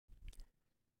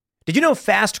Did you know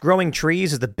Fast Growing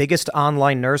Trees is the biggest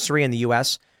online nursery in the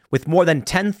U.S. with more than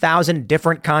 10,000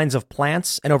 different kinds of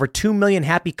plants and over 2 million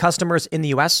happy customers in the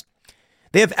U.S.?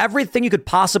 They have everything you could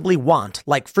possibly want,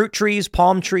 like fruit trees,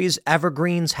 palm trees,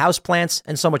 evergreens, houseplants,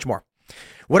 and so much more.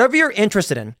 Whatever you're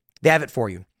interested in, they have it for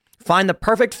you. Find the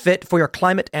perfect fit for your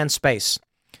climate and space.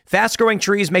 Fast Growing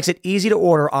Trees makes it easy to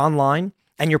order online,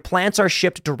 and your plants are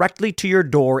shipped directly to your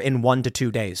door in 1 to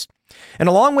 2 days. And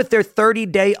along with their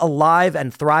 30-day Alive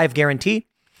and Thrive guarantee,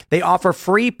 they offer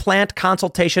free plant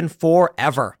consultation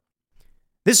forever.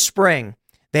 This spring,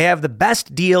 they have the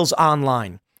best deals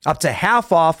online, up to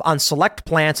half off on select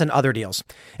plants and other deals.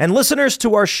 And listeners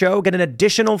to our show get an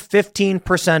additional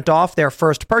 15% off their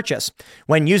first purchase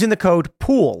when using the code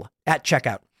POOL at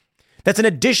checkout. That's an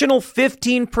additional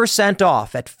 15%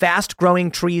 off at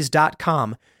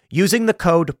fastgrowingtrees.com using the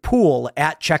code POOL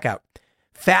at checkout.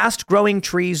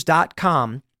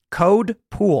 fastgrowingtrees.com, code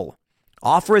POOL.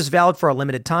 Offer is valid for a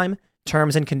limited time.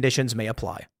 Terms and conditions may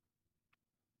apply.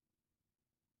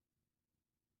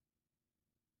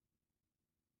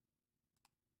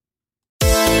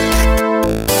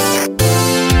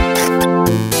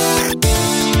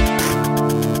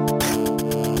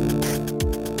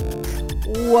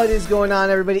 What is going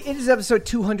on, everybody? It is episode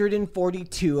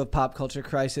 242 of Pop Culture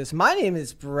Crisis. My name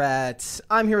is Brett.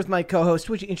 I'm here with my co-host.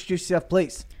 Would you introduce yourself,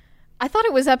 please? I thought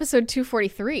it was episode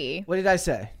 243. What did I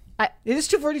say? It is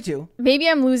 242. Maybe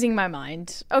I'm losing my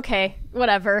mind. Okay,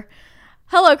 whatever.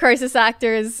 Hello, crisis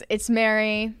actors. It's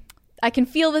Mary. I can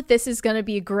feel that this is going to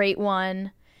be a great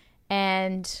one.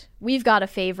 And we've got a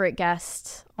favorite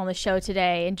guest on the show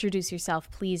today. Introduce yourself,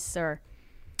 please, sir.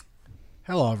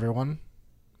 Hello, everyone.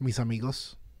 Mis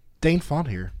amigos. Dane Font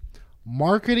here.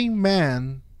 Marketing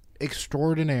man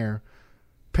extraordinaire.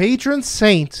 Patron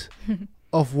saint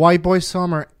of White Boy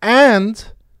Summer. And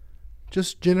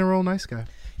just general nice guy.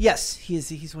 Yes,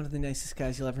 he's one of the nicest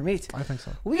guys you'll ever meet. I think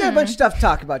so. We got a bunch of stuff to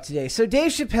talk about today. So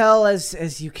Dave Chappelle,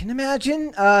 as you can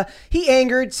imagine, he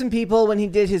angered some people when he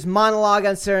did his monologue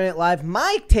on Saturday Night Live.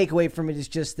 My takeaway from it is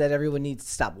just that everyone needs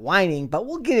to stop whining, but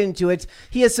we'll get into it.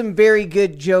 He has some very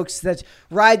good jokes that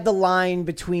ride the line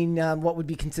between what would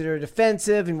be considered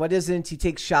offensive and what isn't. He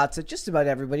takes shots at just about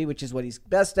everybody, which is what he's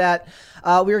best at.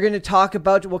 We are going to talk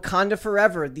about Wakanda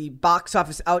Forever, the box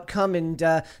office outcome, and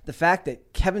the fact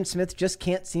that Kevin Smith just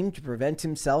can't seem to prevent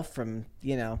himself from,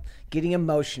 getting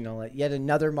emotional at yet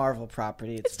another Marvel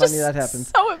property. It's funny that happens.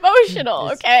 So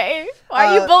emotional, okay? Why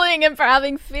are you bullying him for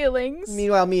having feelings?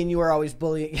 Meanwhile, me and you are always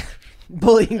bullying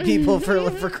people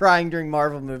for crying during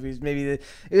Marvel movies. Maybe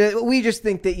we just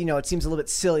think that, it seems a little bit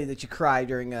silly that you cry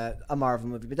during a Marvel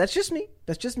movie, but that's just me.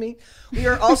 We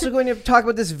are also going to talk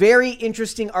about this very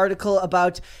interesting article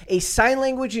about a sign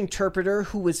language interpreter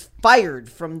who was fired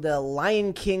from the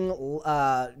Lion King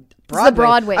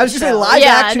Broadway. I was going to say live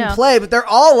action play, but they're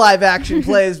all live action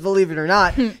plays, believe it or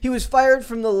not. He was fired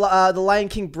from the Lion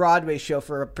King Broadway show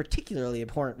for particularly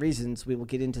abhorrent reasons. We will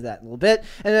get into that in a little bit.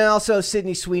 And then also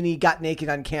Sydney Sweeney got naked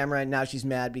on camera, and now she's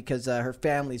mad because her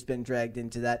family's been dragged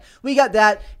into that. We got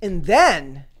that. And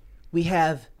then we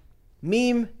have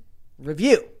Meme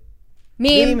Review.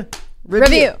 Meme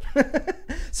Review.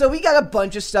 So we got a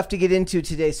bunch of stuff to get into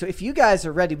today. So if you guys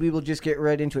are ready, we will just get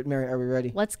right into it. Mary, are we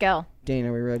ready? Let's go. Dane,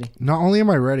 are we ready? Not only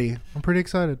am I ready, I'm pretty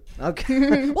excited.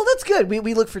 Okay. Well, that's good.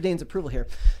 We look for Dane's approval here.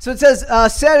 So it says,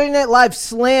 Saturday Night Live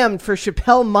slammed for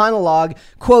Chappelle monologue,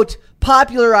 quote,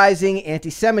 popularizing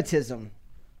anti-Semitism.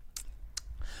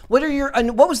 What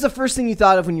was the first thing you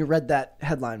thought of when you read that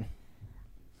headline?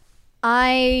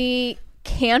 I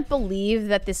can't believe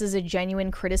that this is a genuine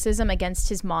criticism against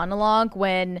his monologue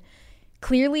when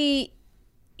clearly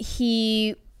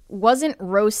he wasn't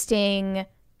roasting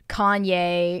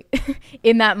Kanye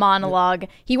in that monologue.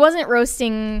 He wasn't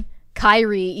roasting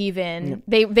Kyrie even.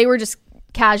 They were just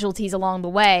casualties along the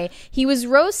way. He was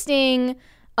roasting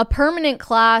a permanent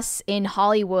class in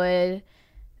Hollywood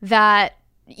that,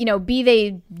 be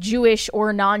they Jewish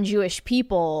or non-Jewish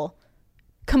people,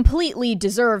 completely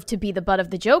deserved to be the butt of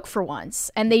the joke for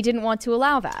once, and they didn't want to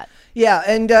allow that. Yeah,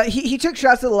 and he took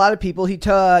shots at a lot of people. He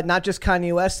not just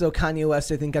Kanye West, though Kanye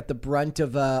West, I think, got the brunt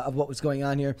of what was going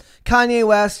on here. Kanye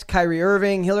West, Kyrie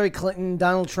Irving, Hillary Clinton,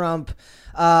 Donald Trump,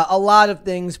 a lot of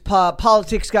things.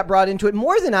 Politics got brought into it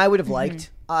more than I would have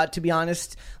liked, to be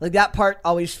honest. Like, that part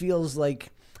always feels like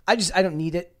I don't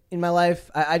need it in my life.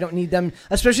 I don't need them,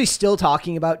 especially still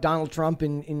talking about Donald Trump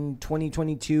in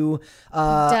 2022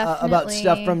 about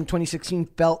stuff from 2016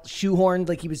 felt shoehorned,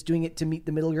 like he was doing it to meet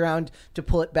the middle ground to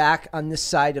pull it back on this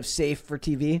side of safe for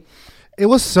TV. It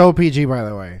was so PG, by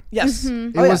the way. Yes.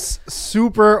 It was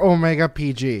super Omega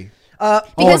PG.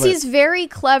 Because he's very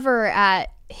clever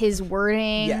at his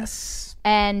wording. Yes.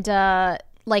 and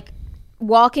like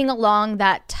walking along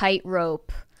that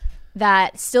tightrope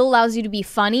that still allows you to be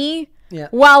funny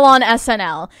while on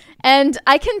SNL. And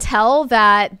I can tell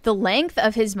that the length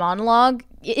of his monologue,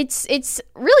 it's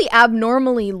really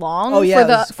abnormally long. Oh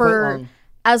yeah, for long.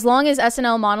 As long as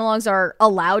SNL monologues are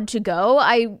allowed to go.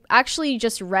 I actually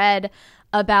just read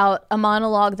about a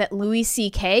monologue that Louis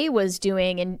C.K. was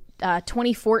doing in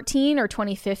 2014 or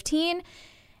 2015.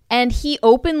 And he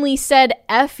openly said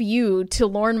F you to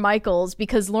Lorne Michaels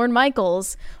because Lorne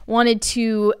Michaels wanted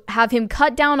to have him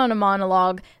cut down on a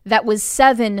monologue that was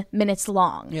 7 minutes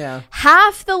long. Yeah.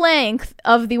 Half the length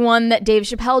of the one that Dave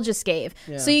Chappelle just gave.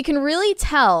 Yeah. So you can really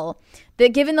tell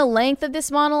that given the length of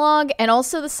this monologue and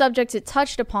also the subject it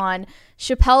touched upon,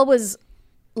 Chappelle was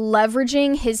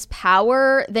leveraging his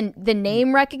power, the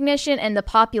name recognition and the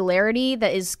popularity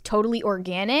that is totally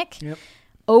organic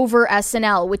over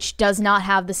SNL, which does not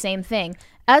have the same thing.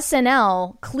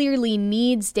 SNL clearly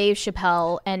needs Dave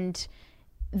Chappelle and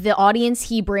the audience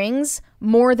he brings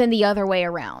more than the other way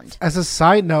around. As a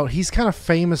side note, he's kind of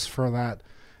famous for that.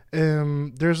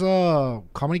 There's a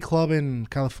comedy club in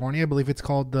California. I believe it's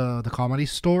called the Comedy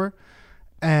Store.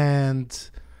 And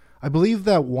I believe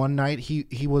that one night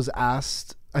he was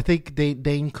asked, I think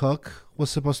Dane Cook was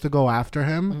supposed to go after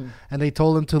him. And they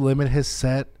told him to limit his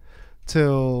set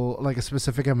to like a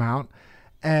specific amount.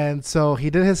 And so he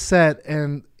did his set,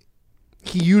 and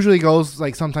he usually goes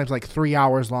like sometimes like 3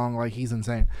 hours long. Like, he's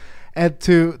insane. And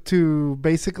to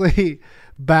basically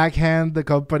backhand the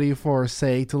company for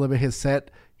saying to limit his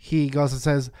set, he goes and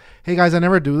says, "Hey guys, I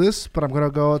never do this, but I'm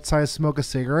gonna go outside and smoke a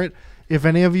cigarette. If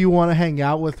any of you want to hang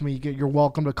out with me, you're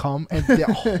welcome to come." And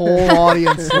the whole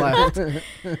audience left.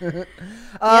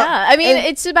 I mean,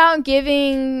 it's about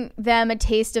giving them a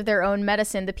taste of their own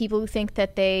medicine. The people who think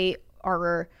that they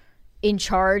are in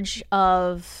charge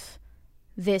of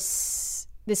this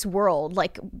world,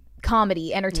 like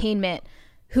comedy, entertainment,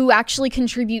 who actually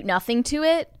contribute nothing to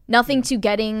it, nothing to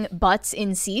getting butts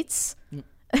in seats.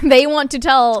 They want to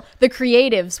tell the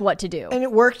creatives what to do. And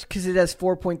it worked because it has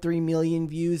 4.3 million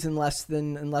views in less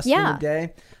than a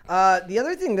day. The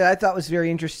other thing that I thought was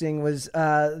very interesting was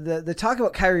the talk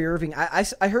about Kyrie Irving.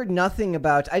 I heard nothing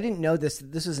about. I didn't know this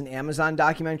was an Amazon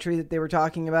documentary that they were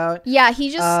talking about. Yeah,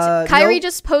 Kyrie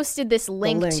just posted this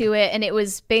link to it, and it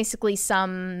was basically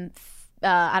some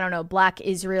I don't know, Black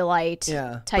Israelite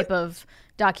type of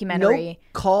documentary. No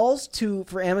calls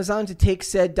for Amazon to take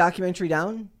said documentary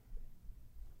down.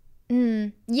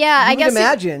 Yeah, I guess.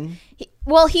 Imagine.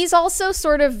 He's also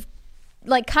sort of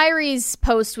like, Kyrie's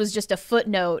post was just a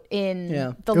footnote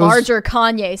in the larger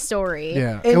Kanye story.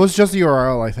 Yeah, it was just the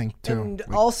URL, I think, too. And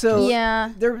also,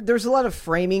 there's a lot of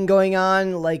framing going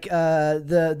on. Like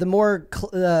the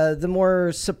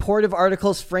more supportive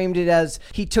articles framed it as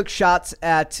he took shots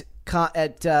at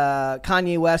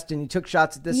Kanye West, and he took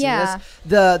shots at this and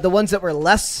this. The ones that were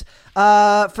less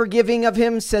forgiving of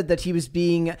him said that he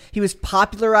was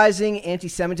popularizing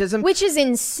anti-Semitism, which is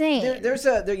insane. Here's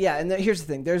the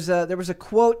thing. There was a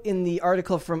quote in the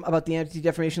article about the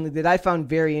Anti-Defamation League that I found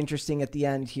very interesting at the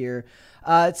end here.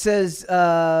 It says,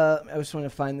 I just want to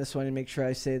find this one and make sure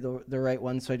I say the right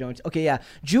one so I don't. Okay, yeah.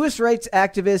 Jewish rights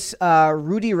activist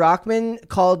Rudy Rockman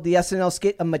called the SNL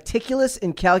skit a meticulous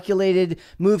and calculated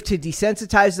move to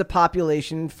desensitize the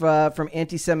population from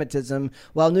anti-Semitism,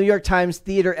 while New York Times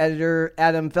theater editor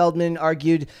Adam Feldman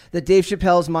argued that Dave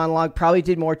Chappelle's monologue probably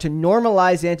did more to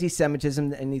normalize anti-Semitism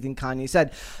than anything Kanye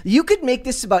said. You could make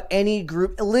this about any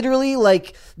group. Literally,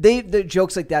 like, the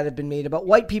jokes like that have been made about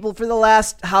white people for the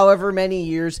last however many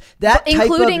years, that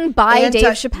including by Dave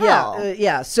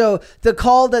Chappelle. So the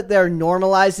call that they're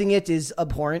normalizing it is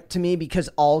abhorrent to me, because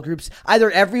all groups, either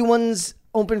everyone's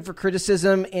open for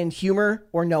criticism and humor,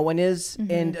 or no one is.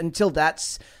 And until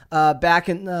that's back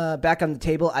on the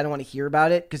table, I don't want to hear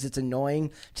about it, because it's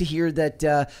annoying to hear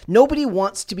that nobody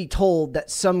wants to be told that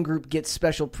some group gets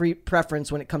special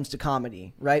preference when it comes to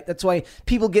comedy, right? That's why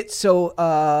people get so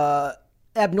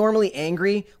abnormally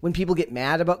angry when people get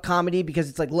mad about comedy, because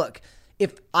it's like, look,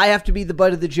 if I have to be the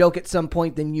butt of the joke at some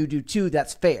point, then you do too.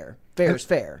 That's fair. Fair is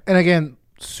fair. And again,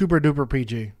 super duper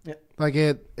PG. Yeah. Like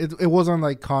it wasn't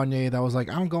like Kanye that was like,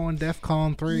 I'm going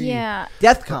DEFCON 3. Yeah.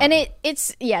 DEFCON. And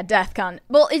it's DEFCON.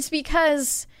 Well, it's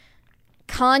because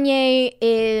Kanye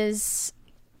is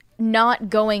not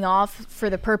going off for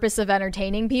the purpose of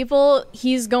entertaining people.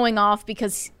 He's going off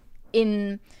because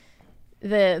in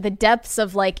the depths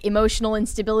of like emotional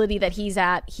instability that he's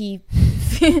at, he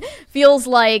feels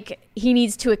like he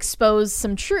needs to expose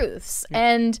some truths.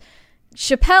 And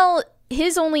Chappelle,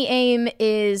 his only aim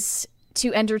is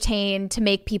to entertain, to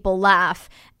make people laugh,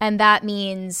 and that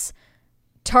means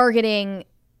targeting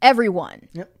everyone.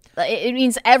 Yep. It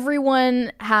means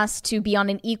everyone has to be on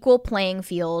an equal playing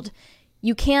field.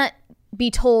 You can't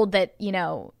be told that,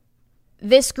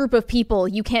 this group of people,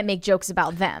 you can't make jokes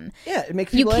about them. Yeah, it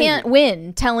makes you people can't angry.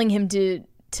 win telling him to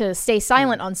stay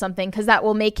silent on something, because that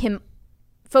will make him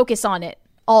focus on it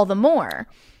all the more.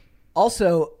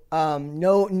 Also,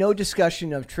 no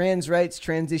discussion of trans rights,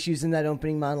 trans issues in that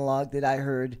opening monologue that I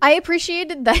heard. I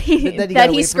appreciated that he got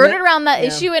away from skirted it. around that Yeah.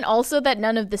 issue, and also that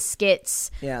none of the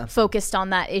skits Yeah. focused on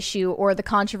that issue or the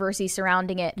controversy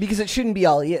surrounding it. Because it shouldn't be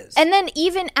all he is. And then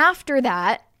even after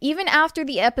that, even after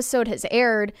the episode has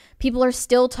aired, people are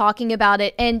still talking about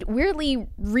it and weirdly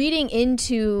reading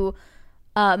into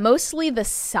mostly the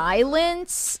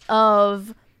silence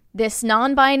of this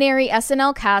non-binary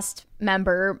SNL cast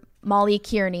member, Molly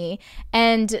Kearney,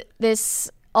 and this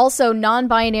also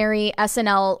non-binary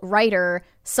SNL writer,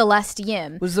 Celeste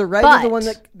Yim. Was the writer the one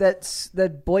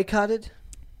that boycotted?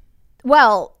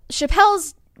 Well,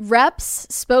 Chappelle's reps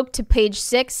spoke to Page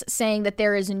 6 saying that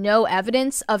there is no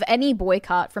evidence of any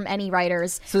boycott from any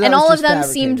writers. So that and was all of just them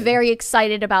seemed fabricated. very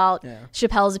excited about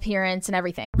Chappelle's appearance and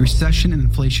everything. Recession and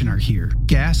inflation are here.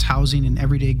 Gas, housing, and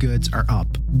everyday goods are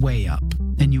up, way up.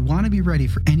 And you want to be ready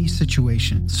for any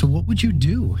situation. So what would you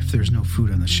do if there's no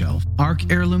food on the shelf?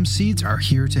 ARC Heirloom Seeds are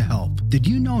here to help. Did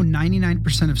you know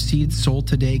 99% of seeds sold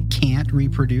today can't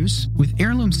reproduce? With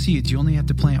Heirloom Seeds, you only have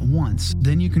to plant once.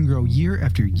 Then you can grow year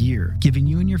after year, giving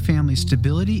you and your family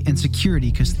stability and security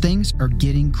because things are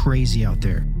getting crazy out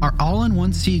there. Our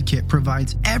all-in-one seed kit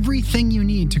provides everything you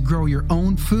need to grow your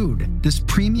own food. This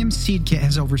premium seed kit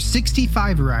has over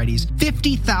 65 varieties,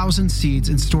 50,000 seeds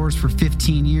in stores for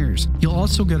 15 years. You'll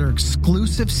also get our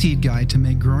exclusive seed guide to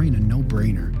make growing a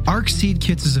no-brainer. ARC Seed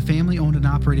Kits is a family-owned and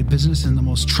operated business and the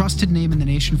most trusted name in the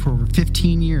nation for over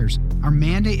 15 years. Our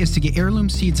mandate is to get heirloom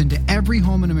seeds into every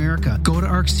home in America. Go to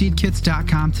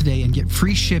arcseedkits.com today and get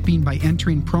free shipping by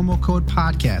entering promo code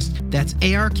podcast. That's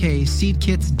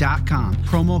ARKseedkits.com,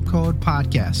 promo code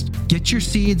podcast. Get your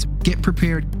seeds, get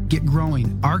prepared, get growing.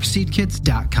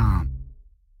 arcseedkits.com.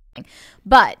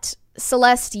 But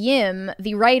Celeste Yim,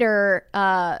 the writer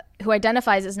who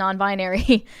identifies as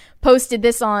non-binary, posted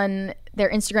this on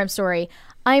their Instagram story.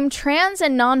 I'm trans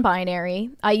and non-binary.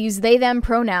 I use they, them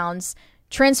pronouns.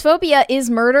 Transphobia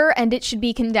is murder and it should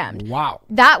be condemned. Wow.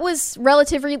 That was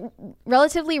relatively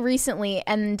recently,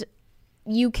 and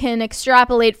you can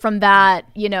extrapolate from that,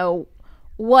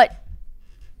 what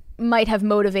might have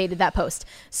motivated that post.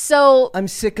 So I'm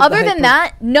sick of other than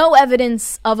that, no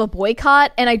evidence of a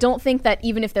boycott, and I don't think that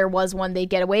even if there was one, they'd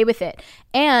get away with it.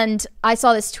 And I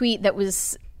saw this tweet that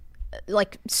was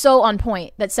so on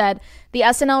point that said the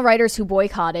SNL writers who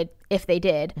boycotted, if they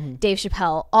did, Dave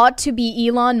Chappelle, ought to be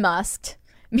Elon Musked,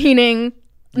 meaning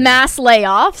mass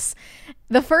layoffs.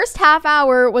 The first half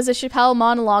hour was a Chappelle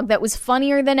monologue that was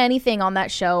funnier than anything on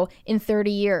that show in 30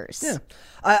 years. Yeah.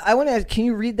 I want to ask, can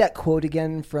you read that quote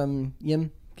again from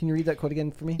Yim? Can you read that quote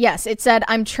again for me? Yes, it said,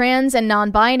 I'm trans and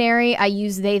non-binary. I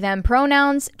use they, them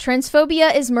pronouns.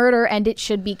 Transphobia is murder and it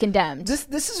should be condemned. This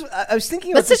is, I was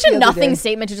thinking about That's this such a the other nothing day.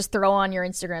 statement to just throw on your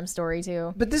Instagram story,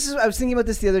 too. But I was thinking about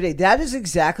this the other day. That is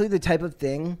exactly the type of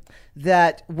thing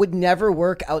that would never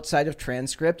work outside of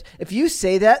transcript. If you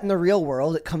say that in the real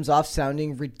world, it comes off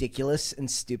sounding ridiculous and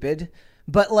stupid.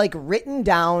 But written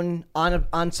down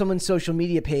on someone's social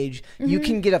media page, you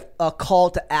can get a call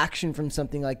to action from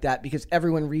something like that because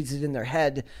everyone reads it in their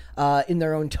head in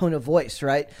their own tone of voice,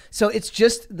 right? So it's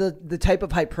just the type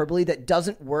of hyperbole that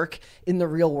doesn't work in the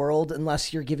real world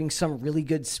unless you're giving some really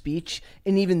good speech.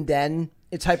 And even then,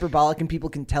 it's hyperbolic and people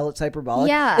can tell it's hyperbolic.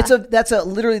 Yeah. That's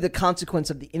literally the consequence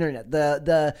of the internet.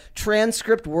 The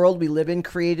transcript world we live in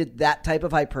created that type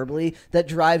of hyperbole that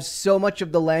drives so much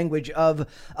of the language of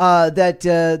that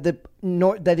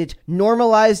it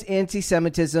normalized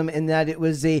anti-Semitism and that it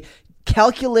was a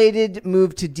calculated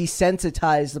move to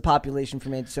desensitize the population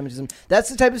from anti-Semitism. That's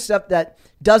the type of stuff that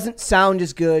doesn't sound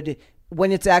as good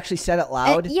when it's actually said out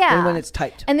loud than when it's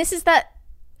typed. And this is that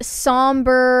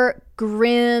somber,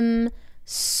 grim,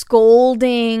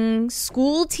 scolding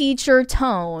school teacher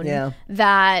tone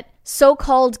that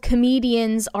so-called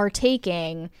comedians are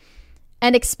taking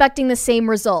and expecting the same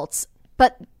results.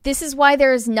 But this is why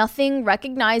there is nothing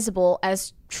recognizable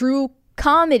as true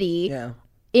comedy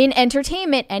in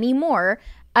entertainment anymore.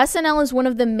 SNL is one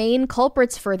of the main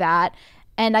culprits for that.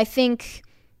 And I think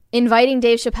inviting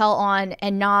Dave Chappelle on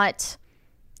and not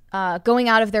going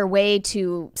out of their way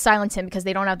to silence him because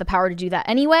they don't have the power to do that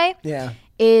anyway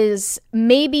is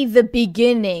maybe the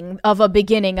beginning of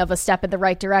a step in the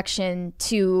right direction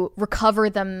to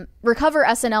recover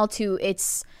SNL to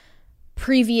its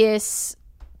previous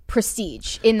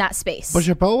prestige in that space. But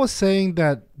Chappelle was saying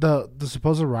that the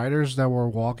supposed writers that were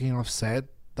walking off set,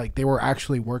 like they were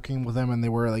actually working with them and they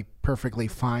were like perfectly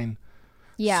fine.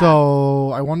 Yeah.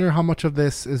 So I wonder how much of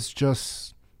this is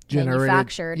just generated.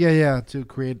 Manufactured. Yeah, to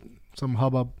create some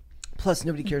hubbub. Plus,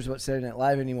 nobody cares about Saturday Night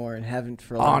Live anymore and haven't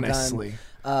for a long time. Honestly.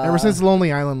 Ever since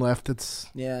Lonely Island left, it's...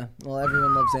 Yeah, well,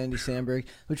 everyone loves Andy Samberg,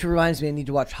 which reminds me I need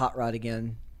to watch Hot Rod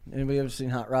again. Anybody ever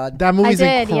seen Hot Rod? That movie's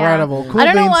incredible. Yeah. Cool I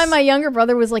don't know Beans- why my younger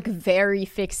brother was like very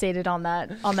fixated on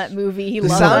that movie. He The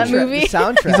loved that soundtrack- movie. The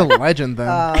soundtrack. He's a legend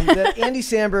then. Andy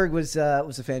Samberg was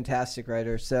a fantastic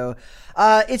writer. So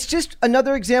it's just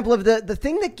another example of the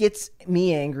thing that gets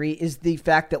me angry is the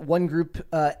fact that one group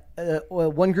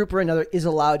or another is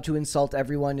allowed to insult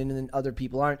everyone and then other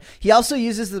people aren't. He also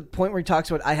uses the point where he talks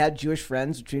about I had Jewish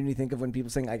friends, which made me think of when people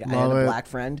saying I had a black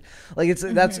friend. Like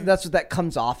that's what that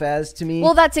comes off as to me.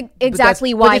 Well, that's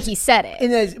exactly why he said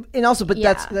it. And also, but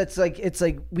Yeah. that's like it's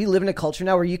like we live in a culture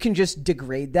now where you can just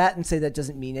degrade that and say that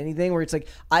doesn't mean anything. Where it's like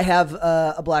I have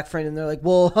a black friend and they're like,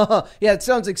 well, yeah, it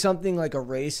sounds like something like a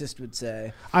racist would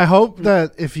say. I hope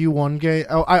that if you one day...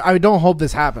 Oh, I don't hope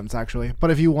this happens, actually.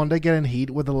 But if you one day get in heat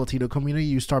with the Latino community,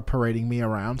 you start parading me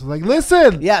around. Like,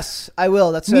 listen! Yes, I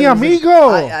will. That's Mi what I was like, amigo!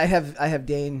 I have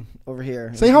Dane over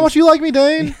here. Say how much you like me,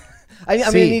 Dane. I mean, I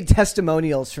See. need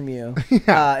testimonials from you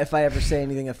if I ever say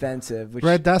anything offensive. Which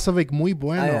Red Dasovic muy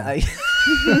bueno.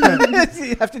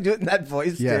 you have to do it in that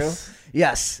voice Yes. too.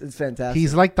 Yes, it's fantastic.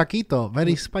 He's like taquito,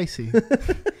 very spicy.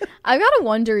 I gotta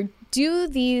wonder, do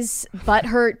these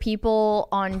butthurt people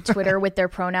on Twitter with their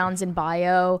pronouns in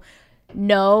bio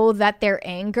know that their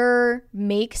anger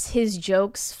makes his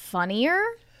jokes funnier?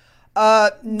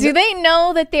 Do they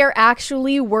know that they're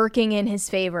actually working in his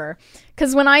favor?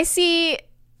 Because when I see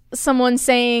someone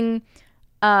saying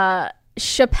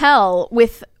Chappelle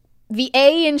with the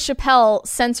A in Chappelle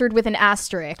censored with an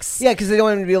asterisk, Yeah, because they don't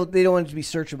want him to be able, they don't want it to be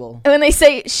searchable. and when they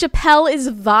say Chappelle is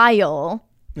vile,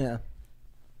 Yeah,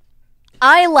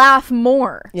 I laugh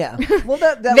more. yeah. Well,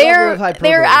 that level of hyperbole.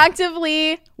 They're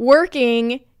actively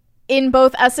working in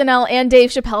both SNL and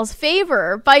Dave Chappelle's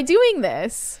favor by doing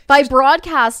this, by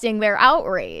broadcasting their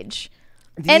outrage.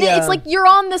 And it's like you're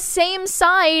on the same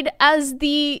side as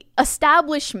the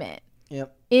establishment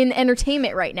Yep. in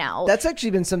entertainment right now. That's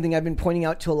actually been something I've been pointing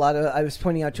out to a lot of. I was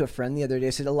pointing out to a friend the other day. I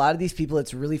said a lot of these people.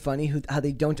 It's really funny how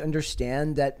they don't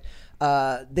understand that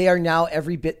they are now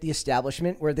every bit the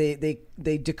establishment, where they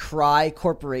decry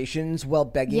corporations while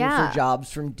begging for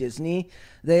jobs from Disney.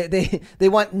 They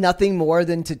want nothing more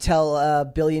than to tell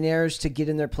billionaires to get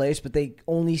in their place, but they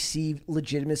only see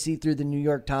legitimacy through the New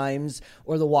York Times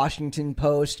or the Washington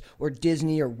Post or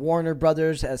Disney or Warner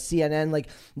Brothers, CNN. Like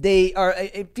they are.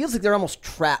 It feels like they're almost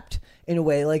trapped in a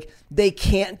way. Like they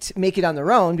can't make it on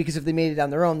their own, because if they made it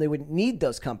on their own, they wouldn't need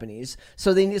those companies.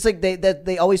 So it's like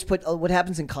they always put what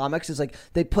happens in comics is like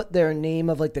they put their name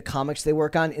of like the comics they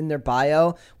work on in their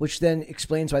bio, which then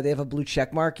explains why they have a blue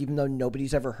check mark, even though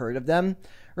nobody's ever heard of them.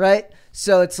 Right?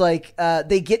 So it's like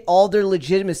they get all their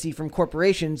legitimacy from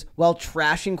corporations while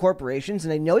trashing corporations.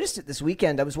 And I noticed it this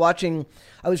weekend. I was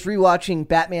rewatching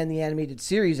Batman the Animated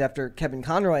Series after Kevin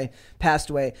Conroy passed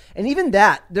away. And even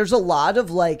that, there's a lot of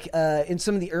like in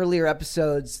some of the earlier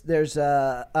episodes, there's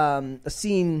a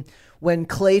scene when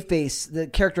Clayface, the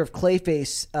character of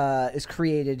Clayface, is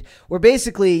created, where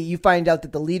basically you find out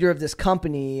that the leader of this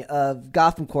company of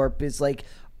Gotham Corp is like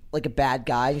a bad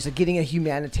guy. He's like getting a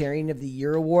Humanitarian of the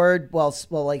Year award. Well,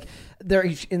 like they're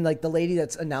in like the lady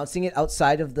that's announcing it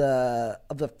outside of the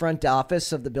front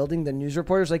office of the building. The news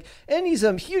reporter's like, and he's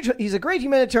a great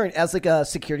humanitarian, as like a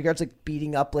security guard's like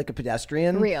beating up like a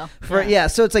pedestrian. Real. Yeah.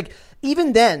 So it's like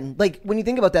even then, like when you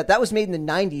think about that was made in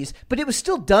the 90s, but it was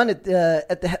still done at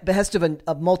the behest of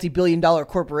a multi-billion-dollar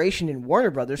corporation in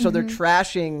Warner Brothers. So they're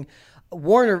trashing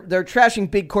they're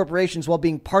trashing big corporations while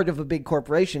being part of a big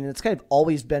corporation, and it's kind of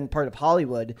always been part of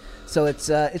Hollywood. So it's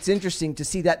interesting to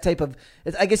see that type of,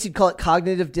 I guess you'd call it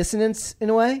cognitive dissonance in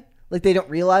a way. Like they don't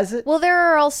realize it. Well, there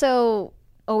are also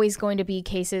always going to be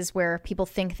cases where people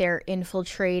think they're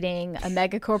infiltrating a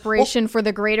mega corporation for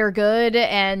the greater good,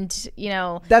 and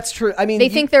That's true. I mean, they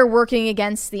think they're working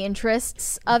against the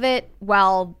interests of it,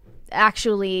 while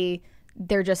actually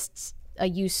they're just a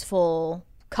useful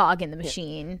cog in the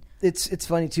machine. It's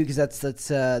funny too, because that's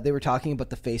they were talking about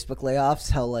the Facebook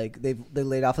layoffs, how like they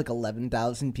laid off like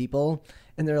 11,000 people,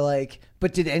 and they're like,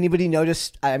 but did anybody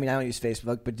notice? I mean, I don't use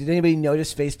Facebook, but did anybody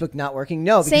notice Facebook not working?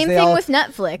 No. Same thing with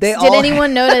Netflix. Did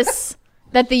anyone notice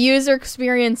that the user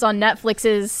experience on Netflix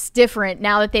is different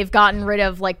now that they've gotten rid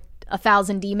of like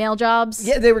 1,000 email jobs.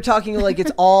 Yeah, they were talking like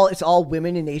it's all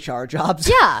women in HR jobs.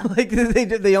 Yeah. Like they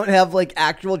don't have like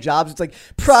actual jobs. It's like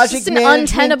project It's just an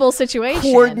management untenable situation.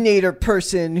 coordinator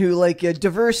person who like a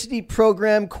diversity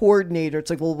program coordinator. It's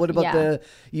like, well, what about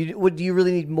do you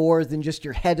really need more than just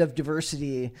your head of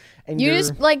diversity? And You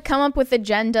just like come up with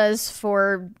agendas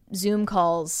for Zoom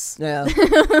calls. yeah.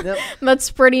 Yep.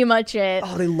 That's pretty much it.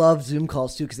 Oh, they love Zoom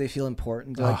calls too because they feel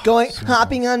important. They're like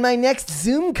hopping on my next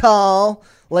Zoom call.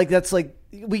 Like that's like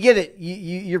we get it.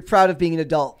 You're proud of being an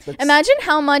adult. Imagine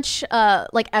how much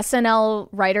like SNL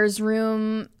writers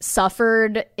room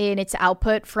suffered in its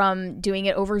output from doing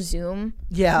it over Zoom.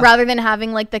 Yeah. Rather than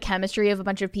having like the chemistry of a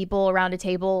bunch of people around a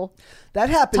table. That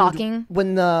happened talking.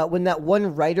 when that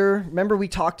one writer. Remember we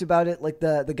talked about it. Like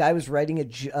the guy was writing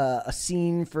a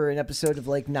scene for an episode of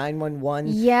like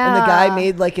 911. Yeah. And the guy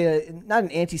made like not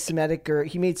an anti-Semitic or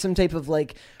he made some type of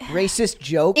like racist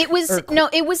joke. It was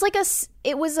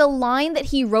it was a line that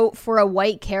he wrote for a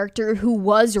white character who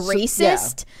was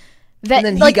racist. That And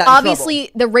then he like got in obviously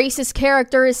the racist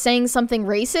character is saying something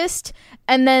racist,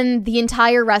 and then the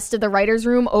entire rest of the writers'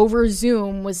 room over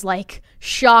Zoom was like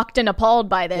shocked and appalled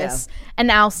by this and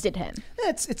ousted him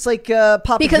It's like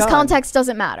Papa because John. context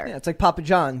doesn't matter. Yeah, it's like Papa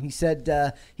John. He said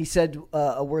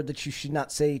a word that you should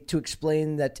not say to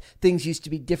explain that things used to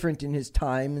be different in his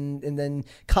time, and then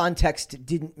context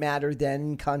didn't matter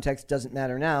then. Context doesn't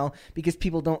matter now because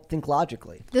people don't think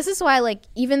logically. This is why, like,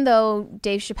 even though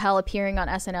Dave Chappelle appearing on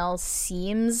SNL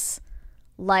seems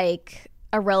like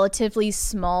a relatively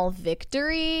small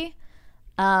victory,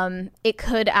 it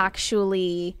could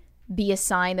actually be a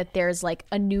sign that there's like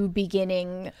a new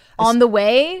beginning on the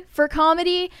way for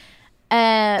comedy.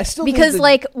 Because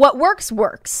like what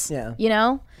works. Yeah. You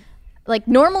know? Like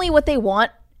normally what they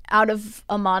want out of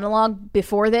a monologue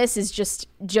before this is just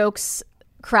jokes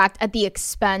cracked at the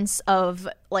expense of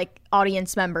like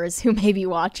audience members who may be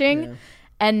watching. Yeah.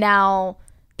 And now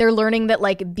they're learning that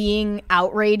like being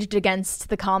outraged against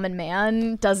the common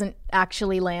man doesn't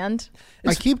actually land.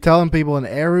 I keep telling people, and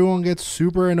everyone gets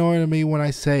super annoyed at me when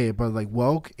I say it, but like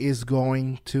woke is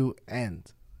going to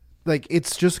end. Like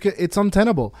it's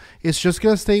untenable. It's just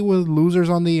gonna stay with losers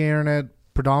on the internet,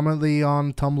 predominantly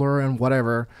on Tumblr and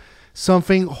whatever.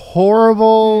 Something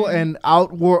horrible and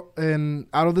out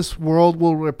of this world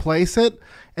will replace it,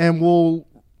 and we'll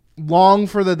long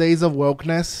for the days of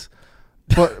wokeness.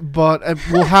 But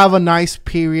we'll have a nice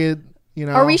period, you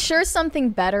know. Are we sure something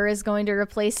better is going to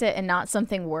replace it and not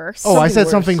something worse? Oh, I said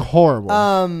something horrible.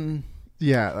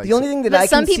 Yeah. Like the only thing that but I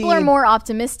some can people see, are more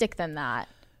optimistic than that.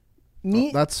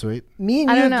 That's sweet. Me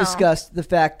and you have discussed the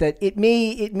fact that it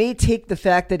may take the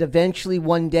fact that eventually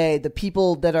one day the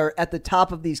people that are at the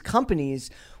top of these companies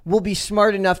will be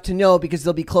smart enough to know, because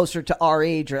they'll be closer to our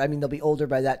age, or I mean they'll be older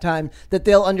by that time, that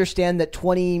they'll understand that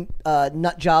 20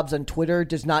 nut jobs on Twitter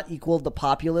does not equal the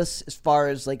populace as far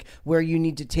as like where you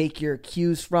need to take your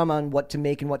cues from on what to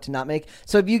make and what to not make.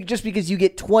 So if you just because you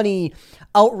get 20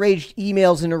 outraged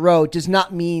emails in a row does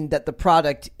not mean that the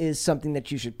product is something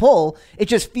that you should pull. It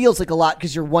just feels like a lot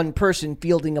because you're one person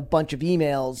fielding a bunch of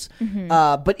emails. Mm-hmm.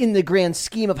 But in the grand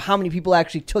scheme of how many people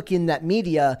actually took in that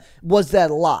media, was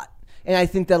that a lot? And I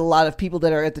think that a lot of people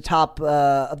that are at the top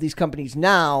of these companies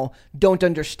now don't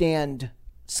understand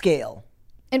scale.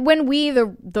 And when we,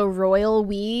 the royal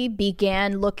we,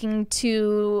 began looking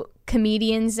to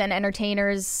comedians and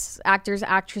entertainers, actors,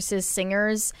 actresses,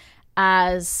 singers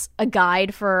as a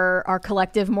guide for our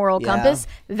collective moral compass,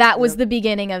 that was the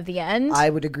beginning of the end.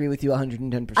 I would agree with you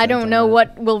 110%. I don't know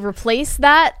what will replace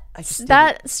that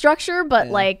structure, but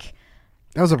like...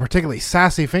 That was a particularly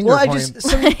sassy finger point.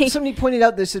 Somebody pointed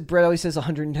out this. Brett always says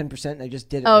 110%, and I just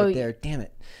did it right there. Damn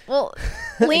it. Well,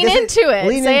 lean into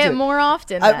it. Say it more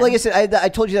often. Like I said, I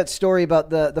told you that story about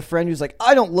the friend who's like,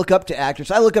 I don't look up to actors.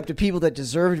 I look up to people that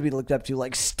deserve to be looked up to,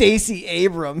 like Stacey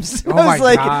Abrams. Oh my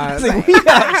God. I was like, we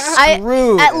got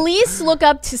screwed. At least look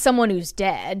up to someone who's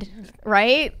dead,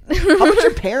 right? How about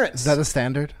your parents? Is that a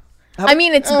standard? I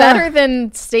mean, it's better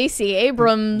than Stacey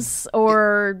Abrams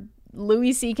or...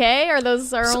 Louis C.K. Or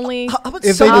those are only how about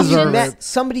if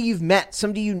somebody you've met,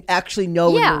 somebody you actually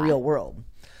know in the real world.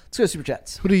 Let's go to Super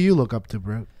Chats. Who do you look up to,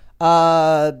 Brett?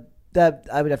 That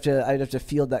I'd have to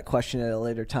field that question at a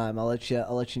later time. I'll let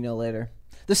you know later.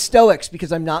 The Stoics,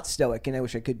 because I'm not Stoic and I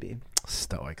wish I could be.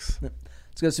 Stoics.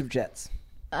 Let's go to Super Chats.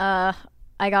 I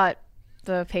got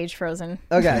the page frozen.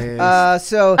 Okay.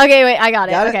 Okay, wait, I got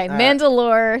it. Okay, All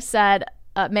Mandalore said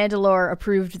Mandalore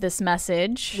approved this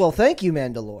message. Well, thank you,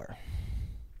 Mandalore.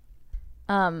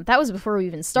 That was before we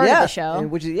even started the show.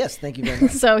 Yes, thank you very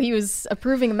much. So he was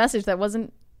approving a message that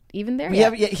wasn't even there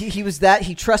yet. Yeah, he was that.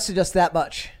 He trusted us that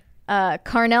much.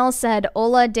 Carnell said,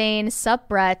 "Ola Dane, sup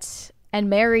Brett, and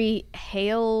Mary,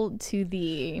 hail to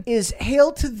thee." Is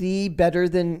hail to thee better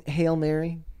than Hail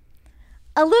Mary?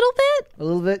 A little bit. A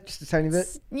little bit? Just a tiny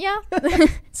bit? Yeah.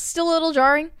 It's still a little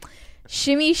jarring.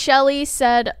 Shimmy Shelley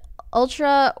said,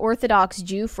 ultra Orthodox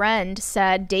Jew friend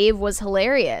said Dave was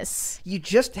hilarious. You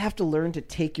just have to learn to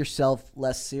take yourself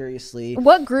less seriously.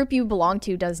 What group you belong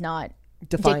to does not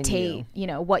Define dictate,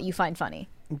 what you find funny.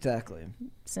 Exactly.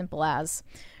 Simple as.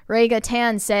 Rega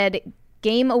Tan said,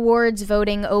 Game Awards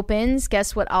voting opens.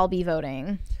 Guess what I'll be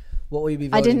voting? What will you be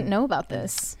voting? I didn't know about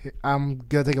this. I'm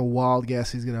going to take a wild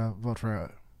guess. He's going to vote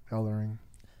for Elden Ring.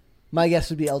 My guess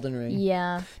would be Elden Ring.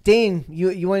 Yeah. Dane,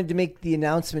 you wanted to make the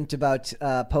announcement about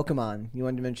Pokemon. You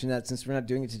wanted to mention that since we're not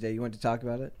doing it today. You wanted to talk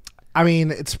about it? I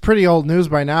mean, it's pretty old news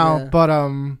by now, but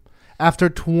after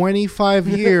 25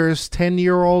 years,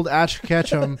 10-year-old Ash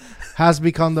Ketchum has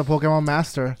become the Pokemon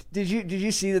master. Did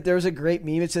you see that there was a great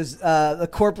meme? It says the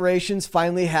corporations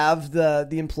finally have the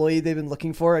employee they've been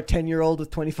looking for, a 10-year-old with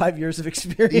 25 years of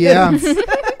experience. Yeah.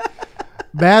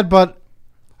 Bad, but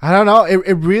I don't know.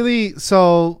 It really,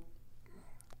 so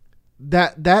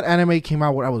that anime came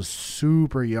out when I was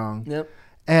super young. Yep.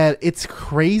 And it's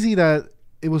crazy that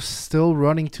it was still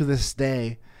running to this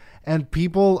day. And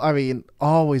people, I mean,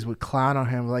 always would clown on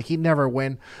him. Like, he'd never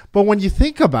win. But when you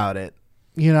think about it,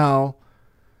 he's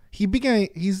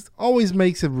always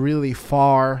makes it really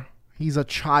far. He's a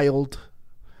child.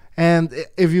 And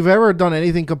if you've ever done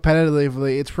anything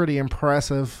competitively, it's pretty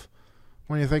impressive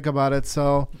when you think about it.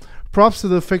 So props to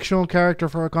the fictional character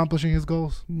for accomplishing his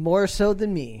goals. More so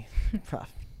than me.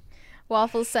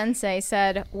 Waffle Sensei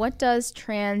said, what does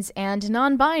trans and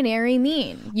non-binary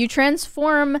mean? You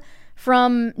transform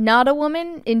from not a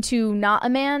woman into not a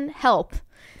man? Help.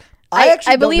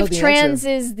 I believe trans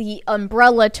is the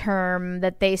umbrella term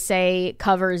that they say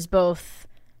covers both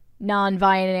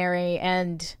non-binary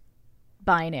and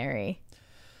binary.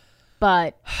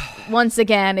 But once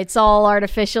again, it's all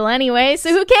artificial anyway, so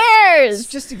who cares? It's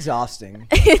just exhausting.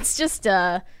 It's just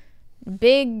a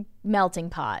big melting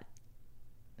pot.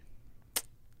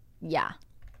 Yeah.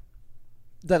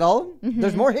 Is that all? Mm-hmm.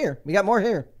 There's more here. We got more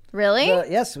here. Really?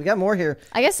 Yes, we got more here.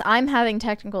 I guess I'm having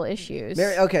technical issues.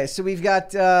 Okay, so we've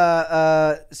got Tacty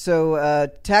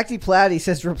Platty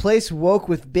says replace woke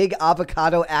with big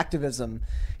avocado activism.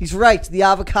 He's right. The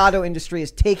avocado industry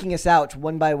is taking us out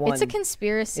one by one. It's a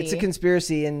conspiracy. It's a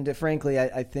conspiracy, and frankly,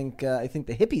 I think the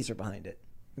hippies are behind it.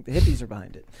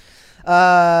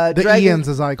 Ians,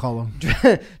 as I call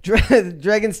them.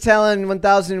 Dragon's Talon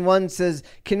 1001 says,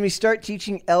 can we start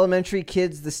teaching elementary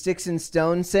kids the sticks and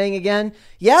stones saying again?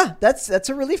 Yeah, that's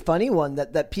a really funny one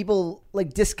that people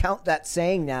like discount that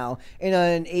saying now in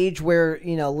an age where,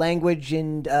 language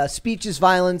and speech is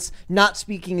violence, not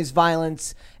speaking is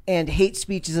violence, and hate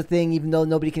speech is a thing, even though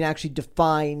nobody can actually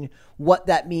define what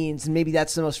that means. And maybe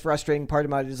that's the most frustrating part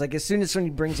about it is like as soon as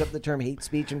somebody brings up the term hate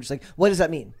speech, I'm just like, what does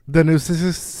that mean? The new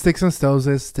sticks and stones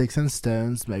is sticks and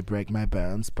stones may break my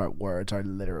bones, but words are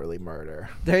literally murder.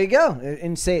 There you go.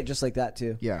 And say it just like that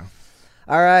too. Yeah.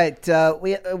 All right,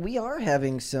 we are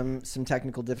having some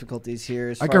technical difficulties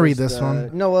here. I can read this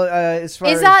one. No, as far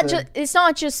is as that it's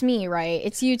not just me, right?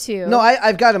 It's you too. No,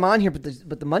 I've got them on here,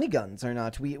 but the money guns are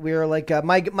not. We are like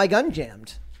my gun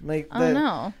jammed. Oh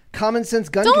no! Common sense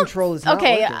gun control is not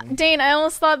working. Dane, I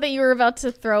almost thought that you were about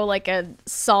to throw like a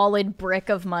solid brick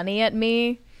of money at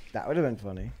me. That would have been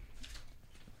funny.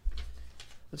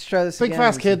 Let's try this Think again.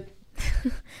 fast, kid.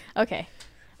 Okay.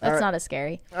 That's not as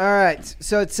scary. All right.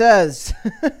 So it says,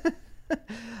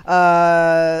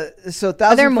 Are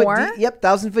there more? Yep.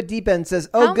 1,000 Foot Deep End says,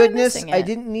 oh, goodness. I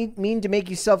didn't mean to make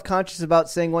you self-conscious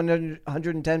about saying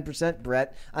 110%,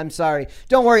 Brett. I'm sorry.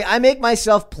 Don't worry. I make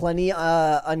myself plenty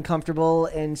uncomfortable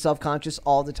and self-conscious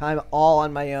all the time, all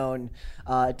on my own.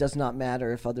 It does not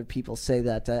matter if other people say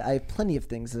that. I have plenty of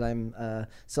things that I'm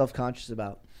self-conscious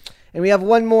about. And we have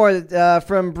one more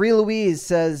from Brie Louise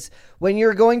says, when you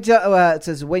are going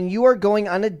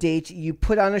on a date, you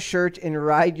put on a shirt and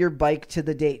ride your bike to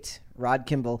the date. Rod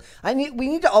Kimball. Maybe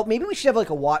we should have like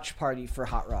a watch party for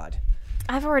Hot Rod.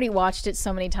 I've already watched it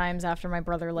so many times after my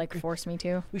brother forced me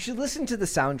to. We should listen to the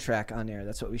soundtrack on air.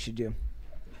 That's what we should do.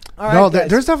 All right, guys.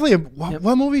 There's definitely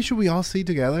what movie should we all see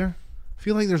together? I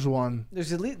feel like there's one.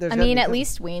 There's at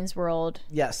least Wayne's World.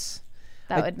 Yes.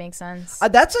 That would make sense.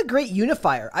 That's a great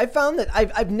unifier. I found that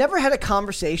I've never had a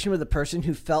conversation with a person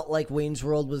who felt like Wayne's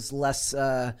World was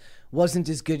wasn't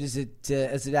as good as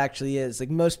it actually is. Like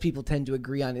most people tend to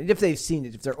agree on it if they've seen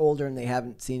it. If they're older and they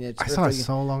haven't seen it, I saw it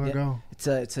so long ago. It's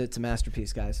a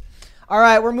masterpiece, guys. All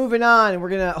right, we're moving on. We're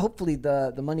going to, hopefully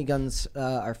the money guns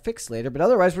are fixed later, but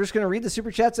otherwise we're just going to read the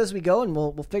super chats as we go and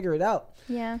we'll figure it out.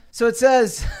 Yeah. So it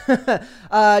says,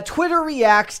 Twitter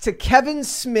reacts to Kevin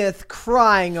Smith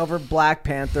crying over Black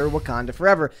Panther Wakanda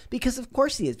Forever. Because of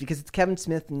course he is, because it's Kevin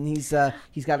Smith and he's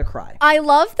got to cry. I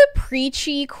love the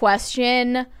preachy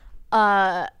question.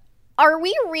 Are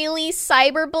we really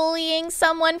cyberbullying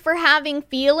someone for having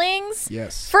feelings?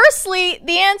 Yes. Firstly,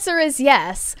 the answer is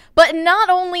yes. But not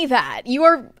only that, you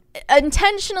are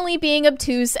intentionally being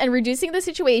obtuse and reducing the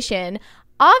situation.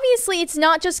 Obviously, it's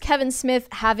not just Kevin Smith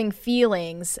having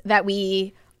feelings that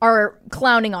we are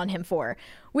clowning on him for.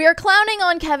 We are clowning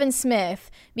on Kevin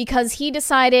Smith because he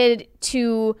decided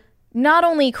to not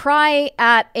only cry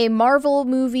at a Marvel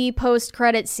movie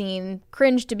post-credit scene,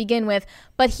 cringe to begin with,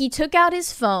 but he took out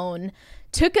his phone,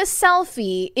 took a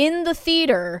selfie in the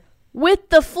theater with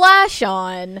the flash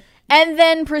on, and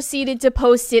then proceeded to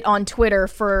post it on Twitter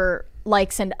for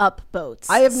likes and upvotes.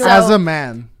 I have no... As a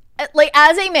man. Like,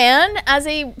 as a man, as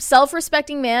a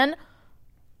self-respecting man,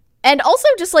 and also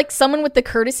just like someone with the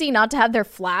courtesy not to have their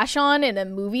flash on in a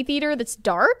movie theater that's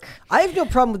dark. I have no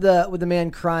problem with the man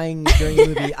crying during a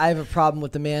movie. I have a problem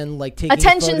with the man like taking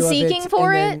attention a photo seeking of it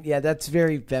for and then, it. yeah, that's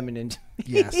very feminine.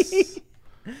 Yes.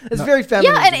 It's very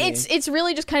feminine. Yeah, and to me. it's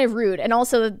really just kind of rude. And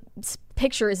also the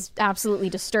picture is absolutely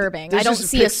disturbing. There's I don't just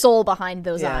see a soul behind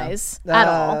those eyes at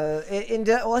all.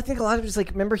 Well, I think a lot of it is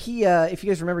like, remember he, if you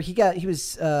guys remember, he had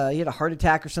a heart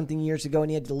attack or something years ago,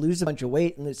 and he had to lose a bunch of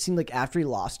weight. And it seemed like after he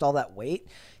lost all that weight,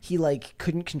 he like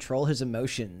couldn't control his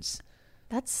emotions.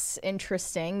 That's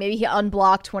interesting. Maybe he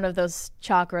unblocked one of those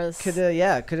chakras. Could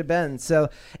have been. So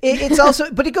it's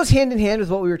also, but it goes hand in hand with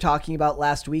what we were talking about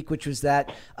last week, which was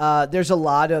that there's a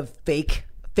lot of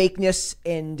fakeness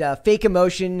and fake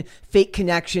emotion, fake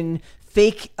connection,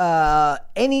 fake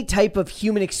any type of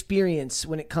human experience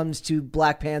when it comes to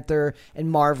Black Panther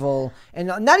and Marvel, and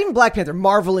not even Black Panther,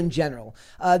 Marvel in general.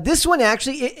 This one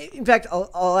actually, in fact,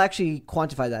 I'll actually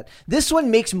quantify that. This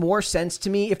one makes more sense to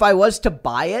me if I was to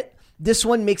buy it. This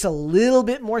one makes a little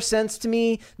bit more sense to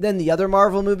me than the other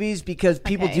Marvel movies because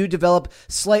people do develop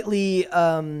slightly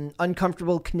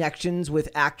uncomfortable connections with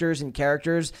actors and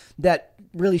characters that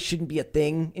really shouldn't be a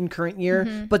thing in current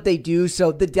year, but they do.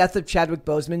 So the death of Chadwick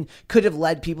Boseman could have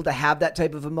led people to have that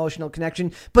type of emotional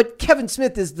connection. But Kevin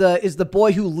Smith is the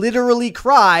boy who literally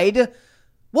cried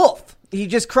wolf. He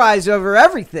just cries over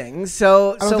everything.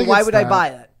 So why would I buy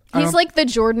it? He's like the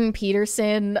Jordan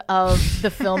Peterson of the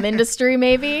film industry,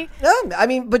 maybe. I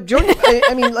mean, but Jordan,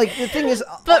 I mean, like the thing is,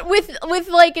 but with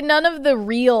like none of the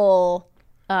real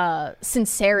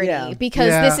sincerity, because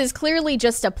this is clearly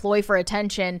just a ploy for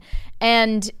attention.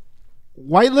 And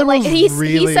white liberals he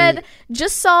said,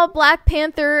 just saw Black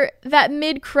Panther, that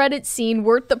mid-credit scene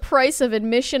worth the price of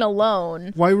admission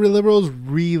alone. White liberals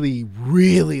really,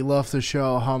 really love to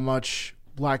show how much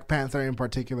Black Panther in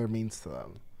particular means to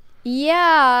them.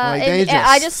 Yeah, Like, and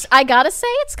I gotta say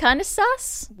it's kind of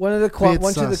sus. One of the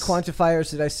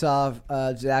quantifiers that I saw,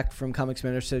 Zach from Comics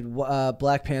Matter said,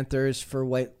 Black Panther is for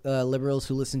white liberals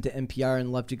who listen to NPR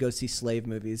and love to go see slave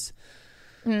movies.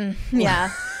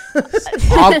 Yeah.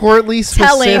 Awkwardly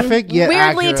specific, yet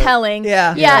weirdly accurate. telling.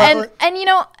 Yeah. And you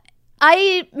know,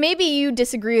 maybe you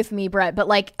disagree with me, Brett, but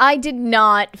like I did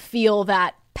not feel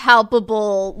that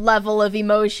palpable level of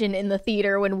emotion in the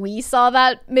theater when we saw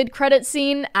that mid-credit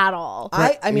scene at all.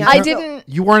 I didn't.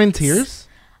 You weren't in tears?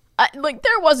 Like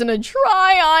there wasn't a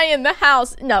dry eye in the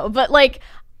house. No, but like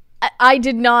I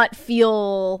did not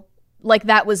feel like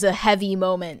that was a heavy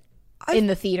moment in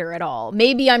the theater at all.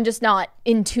 Maybe I'm just not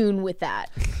in tune with that.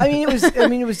 It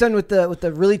was done with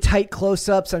the really tight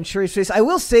close-ups on Shuri's face. I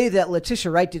will say that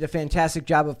Letitia Wright did a fantastic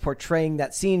job of portraying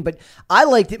that scene, but I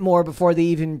liked it more before they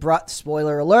even brought,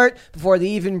 spoiler alert, before they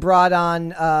even brought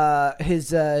on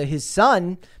his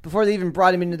son, before they even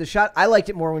brought him into the shot. I liked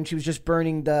it more when she was just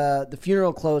burning the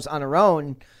funeral clothes on her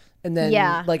own. And then,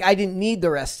 like, I didn't need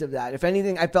the rest of that. If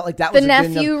anything, I felt like that was the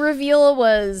nephew reveal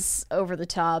was over the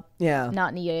top. Yeah,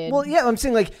 not needed. Well, yeah, I'm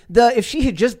saying like if she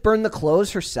had just burned the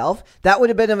clothes herself, that would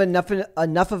have been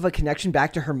enough of a connection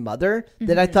back to her mother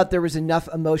that I thought there was enough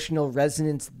emotional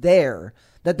resonance there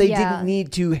that they didn't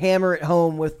need to hammer it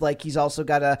home with like he's also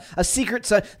got a secret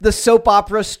son. The soap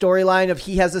opera storyline of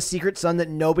he has a secret son that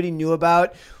nobody knew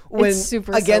about. When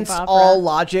against all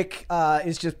logic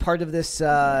is just part of this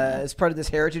is part of this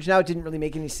heritage now. It didn't really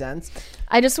make any sense.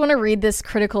 I just want to read this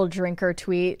critical drinker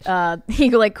tweet. He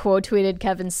like quote tweeted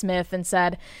Kevin Smith and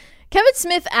said, Kevin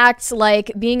Smith acts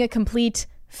like being a complete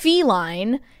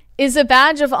feline is a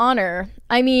badge of honor.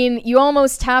 I mean, you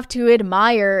almost have to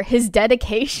admire his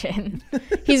dedication.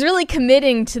 He's really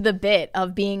committing to the bit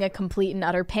of being a complete and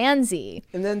utter pansy.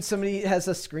 And then somebody has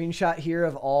a screenshot here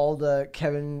of all the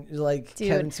Kevin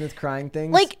Smith crying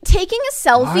things. Like, taking a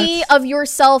selfie of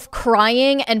yourself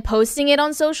crying and posting it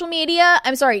on social media,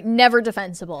 I'm sorry, never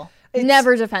defensible.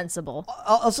 Never defensible.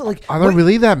 Also, like, Are there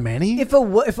really that many? If a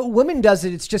woman does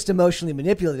it, it's just emotionally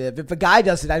manipulative. If a guy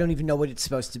does it, I don't even know what it's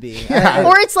supposed to be.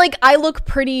 Or it's like, I look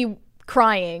pretty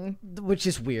crying. Which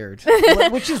is weird.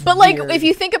 But like, if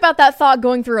you think about that thought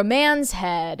going through a man's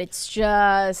head, it's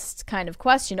just kind of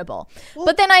questionable.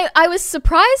 But then I was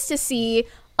surprised to see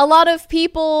a lot of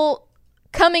people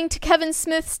coming to Kevin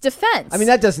Smith's defense. I mean,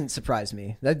 that doesn't surprise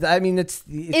me. It's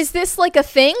is this like a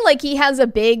thing? Like, he has a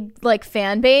big like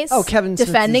fan base. Oh, Kevin Smith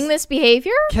defending this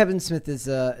behavior. Kevin Smith is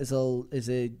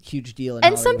a huge deal. In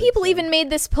and some Hollywood, people even made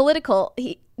this political.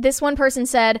 This one person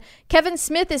said, Kevin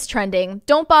Smith is trending.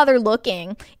 Don't bother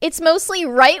looking. It's mostly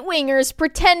right-wingers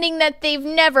pretending that they've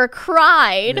never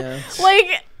cried. Yeah.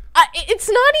 Like, it's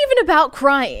not even about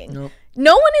crying. Nope.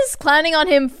 No one is clowning on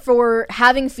him for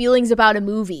having feelings about a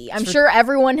movie. I'm sure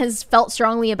everyone has felt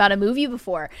strongly about a movie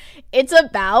before. It's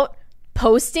about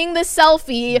posting the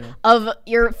selfie of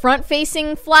your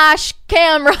front-facing flash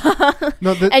camera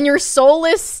and your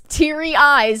soulless, teary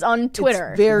eyes on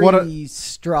Twitter. It's very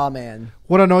straw man.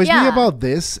 What annoys me about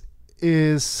this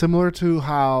is similar to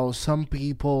how some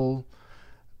people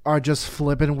are just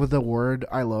flippant with the word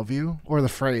 "I love you" or the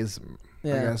phrase. I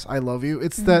guess I love you.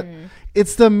 It's that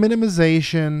it's the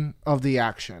minimization of the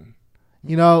action.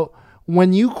 You know,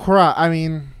 when you cry, I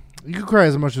mean, you can cry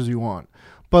as much as you want,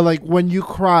 but like when you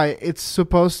cry, it's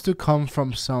supposed to come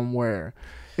from somewhere.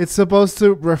 It's supposed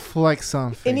to reflect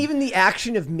something. And even the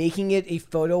action of making it a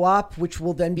photo op, which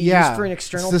will then be used for an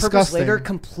external purpose later,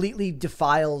 completely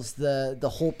defiles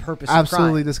the whole purpose.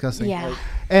 Absolutely of crime. Disgusting. Yeah.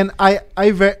 And I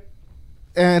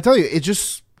tell you, it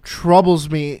just troubles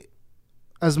me.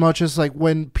 As much as like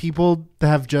when people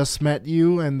have just met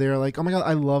you and they're like, "Oh my god,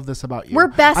 I love this about you. We're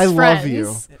best I friends. love you."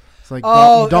 It's like,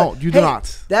 no, you do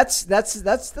not. That's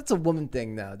a woman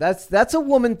thing though. That's a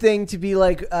woman thing to be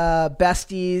like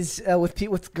besties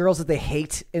with girls that they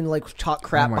hate and like talk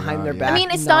crap behind their back. I mean,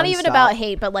 it's not even about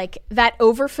hate, but like that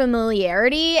over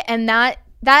familiarity and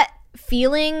that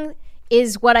feeling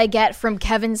is what I get from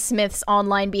Kevin Smith's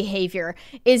online behavior.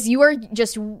 Is you are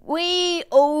just way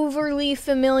overly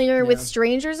familiar with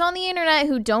strangers on the internet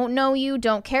who don't know you,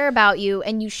 don't care about you,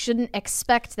 and you shouldn't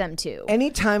expect them to.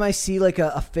 Anytime I see like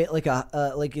a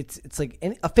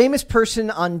famous person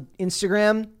on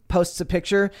Instagram posts a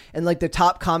picture and like the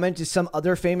top comment is some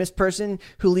other famous person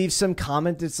who leaves some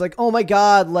comment that's like, "Oh my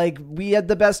god, like we had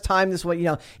the best time this way,"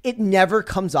 it never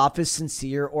comes off as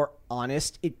sincere or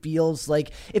honest. It feels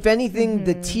like, if anything,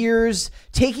 the tears,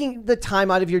 taking the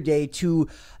time out of your day to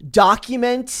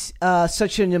document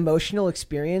such an emotional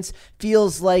experience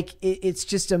feels like it's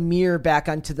just a mirror back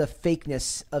onto the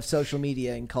fakeness of social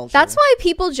media and culture. That's why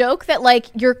people joke that like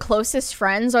your closest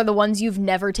friends are the ones you've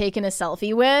never taken a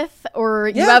selfie with, or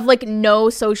you have like no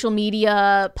social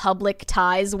media public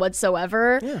ties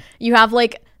whatsoever. You have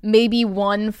like maybe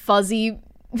one fuzzy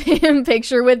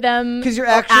picture with them because you're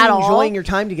actually enjoying your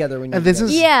time together when you're this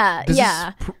together. is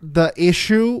the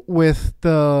issue with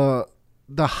the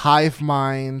hive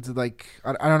mind. Like,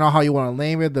 I don't know how you want to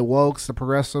name it, the wokes, the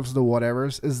progressives, the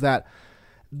whatevers, is that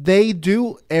they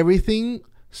do everything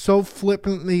so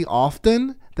flippantly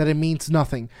often that it means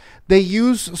nothing. They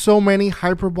use so many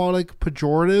hyperbolic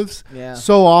pejoratives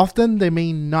so often they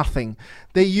mean nothing.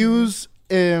 They use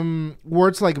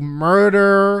words like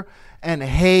murder and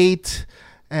hate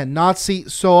and Nazi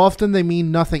so often they mean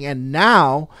nothing. And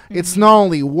now it's not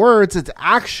only words, it's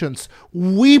actions,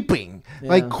 weeping,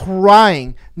 like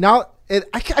crying. Now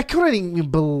I couldn't even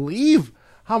believe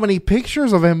how many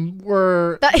pictures of him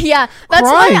were that's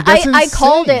crying. why That's I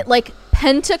called it like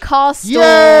Pentecostal,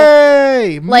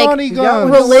 yay, like money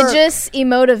guns, religious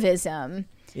emotivism.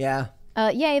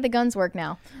 Yay, the guns work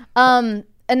now.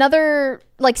 Another,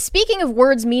 like, speaking of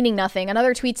words meaning nothing,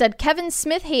 another tweet said, Kevin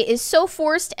Smith hate is so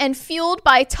forced and fueled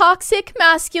by toxic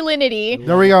masculinity.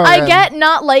 There we go. I get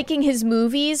not liking his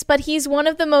movies, but he's one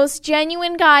of the most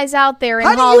genuine guys out there in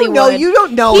Hollywood. How do you know? You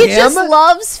don't know him. He just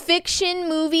loves fiction,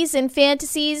 movies, and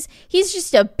fantasies. He's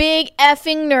just a big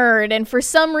effing nerd, and for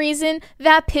some reason,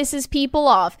 that pisses people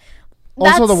off.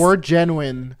 Also, the word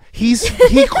genuine. He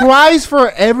cries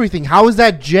for everything. How is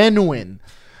that genuine?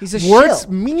 He's a words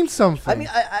shill. mean something. I mean,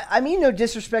 I mean no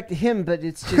disrespect to him, but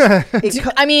it's just.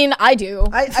 I mean, I do.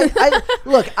 I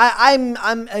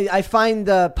find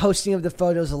the posting of the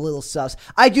photos a little sus.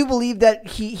 I do believe that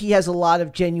he has a lot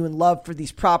of genuine love for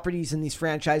these properties and these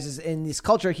franchises and this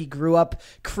culture. He grew up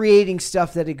creating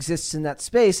stuff that exists in that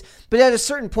space, but at a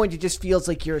certain point, it just feels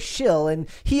like you're a shill. And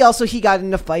he got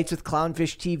into fights with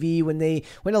Clownfish TV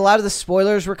when a lot of the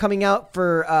spoilers were coming out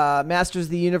for Masters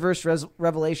of the Universe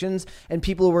Revelations, and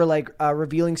people were like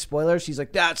revealing spoilers. He's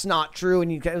like, that's not true,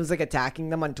 and it was like attacking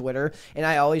them on Twitter. And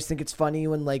I always think it's funny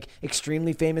when like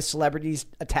extremely famous celebrities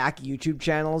attack YouTube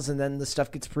channels, and then the stuff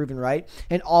gets proven right.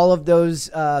 And all of those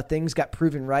things got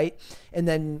proven right, and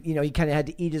then he kind of had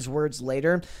to eat his words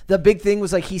later. The big thing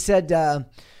was like he said.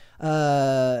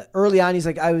 Early on, he's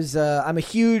like, I'm a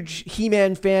huge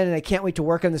He-Man fan and I can't wait to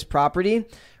work on this property.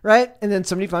 Right. And then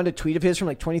somebody found a tweet of his from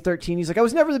like 2013. He's like, I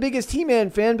was never the biggest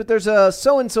He-Man fan, but there's a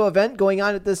so-and-so event going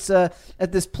on at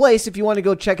this place if you want to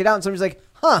go check it out. And somebody's like,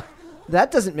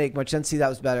 that doesn't make much sense. See, that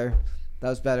was better.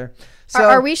 So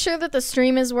are we sure that the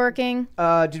stream is working?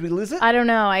 Did we lose it? I don't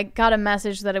know. I got a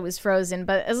message that it was frozen,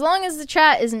 but as long as the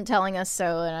chat isn't telling us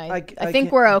so, and I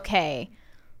think we're okay.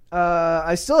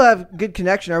 I still have good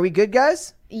connection. Are we good,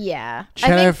 guys? Yeah.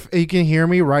 Chat, if you can hear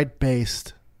me, write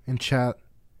based in chat.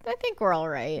 I think we're all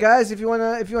right. Guys, if you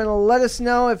wanna let us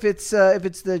know if it's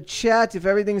the chat, if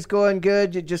everything's going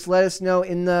good, just let us know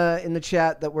in the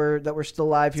chat that we're still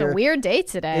live here. It's a weird day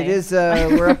today. It is.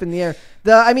 We're up in the air.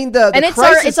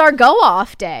 It's our go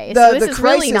off day. So this is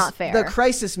really not fair. The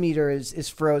crisis meter is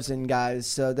frozen, guys.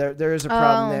 So there is a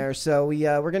problem there. So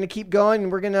we're gonna keep going.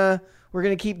 And we're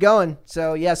gonna keep going.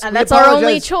 So yes, and that's our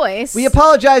only choice. We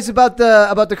apologize about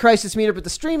the crisis meter, but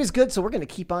the stream is good, so we're gonna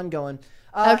keep on going.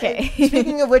 Okay.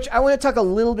 Speaking of which, I want to talk a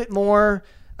little bit more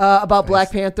about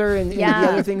Black Panther and the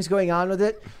other things going on with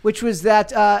it, which was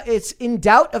that it's in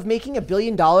doubt of making $1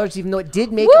 billion, even though it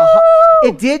did make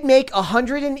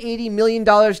 $180 million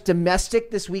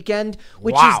domestic this weekend,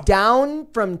 which is down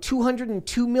from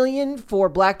 $202 million for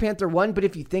Black Panther 1. But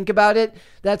if you think about it,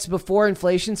 that's before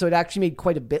inflation, so it actually made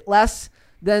quite a bit less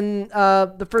than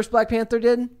the first Black Panther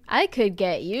did. I could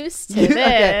get used to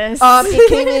this.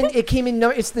 It came in.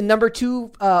 It's the number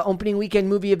 2 opening weekend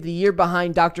movie of the year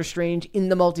behind Doctor Strange in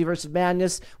the Multiverse of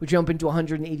Madness, which jumped into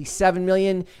 $187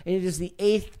 million, and it is the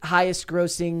 8th highest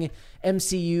grossing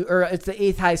MCU, or it's the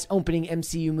 8th highest opening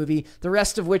MCU movie. The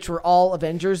rest of which were all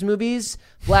Avengers movies: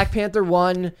 Black Panther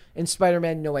 1 and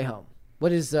Spider-Man: No Way Home.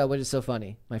 What is so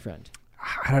funny, my friend?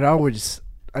 I don't know.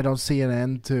 I don't see an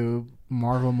end to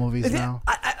Marvel movies now.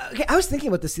 I was thinking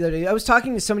about this the other day. I was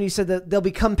talking to somebody who said that they'll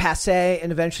become passé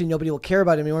and eventually nobody will care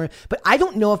about it anymore. But I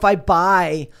don't know if I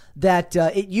buy that.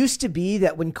 It used to be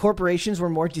that when corporations were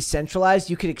more decentralized,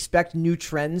 you could expect new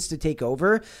trends to take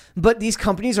over. But these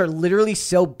companies are literally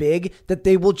so big that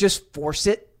they will just force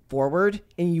it forward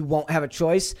and you won't have a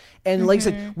choice. And like I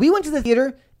said, we went to the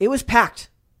theater. It was packed.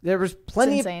 There was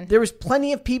plenty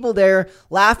of people there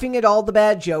laughing at all the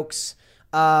bad jokes.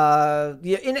 And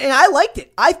I liked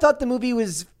it. I thought the movie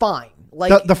was fine.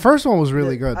 Like the first one was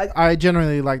really good. I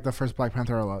generally like the first Black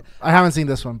Panther a lot. I haven't seen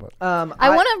this one, but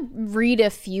I want to read a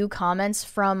few comments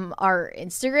from our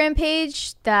Instagram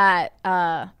page that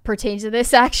pertain to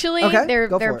this. Actually, okay,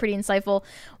 they're pretty insightful.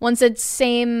 One said,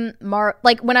 "Same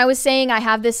like when I was saying I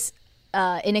have this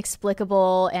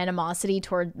inexplicable animosity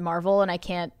toward Marvel, and I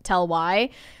can't tell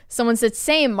why." Someone said,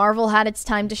 same, Marvel had its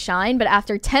time to shine, but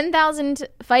after 10,000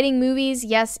 fighting movies,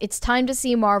 yes, it's time to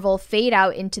see Marvel fade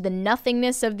out into the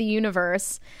nothingness of the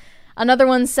universe. Another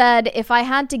one said, if I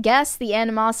had to guess, the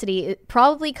animosity it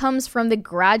probably comes from the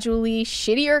gradually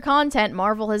shittier content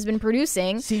Marvel has been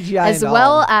producing, CGI as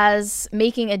well as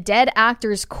making a dead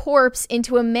actor's corpse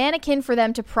into a mannequin for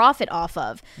them to profit off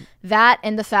of. That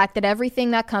and the fact that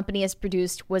everything that company has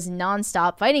produced was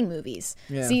nonstop fighting movies.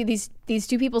 Yeah. See, these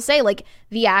two people say, like,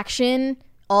 the action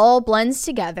all blends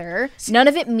together. None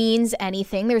of it means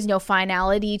anything. There's no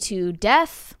finality to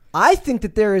death. I think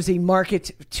that there is a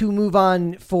market to move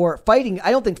on for fighting.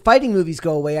 I don't think fighting movies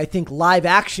go away. I think live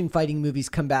action fighting movies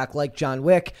come back, like John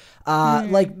Wick.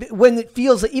 Like when it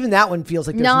feels like, even that one feels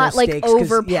like there's not no stakes. Not like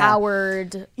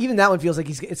overpowered. Yeah, even that one feels like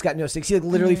it's got no stakes. He like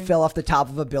literally fell off the top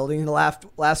of a building in the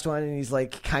last one, and he's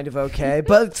like kind of okay.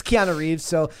 But it's Keanu Reeves,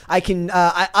 so I can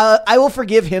I will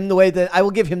forgive him the way that I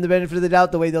will give him the benefit of the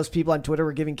doubt the way those people on Twitter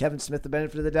were giving Kevin Smith the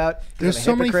benefit of the doubt. There's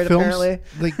so many films. Apparently.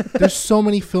 Like there's so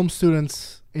many film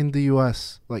students in the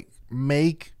US, like,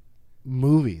 make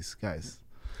movies, guys.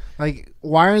 Like,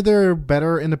 why are there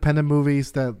better independent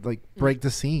movies that like break the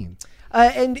scene?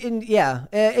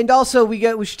 And also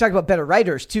we should talk about better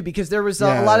writers too, because there was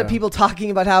a lot of people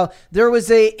talking about how there was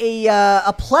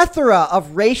a plethora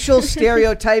of racial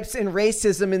stereotypes and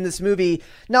racism in this movie.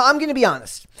 Now I'm going to be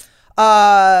honest.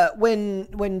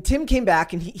 When Tim came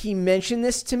back and he mentioned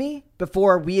this to me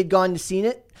before we had gone to see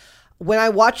it, when I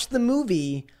watched the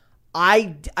movie,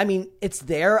 I mean, it's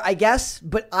there, I guess,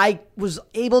 but I was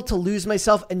able to lose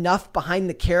myself enough behind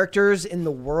the characters in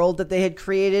the world that they had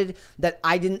created that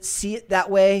I didn't see it that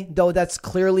way, though that's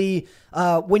clearly,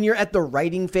 when you're at the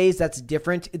writing phase, that's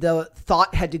different. The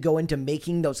thought had to go into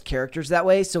making those characters that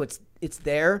way, so it's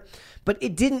there, but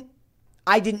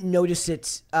I didn't notice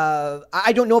it.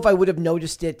 I don't know if I would have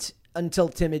noticed it until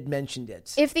Tim had mentioned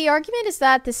it. If the argument is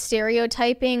that the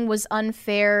stereotyping was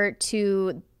unfair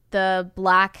to the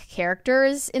black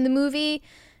characters in the movie,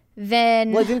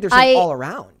 then I think there's all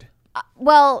around.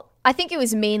 Well, I think it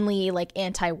was mainly like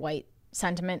anti-white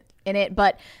sentiment in it,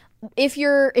 but if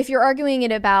you're arguing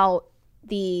it about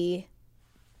the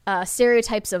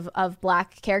stereotypes of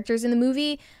black characters in the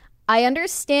movie, I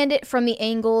understand it from the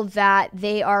angle that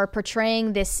they are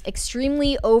portraying this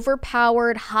extremely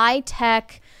overpowered,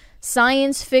 high-tech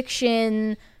science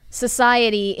fiction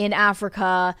society in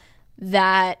Africa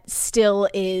that still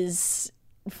is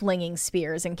flinging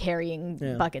spears and carrying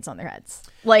buckets on their heads.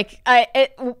 Like,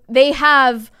 they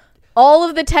have all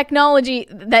of the technology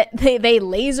that they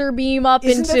laser beam up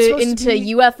into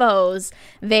UFOs.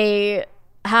 They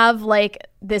have like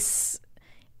this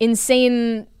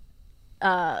insane,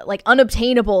 like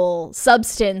unobtainable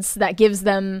substance that gives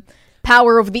them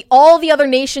power over all the other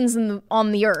nations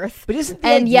on the earth. But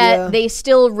isn't yet they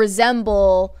still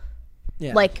resemble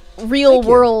like real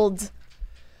world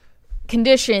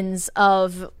conditions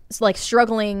of like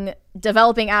struggling,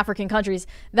 developing African countries.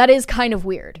 That is kind of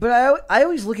weird. But I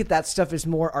always look at that stuff as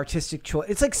more artistic choice.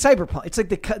 It's like cyberpunk. It's like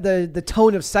the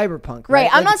tone of cyberpunk, right?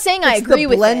 I'm not saying I agree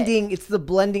with blending. It's the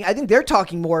blending. I think they're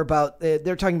talking more about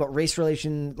race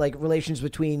relations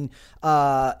between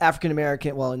African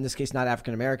American. Well, in this case, not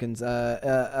African Americans.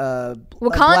 Wakandans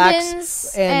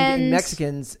blacks and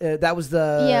Mexicans. That was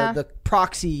the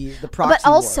proxy. The proxy. But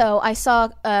also, war. I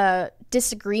saw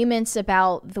disagreements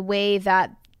about the way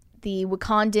that the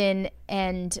Wakandan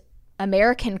and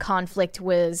American conflict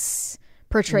was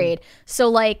portrayed. So,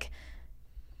 like,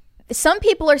 some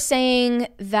people are saying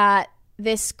that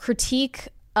this critique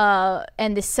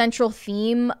and the central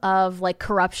theme of, like,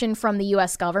 corruption from the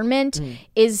U.S. government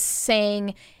is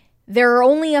saying there are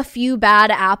only a few bad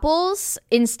apples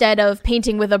instead of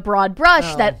painting with a broad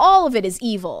brush that all of it is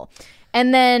evil.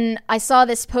 And then I saw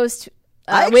this post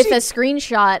with a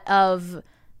screenshot of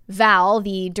Val,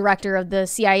 the director of the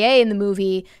CIA in the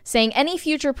movie, saying any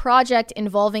future project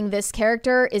involving this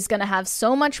character is going to have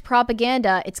so much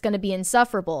propaganda, it's going to be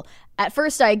insufferable. At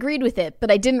first, I agreed with it, but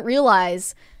I didn't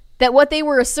realize that what they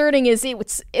were asserting is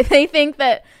they think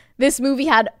that this movie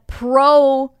had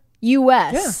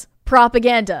pro-US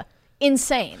propaganda.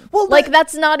 Insane. Well,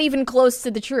 that's not even close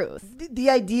to the truth. The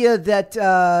idea that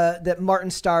that Martin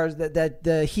Starr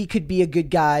that he could be a good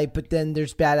guy, but then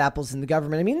there's bad apples in the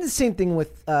government. I mean, the same thing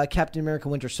with Captain America: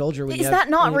 Winter Soldier. Is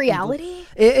that not reality?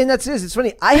 And that's it. It's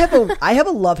funny. I have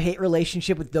a love-hate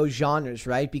relationship with those genres,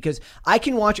 right? Because I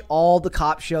can watch all the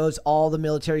cop shows, all the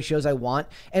military shows I want,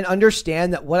 and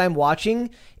understand that what I'm watching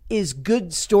is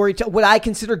good storytelling. What I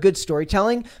consider good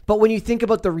storytelling. But when you think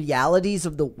about the realities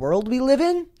of the world we live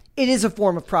in, it is a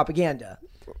form of propaganda.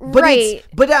 But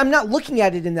but I'm not looking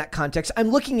at it in that context. I'm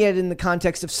looking at it in the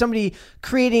context of somebody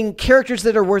creating characters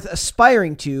that are worth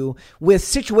aspiring to with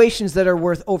situations that are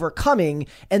worth overcoming,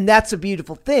 and that's a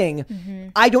beautiful thing. Mm-hmm.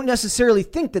 I don't necessarily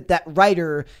think that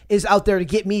writer is out there to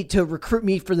get me to recruit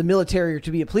me for the military or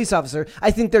to be a police officer. I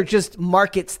think they're just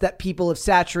markets that people have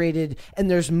saturated,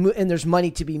 and there's money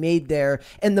to be made there,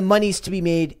 and the money's to be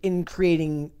made in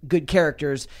creating good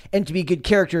characters. And to be good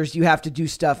characters, you have to do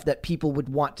stuff that people would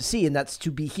want to see, and that's to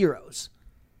be heroes.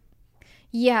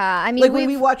 Yeah, I mean, like when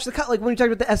we watched when we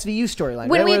talked about the SVU storyline.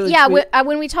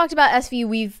 When we talked about SVU,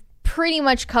 we've pretty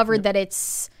much covered that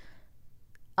it's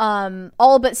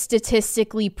all but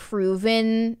statistically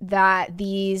proven that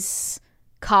these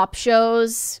cop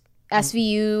shows,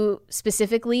 SVU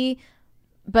specifically,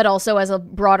 but also as a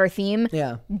broader theme,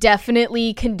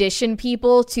 definitely condition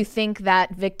people to think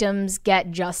that victims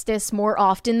get justice more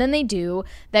often than they do,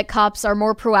 that cops are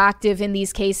more proactive in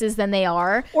these cases than they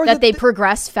are, or that they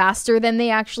progress faster than they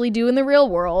actually do in the real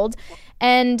world.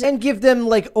 And give them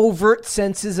like overt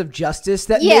senses of justice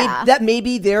that may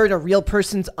be there in a real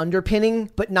person's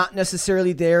underpinning, but not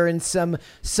necessarily there in some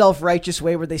self-righteous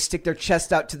way where they stick their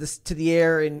chest out to the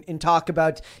air and talk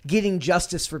about getting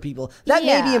justice for people. That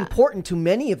may be important to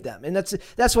many of them, and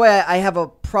that's why I have a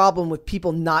problem with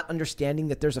people not understanding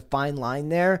that there's a fine line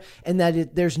there, and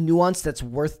that there's nuance that's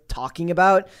worth talking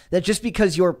about. That just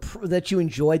because that you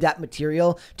enjoy that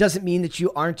material doesn't mean that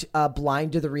you aren't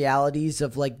blind to the realities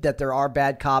of like that there are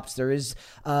bad cops, there is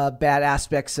bad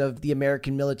aspects of the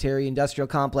American military industrial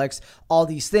complex, all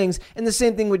these things. And the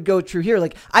same thing would go true here.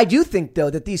 Like, I do think though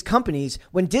that these companies,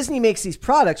 when Disney makes these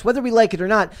products, whether we like it or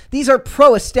not, these are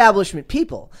pro-establishment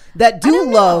people that do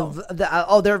love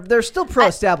they're still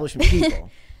pro-establishment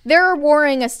people. There are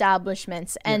warring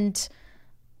establishments, and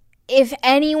if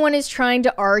anyone is trying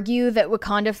to argue that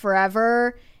Wakanda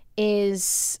Forever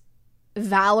is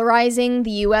valorizing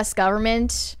the US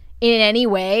government in any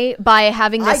way by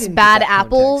having this bad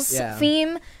apples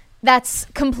theme, that's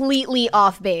completely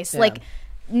off base. Like,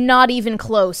 not even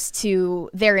close to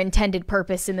their intended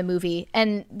purpose in the movie.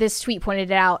 And this tweet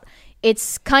pointed it out.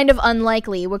 It's kind of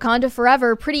unlikely. Wakanda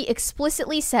Forever pretty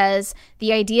explicitly says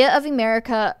the idea of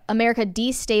America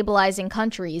destabilizing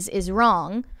countries is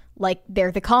wrong, like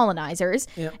they're the colonizers,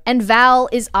 and Val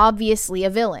is obviously a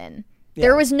villain. Yeah.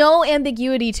 There was no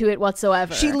ambiguity to it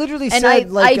whatsoever. She literally said,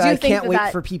 I can't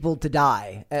wait for people to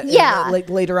die. Like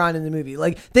later on in the movie,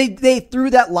 like they threw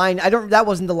that line. That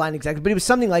wasn't the line exactly, but it was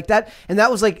something like that. And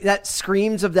that was like that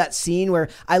screams of that scene where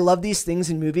I love these things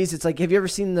in movies. It's like, have you ever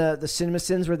seen the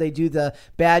CinemaSins where they do the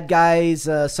bad guys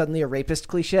suddenly a rapist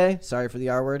cliche? Sorry for the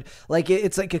R word. Like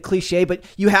it's like a cliche, but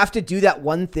you have to do that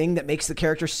one thing that makes the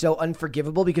character so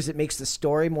unforgivable because it makes the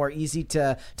story more easy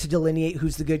to delineate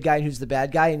who's the good guy and who's the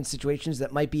bad guy in situations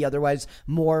that might be otherwise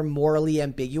more morally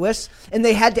ambiguous. And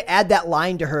they had to add that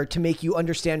line to her to make you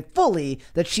understand fully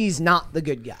that she's not the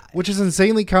good guy. Which is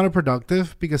insanely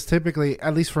counterproductive because typically,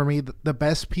 at least for me, the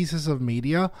best pieces of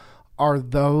media are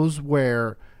those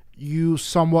where you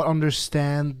somewhat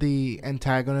understand the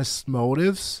antagonist's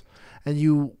motives and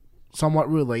you somewhat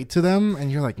relate to them.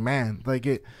 And you're like, man, like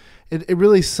it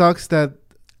really sucks that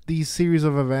these series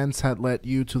of events had led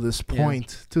you to this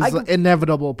point, to this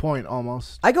inevitable point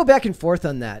almost. I go back and forth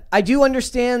on that. I do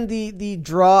understand the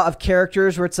draw of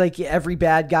characters where it's like every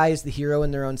bad guy is the hero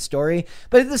in their own story.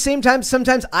 But at the same time,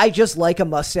 sometimes I just like a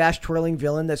mustache twirling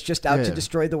villain that's just out to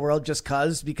destroy the world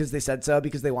because they said so,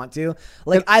 because they want to.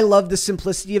 Like, I love the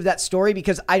simplicity of that story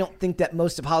because I don't think that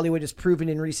most of Hollywood has proven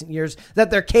in recent years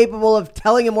that they're capable of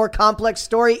telling a more complex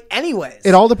story anyways.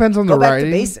 It all depends on the writing.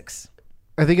 Go back to basics.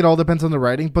 I think it all depends on the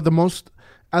writing, but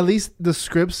at least the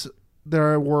scripts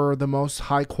there were the most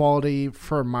high quality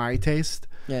for my taste.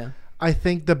 Yeah. I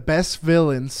think the best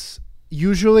villains,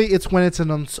 usually it's when it's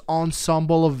an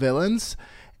ensemble of villains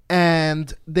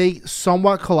and they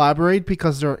somewhat collaborate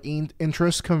because their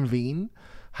interests convene.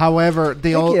 However,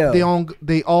 they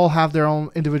all have their own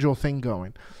individual thing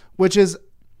going, which is,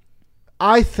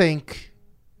 I think,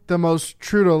 the most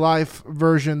true to life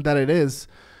version that it is,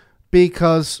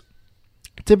 because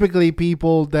typically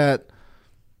people that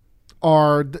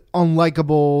are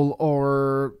unlikable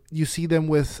or you see them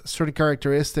with certain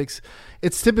characteristics,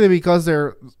 it's typically because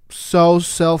they're so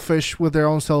selfish with their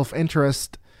own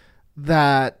self-interest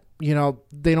that, you know,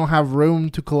 they don't have room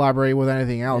to collaborate with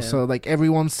anything else. So like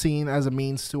everyone's seen as a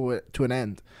means to an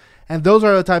end. And those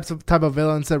are the type of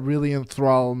villains that really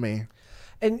enthrall me.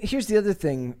 And here's the other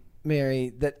thing,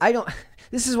 Mary, that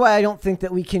this is why I don't think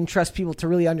that we can trust people to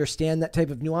really understand that type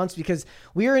of nuance, because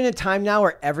we are in a time now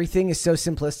where everything is so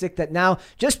simplistic that now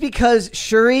just because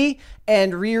Shuri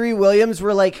and Riri Williams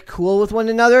were like cool with one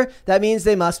another, that means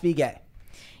they must be gay.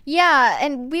 Yeah,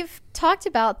 and we've talked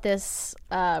about this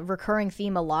recurring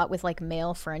theme a lot with like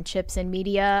male friendships in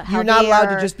media. You're not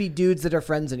allowed to just be dudes that are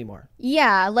friends anymore.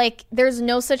 Yeah, like there's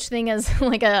no such thing as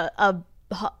like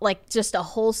like just a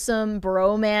wholesome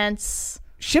bromance.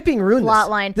 Shipping ruined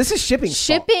plotline. This is shipping.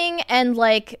 Shipping fault. And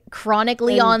like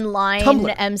chronically and online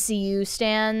Tumblr. MCU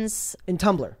stands. In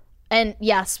Tumblr. And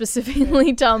yeah,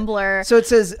 specifically Tumblr. So it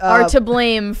says are to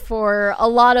blame for a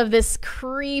lot of this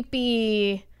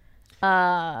creepy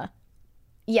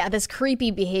this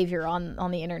creepy behavior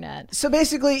on the internet. So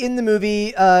basically in the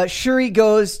movie, Shuri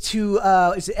goes to,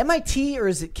 is it MIT or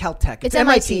is it Caltech? It's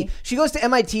MIT. She goes to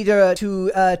MIT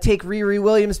to take Riri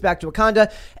Williams back to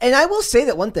Wakanda. And I will say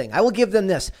that one thing. I will give them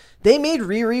this. They made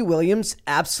Riri Williams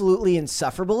absolutely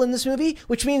insufferable in this movie,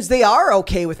 which means they are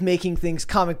okay with making things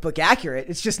comic book accurate.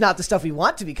 It's just not the stuff we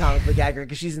want to be comic book accurate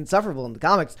because she's insufferable in the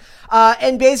comics.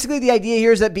 And basically the idea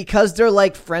here is that because they're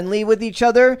like friendly with each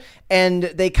other and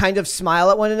they kind of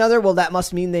smile at one another, well, that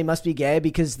must mean they must be gay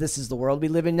because this is the world we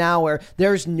live in now where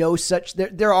there's no such,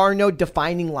 there are no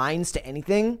defining lines to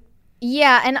anything.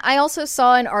 Yeah, and I also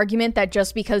saw an argument that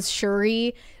just because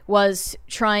Shuri was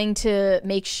trying to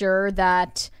make sure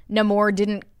that Namor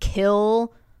didn't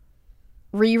kill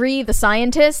Riri, the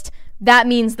scientist, that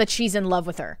means that she's in love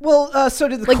with her. Well, so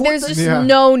did the Like, there's just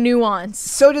no nuance.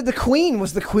 So did the Queen.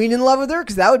 Was the Queen in love with her?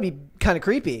 Because that would be kind of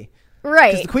creepy.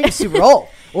 Right. Because the Queen is super old.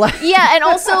 Yeah, and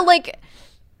also, like,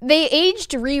 they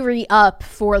aged Riri up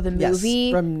for the movie.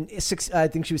 Yes, from I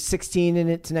think she was 16 in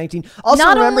it to 19. Also,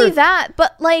 not only that,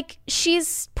 but like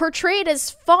she's portrayed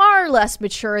as far less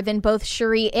mature than both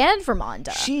Shuri and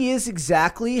Vermonda. She is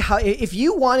exactly how. If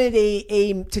you wanted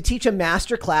to teach a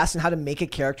master class in how to make a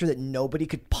character that nobody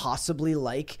could possibly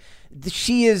like,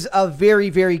 she is a very,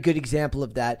 very good example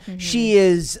of that. Mm-hmm. She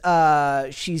is.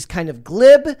 She's kind of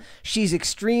glib. She's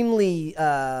extremely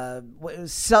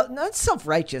not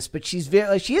self-righteous, but she's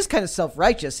very. She is kind of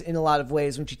self-righteous in a lot of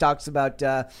ways when she talks about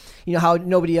how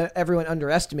everyone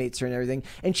underestimates her and everything.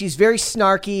 And she's very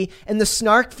snarky, and the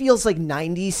snark feels like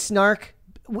 90s snark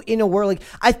in a world like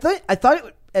I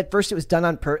thought at first it was done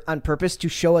on purpose to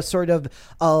show a sort of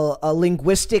a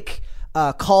linguistic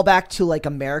callback to like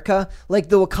America. Like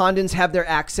the Wakandans have their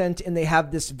accent and they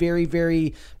have this very,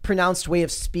 very pronounced way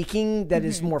of speaking that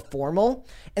is more formal.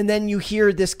 And then you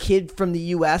hear this kid from the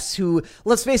US who,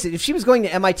 let's face it, if she was going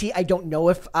to MIT, I don't know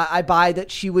if I buy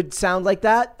that she would sound like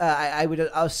that. I would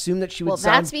assume that she would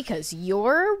sound... Well, that's because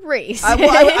you're racist.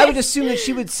 I would assume that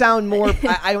she would sound more,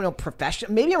 I don't know,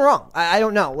 professional. Maybe I'm wrong. I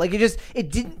don't know. Like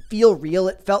it didn't feel real.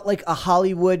 It felt like a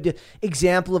Hollywood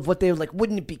example of what they were like,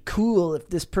 wouldn't it be cool if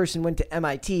this person went to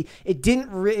MIT? It didn't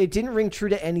ring true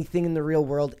to anything in the real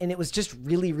world. And it was just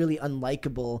really, really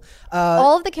unlikable.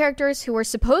 All of the characters who were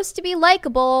supposed to be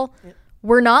likable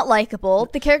were not likable.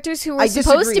 The characters who were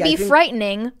supposed to be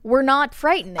frightening were not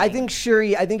frightening. I think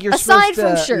Shuri. I think you're aside supposed to,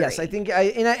 from Shuri. Yes, I think.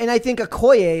 I think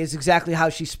Okoye is exactly how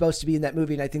she's supposed to be in that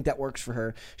movie, and I think that works for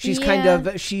her. She's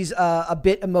she's a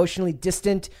bit emotionally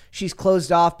distant. She's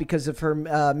closed off because of her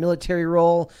military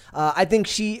role. I think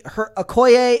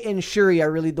Okoye and Shuri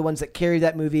are really the ones that carry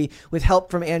that movie with help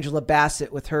from Angela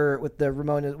Bassett with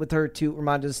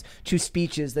Ramonda's two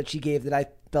speeches that she gave that I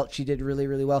felt she did really,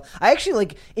 really well. I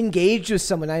actually engaged with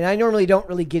someone. I normally don't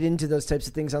really get into those types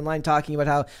of things online, talking about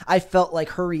how I felt like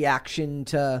her reaction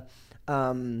to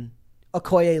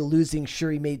Okoye losing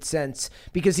Shuri made sense,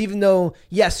 because even though,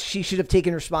 yes, she should have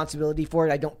taken responsibility for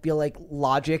it, I don't feel like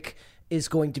logic is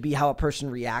going to be how a person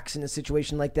reacts in a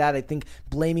situation like that. I think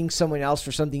blaming someone else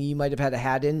for something you might have had a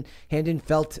hand in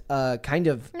felt kind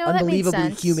of unbelievably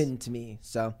human to me.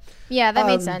 So yeah, that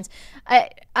made sense.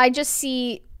 I just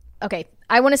see. Okay,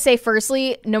 I want to say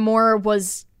firstly, Namor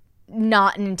was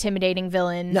not an intimidating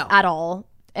villain at all.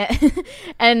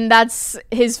 And that's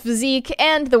his physique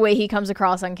and the way he comes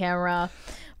across on camera.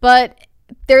 But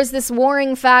there's this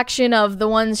warring faction of the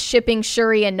ones shipping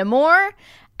Shuri and Namor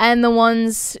and the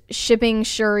ones shipping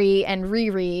Shuri and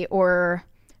Riri, or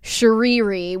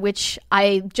Shuriri, which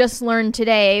I just learned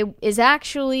today is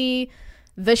actually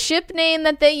the ship name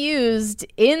that they used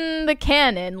in the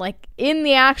canon, like in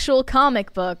the actual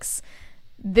comic books.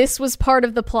 This was part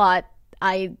of the plot.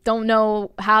 I don't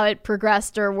know how it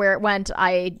progressed or where it went.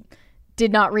 I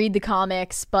did not read the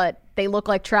comics, but they look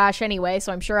like trash anyway,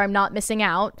 so I'm sure I'm not missing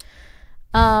out.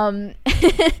 But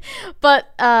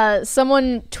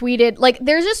someone tweeted, like,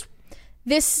 there's just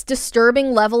this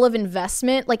disturbing level of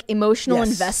investment, like emotional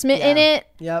investment in it.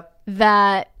 Yep.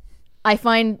 That I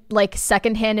find like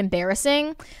secondhand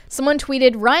embarrassing. Someone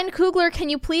tweeted, Ryan Coogler, can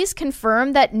you please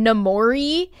confirm that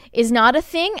Namori is not a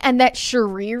thing and that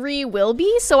Shuriri will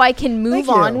be, so I can move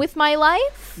on with my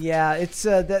life? Yeah, it's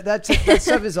that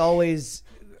stuff is always.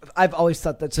 I've always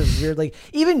thought that's so weird. Like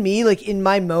even me, like in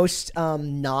my most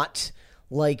not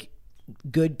like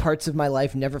good parts of my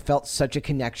life, never felt such a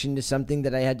connection to something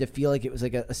that I had to feel like it was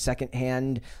like a second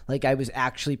hand, like I was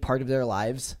actually part of their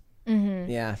lives.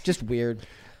 Mm-hmm. Yeah, just weird.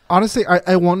 Honestly,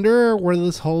 I wonder where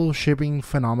this whole shipping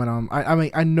phenomenon, I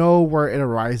mean, I know where it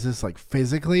arises, like,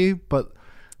 physically, but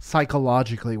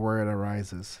psychologically where it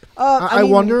arises. I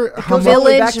mean, wonder how much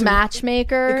Village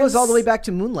matchmakers. It goes all the way back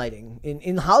to moonlighting.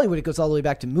 In Hollywood, it goes all the way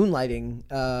back to moonlighting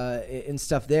and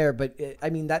stuff there. But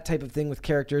I mean, that type of thing with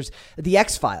characters, the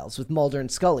X-Files with Mulder and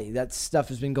Scully, that stuff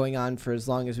has been going on for as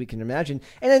long as we can imagine.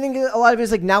 And I think a lot of it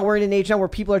is like now we're in an age now where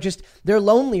people are just they're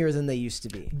lonelier than they used to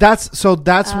be. That's what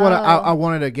I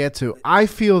wanted to get to. I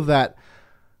feel that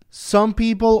some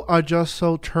people are just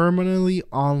so terminally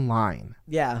online.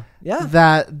 Yeah.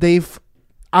 That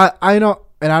I know,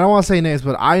 and I don't want to say names,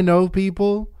 but I know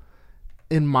people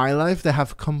in my life that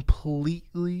have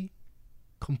completely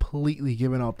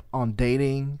given up on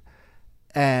dating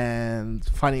and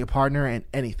finding a partner and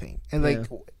anything. And like,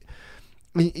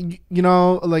 you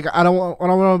know, like I don't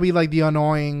want to be like the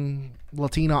annoying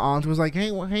Latina aunt who's like,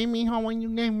 hey, mijo, when you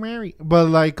get married? But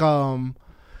like,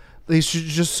 they should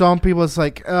just some people. It's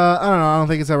like, I don't know. I don't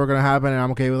think it's ever gonna happen, and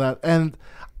I'm okay with that. And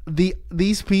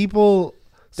these people.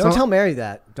 Don't tell Mary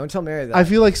that. I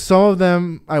feel like some of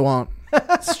them I won't.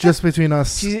 It's just between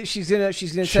us. She's gonna tell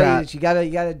you that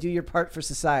you gotta do your part for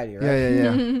society,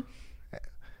 right?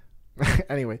 Yeah.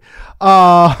 Anyway,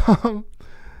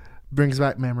 brings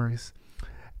back memories,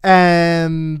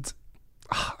 and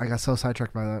I got so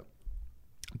sidetracked by that.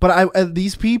 But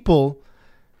these people,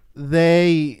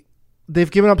 they've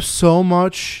given up so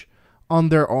much on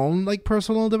their own like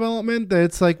personal development that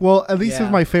it's like, well, at least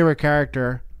with my favorite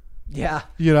character. Yeah.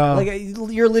 You know, like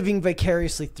you're living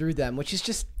vicariously through them, which is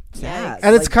just sad.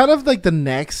 And it's kind of like the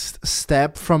next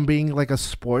step from being like a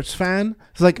sports fan.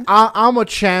 It's like I'm a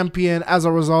champion as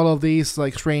a result of these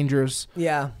like strangers.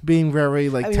 Yeah. Being very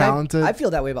like talented. I feel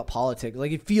that way about politics.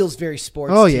 Like it feels very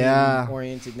sports team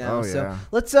oriented now. So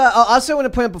let's also want to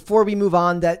point out before we move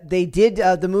on that they did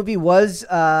the movie was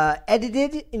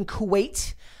edited in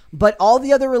Kuwait. But all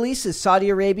the other releases, Saudi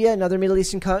Arabia and other Middle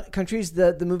Eastern countries,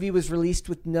 the movie was released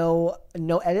with no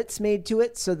edits made to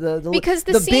it. So because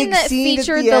the scene that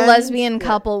featured the lesbian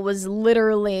couple was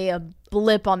literally a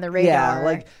blip on the radar. Yeah,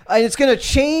 like it's gonna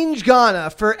change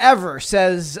Ghana forever,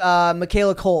 says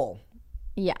Michaela Cole.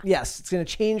 Yeah. Yes, it's gonna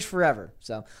change forever.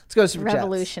 So let's go to Super Chats.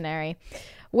 Revolutionary.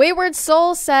 Wayward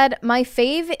Soul said, "My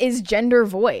fave is gender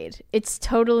void. It's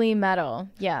totally metal.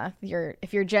 Yeah,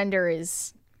 if your gender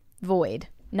is void."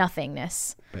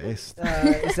 Nothingness. Based.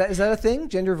 Is that a thing?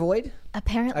 Gender void?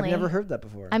 Apparently. I've never heard that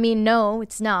before. I mean, no,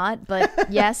 it's not, but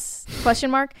yes.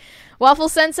 Question mark. Waffle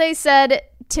Sensei said,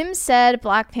 Tim said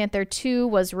Black Panther 2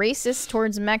 was racist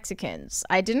towards Mexicans.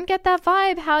 I didn't get that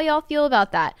vibe. How y'all feel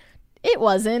about that? It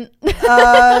wasn't.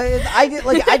 I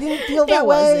didn't feel that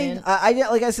way. I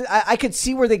didn't, like I said, I could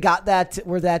see where they got that.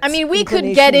 I mean, we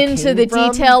could get into the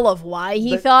detail of why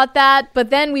he thought that,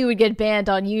 but then we would get banned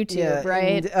on YouTube,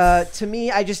 right? And, to me,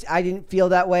 I didn't feel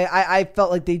that way. I felt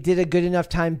like they did a good enough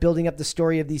time building up the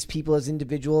story of these people as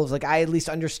individuals. Like I at least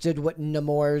understood what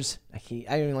Namor's. I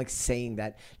don't even like saying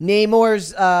that.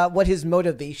 Namor's what his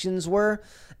motivations were.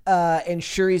 And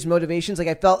Shuri's motivations. Like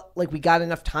I felt like we got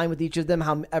enough time with each of them,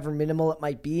 however minimal it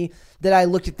might be, that I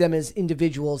looked at them as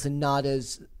individuals and not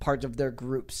as part of their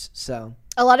groups. So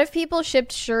a lot of people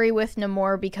shipped Shuri with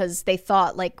Namor because they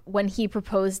thought like when he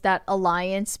proposed that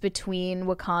alliance between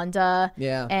Wakanda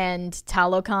and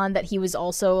Talokan that he was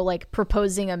also like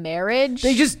proposing a marriage.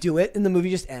 They just do it and the movie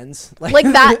just ends. Like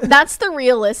that's the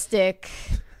realistic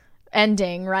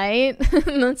ending, right?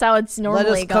 That's how it's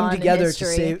normally gone in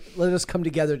history. Let us come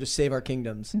together to save our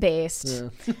kingdoms. Based.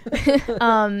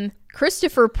 Yeah.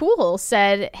 Christopher Poole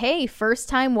said, "Hey, first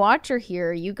time watcher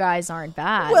here. You guys aren't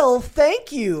bad." Well,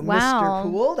 thank you, wow,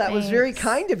 Mr. Poole. That was very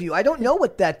kind of you. I don't know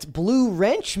what that blue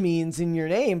wrench means in your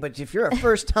name, but if you're a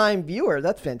first time viewer,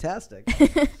 that's fantastic.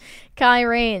 Kai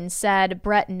Rain said,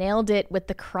 "Brett nailed it with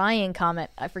the crying comment."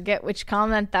 I forget which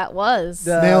comment that was.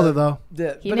 Nailed it though.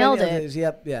 He nailed it.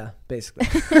 Yep. Yeah. Basically.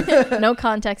 No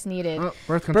context needed.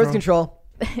 Birth control.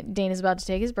 Dane is about to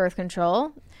take his birth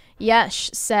control. Yesh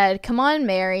said, "Come on,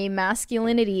 Mary.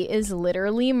 Masculinity is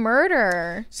literally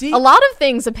murder." See, a lot of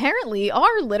things apparently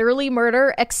are literally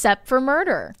murder, except for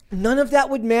murder. None of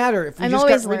that would matter if we just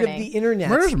got rid of the internet.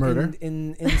 Murder's murder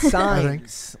in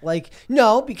signs. Like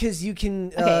no, because you can.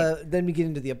 Then we get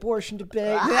into the abortion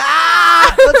debate.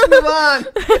 Let's move on.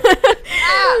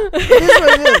 It is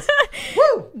what it is.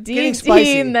 Woo! Getting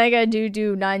spicy. Mega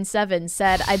Doo 97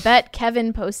 said, "I bet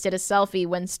Kevin posted a selfie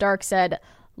when Stark said,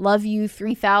 'Love you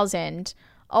 3000.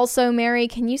 Also, Mary,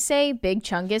 can you say Big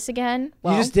Chungus again?"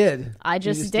 Well, you just did. I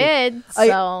just did.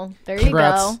 So there you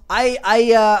go.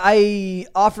 I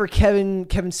offer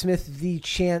Kevin Smith the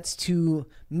chance to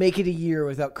make it a year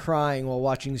without crying while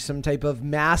watching some type of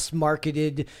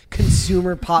mass-marketed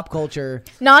consumer pop culture.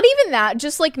 Not even that.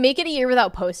 Just like make it a year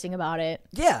without posting about it.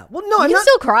 Yeah. Well, no, You I'm can not,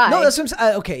 still cry. No, that's what I'm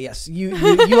saying. Okay, yes, you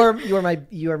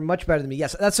are much better than me.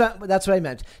 Yes, that's what I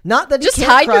meant. Not that Just you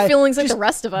can't hide cry, your feelings like just the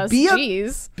rest of us. Be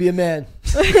Jeez. be a man.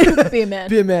 Be a man.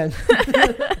 Be a man.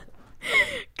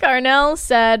 Carnell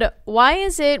said, "Why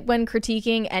is it when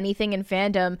critiquing anything in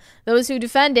fandom, those who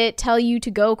defend it tell you to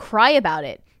go cry about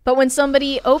it? But when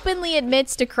somebody openly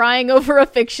admits to crying over a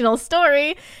fictional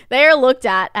story, they are looked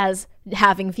at as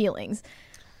having feelings."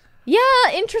 Yeah,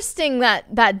 interesting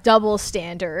that double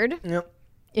standard. Yep.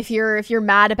 If you're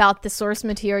mad about the source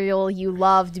material you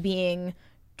loved being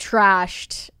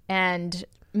trashed and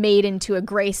made into a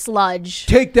gray sludge,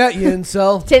 Take that, you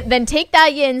incel. then take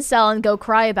that, you incel, and go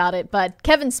cry about it. But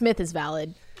Kevin Smith is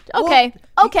valid. Okay,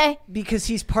 okay. Because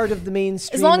he's part of the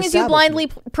mainstream. As long as you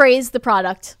blindly praise the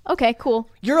product. Okay, cool.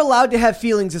 You're allowed to have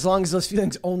feelings as long as those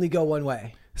feelings only go one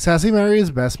way. Sassy Mary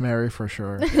is best Mary for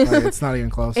sure. Like, it's not even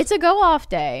close. It's a go-off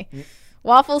day.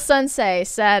 Waffle Sensei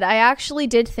said, "I actually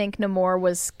did think Namor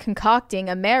was concocting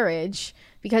a marriage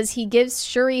because he gives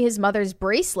Shuri his mother's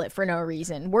bracelet for no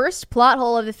reason. Worst plot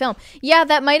hole of the film." Yeah,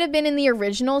 that might have been in the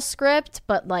original script,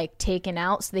 but like taken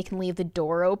out so they can leave the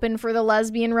door open for the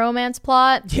lesbian romance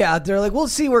plot. Yeah, they're like, we'll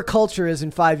see where culture is in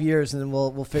 5 years, and then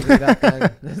we'll figure it out then.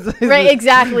 Right,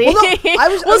 exactly. Well,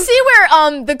 no, we'll see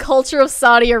where the culture of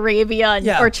Saudi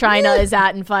Arabia or China is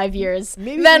at in 5 years.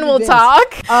 Maybe then we'll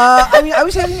talk. I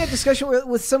was having a discussion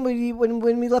with somebody when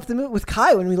we left the movie, with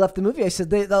Kai when we left the movie. I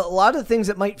said a lot of the things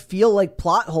that might feel like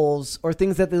plot holes or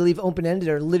things that they leave open-ended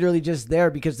are literally just there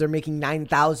because they're making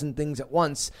 9,000 things at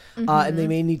once, and they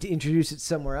may need to introduce it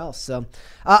somewhere else. So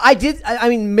I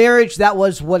mean, marriage, that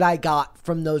was what I got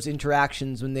from those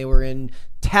interactions when they were in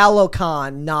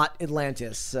Talokan, not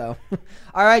Atlantis. So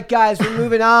all right, guys, we're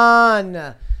moving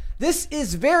on. This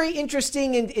is very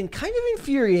interesting and kind of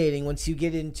infuriating once you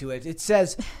get into it. It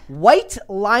says, White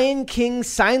Lion King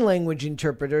sign language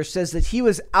interpreter says that he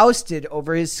was ousted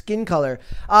over his skin color.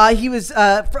 He was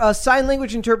a sign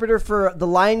language interpreter for The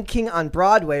Lion King on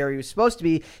Broadway, or he was supposed to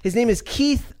be. His name is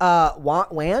Keith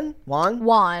Wan,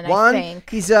 I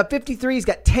think. He's 53. He's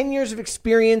got 10 years of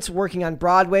experience working on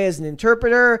Broadway as an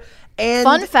interpreter. And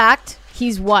Fun fact,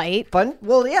 he's white. Fun?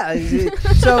 Well, yeah.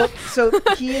 So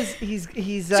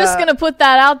he's Just gonna put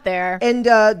that out there. And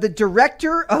the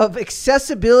director of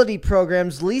accessibility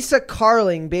programs, Lisa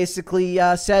Carling, basically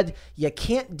said, "You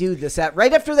can't do this."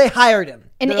 Right after they hired him.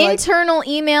 An internal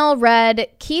email read,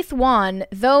 "Keith Wan,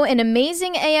 though an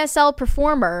amazing ASL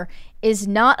performer, is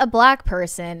not a black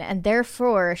person and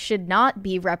therefore should not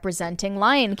be representing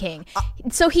Lion King."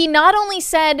 So he not only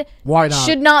said Why not?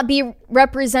 should not be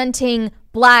representing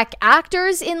black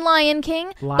actors in Lion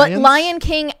King, but Lions? Lion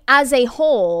King as a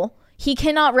whole, he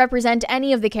cannot represent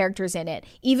any of the characters in it,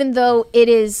 even though it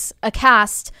is a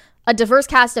diverse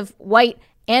cast of white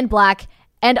and black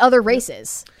and other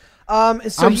races. I'm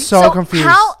so confused.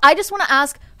 I just want to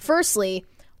ask, firstly,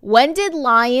 when did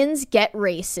lions get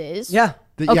races? Yeah.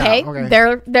 Okay,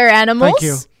 they're animals. Thank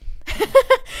you.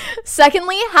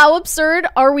 Secondly, how absurd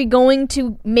are we going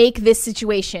to make this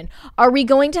situation? Are we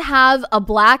going to have a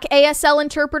black ASL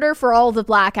interpreter for all the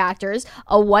black actors,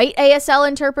 a white ASL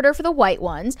interpreter for the white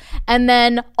ones, and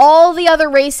then all the other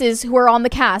races who are on the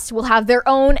cast will have their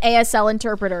own ASL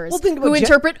interpreters who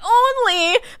interpret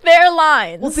only their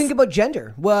lines? Well, think about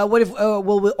gender. Well, what if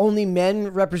will only men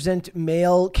represent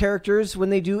male characters when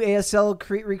they do ASL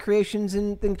recreations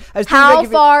and things? How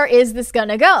far is this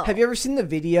gonna go? Have you ever seen the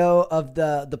video of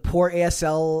the poor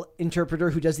ASL interpreter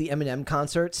who does the Eminem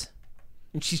concerts?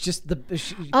 And she's just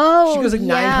she goes like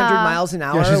 900 miles an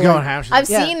hour. Yeah, she's going half. I've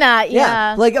seen that.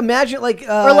 Yeah. Like imagine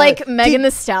or like Megan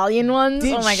Thee Stallion ones.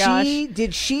 Oh my gosh.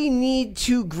 Did she need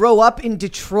to grow up in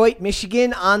Detroit,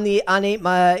 Michigan in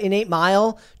 8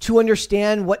 Mile to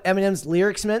understand what Eminem's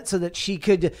lyrics meant so that she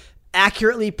could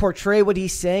accurately portray what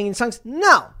he's saying in songs?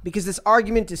 No, because this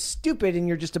argument is stupid and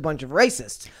you're just a bunch of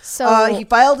racists. So he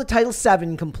filed a Title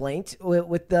VII complaint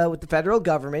with the federal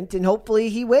government, and hopefully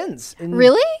he wins. And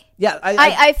really? Yeah.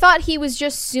 I thought he was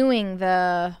just suing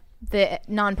the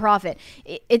nonprofit.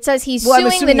 It says he's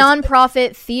suing the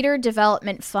nonprofit Theater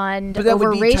Development Fund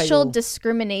over racial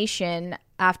discrimination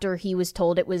after he was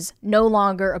told it was no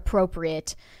longer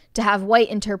appropriate to have white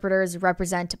interpreters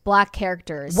represent black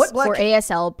characters for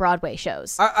ASL Broadway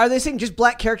shows. Are they saying just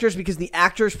black characters because the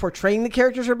actors portraying the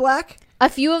characters are black? A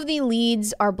few of the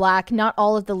leads are black. Not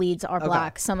all of the leads are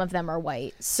black. Some of them are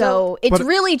white. So it's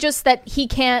really just that he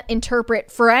can't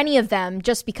interpret for any of them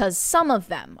just because some of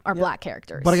them are black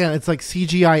characters. But again, it's like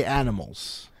CGI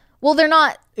animals. Well, they're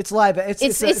not. It's live.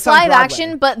 It's live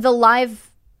action, but the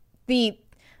live the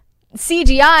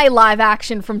CGI live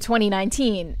action from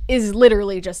 2019 is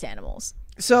literally just animals.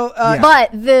 So, but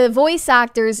the voice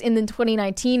actors in the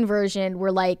 2019 version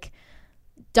were like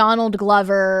Donald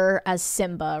Glover as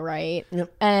Simba, right?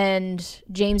 Yep. And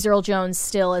James Earl Jones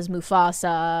still as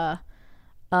Mufasa.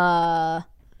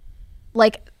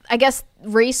 Like, I guess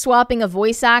race swapping a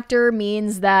voice actor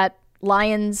means that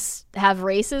lions have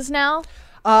races now.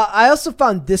 I also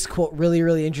found this quote really,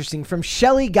 really interesting from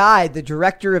Shelley Guy, the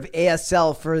director of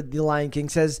ASL for The Lion King,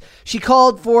 says she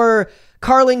called for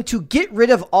Carling to get rid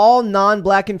of all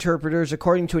non-black interpreters,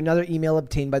 according to another email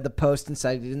obtained by the Post and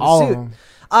cited in the All of suit. them.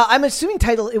 I'm assuming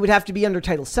it would have to be under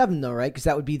Title VII, though, right? Because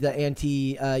that would be the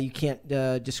you can't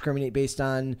discriminate based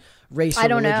on race or I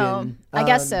don't religion. know. I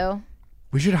guess so.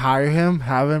 We should hire him,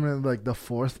 have him in like the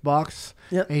fourth box.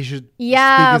 Yep. And he should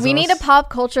Yeah, speak as we us. need a pop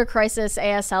culture crisis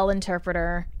ASL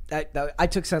interpreter. I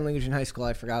took sign language in high school.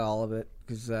 I forgot all of it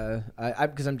because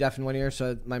I'm deaf in one ear.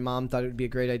 So my mom thought it would be a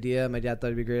great idea. My dad thought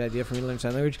it'd be a great idea for me to learn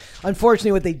sign language.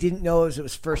 Unfortunately, what they didn't know is it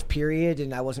was first period,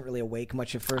 and I wasn't really awake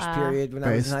much at first period when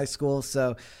I was in high school.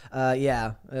 So I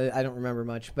don't remember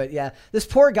much. But yeah, this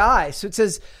poor guy. So it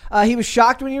says he was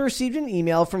shocked when he received an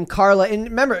email from Carla, and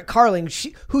remember Carling,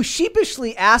 who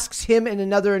sheepishly asks him and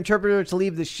another interpreter to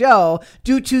leave the show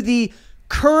due to the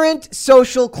current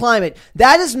social climate.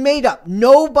 That is made up.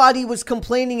 Nobody was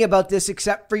complaining about this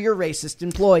except for your racist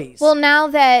employees. Well, now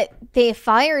that they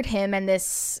fired him and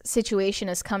this situation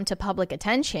has come to public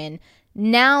attention,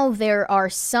 now there are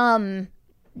some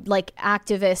like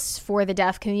activists for the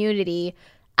deaf community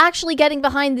actually getting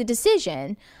behind the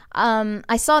decision.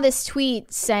 I saw this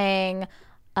tweet saying,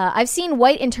 I've seen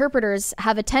white interpreters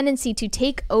have a tendency to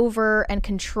take over and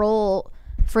control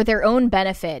for their own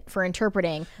benefit for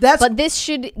interpreting. But this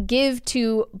should give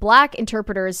to black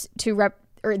interpreters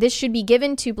this should be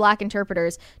given to black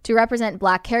interpreters to represent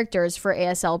black characters for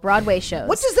ASL Broadway shows.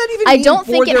 What does that even mean? I don't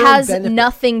think it their own has benefit?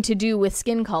 nothing to do with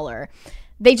skin color.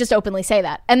 They just openly say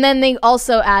that. And then they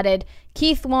also added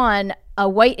Keith Wan, a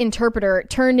white interpreter,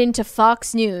 turned into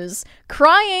Fox News,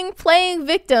 crying, playing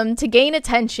victim to gain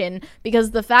attention because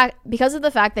of the fact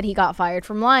that he got fired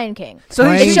from Lion King. So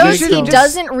It shows he victim.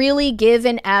 doesn't really give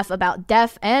an F about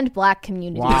deaf and black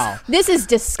communities. Wow. This is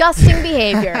disgusting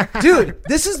behavior. Dude,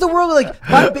 this is the world.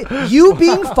 Like, you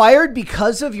being fired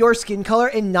because of your skin color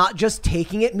and not just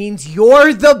taking it means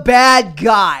you're the bad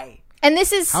guy. And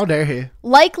this is How dare he?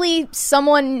 likely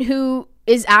someone who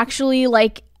is actually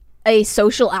like a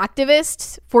social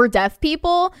activist for deaf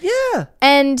people. Yeah.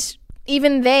 And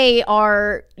even they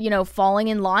are, falling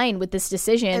in line with this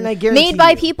decision And I guarantee made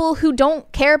by you- people who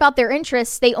don't care about their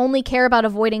interests. They only care about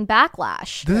avoiding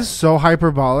backlash. This is so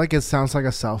hyperbolic. It sounds like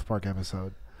a South Park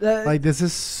episode. Like, this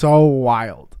is so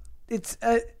wild. It's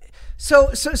so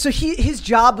his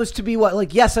job was to be what?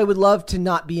 Like, yes, I would love to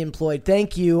not be employed.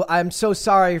 Thank you. I'm so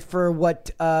sorry for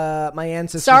what my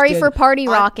ancestors Sorry did. for party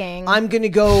rocking. I'm gonna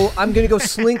go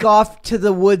slink off to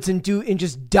the woods and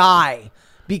just die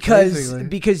Basically.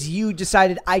 because you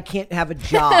decided I can't have a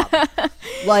job.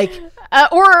 Like,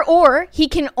 or he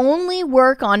can only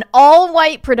work on all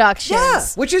white productions. yeah,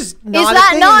 which is Is not that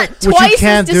a thing not that- you twice as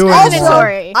can't do anymore.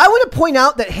 discriminatory? I want to point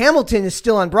out that Hamilton is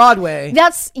still on Broadway.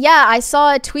 I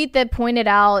saw a tweet that pointed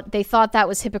out they thought that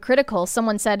was hypocritical.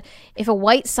 Someone said, if a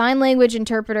white sign language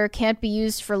interpreter can't be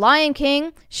used for Lion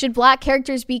King, should black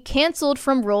characters be canceled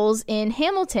from roles in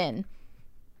Hamilton?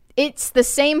 It's the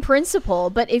same principle,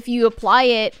 but if you apply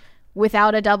it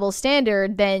without a double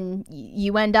standard, then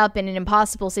you end up in an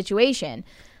impossible situation.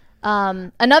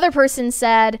 Another person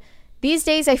said, these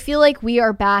days I feel like we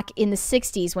are back in the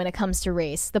 60s when it comes to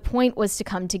race. The point was to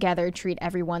come together, treat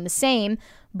everyone the same.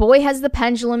 Boy, has the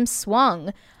pendulum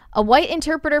swung. A white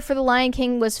interpreter for The Lion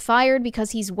King was fired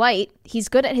because he's white. He's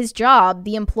good at his job.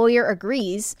 The employer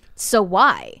agrees. So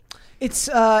why? It's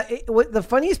what the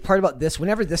funniest part about this,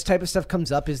 whenever this type of stuff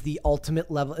comes up, is the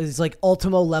ultimate level, is like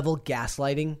ultimo level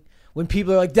gaslighting. When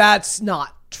people are like, that's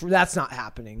not true, that's not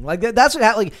happening. Like that's what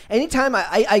happened. Like anytime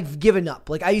I've given up.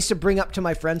 Like I used to bring up to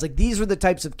my friends, like these were the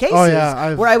types of cases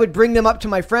where I would bring them up to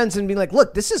my friends and be like,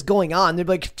 look, this is going on. They'd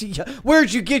be like,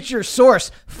 where'd you get your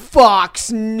source?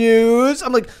 Fox News.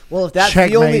 I'm like, well, if that's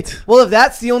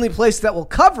the only place that will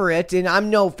cover it, and I'm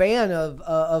no fan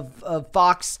of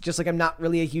Fox, just like I'm not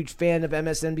really a huge fan of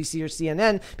MSNBC or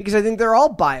CNN because I think they're all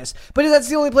biased. But if that's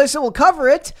the only place that will cover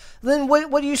it, then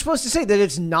what are you supposed to say? That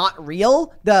it's not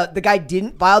real? The guy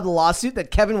didn't file the lawsuit, that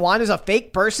Kevin Wan is a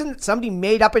fake person that somebody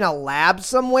made up in a lab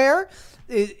somewhere?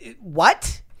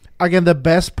 What? Again, the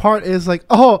best part is like,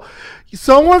 oh,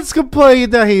 someone's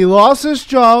complained that he lost his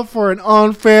job for an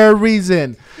unfair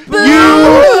reason. Boo!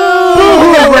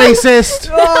 Racist.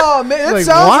 Oh man, it Like,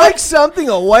 sounds what? like something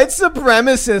a white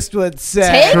supremacist would say.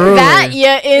 Take Truly. that, you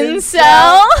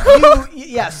incel.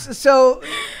 Yes. So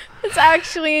It's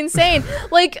actually insane.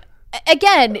 Like,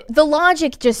 again, the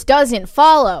logic just doesn't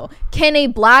follow. Can a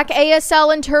black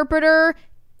ASL interpreter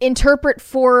interpret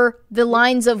for the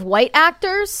lines of white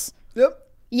actors? yep.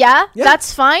 Yeah, Yeah,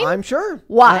 that's fine. I'm sure.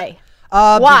 Why? Be-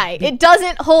 Why? be- It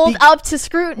doesn't hold up to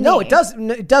scrutiny. No, it doesn't.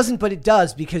 No, it doesn't, but it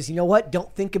does, because you know what?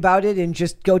 Don't think about it and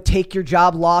just go take your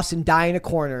job loss and die in a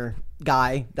corner,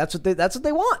 guy. That's what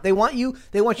they want. They want you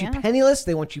penniless,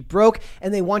 they want you broke,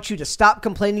 and they want you to stop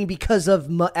complaining because of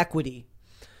equity.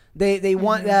 They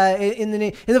want in the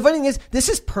name. And the funny thing is, this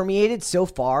has permeated so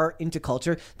far into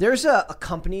culture. There's a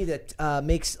company that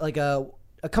makes like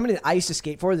a company that I used to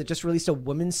skate for that just released a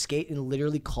women's skate and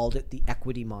literally called it the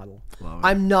equity model.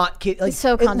 I'm not kidding. Like, It's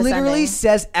so it literally condescending.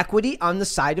 says equity on the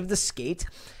side of the skate,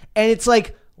 and it's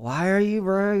like, why are you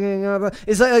bringing up?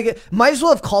 It's like might as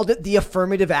well have called it the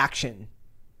affirmative action.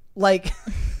 Like,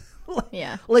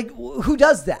 Yeah. like who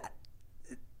does that?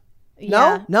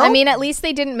 Yeah. No? I mean, at least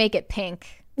they didn't make it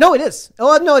pink. No, it is.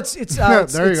 Oh no, it's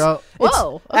There you go.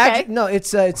 Whoa, okay. No,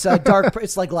 it's dark.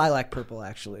 It's like lilac purple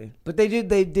actually. But they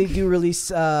do release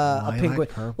a pink one.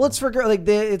 purple. Well, it's for like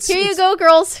it's. Here you it's- go,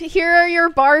 girls. Here are your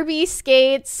Barbie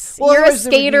skates. Well, You're a otherwise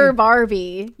there would skater be-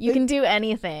 Barbie. You can do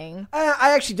anything.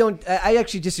 I actually don't. I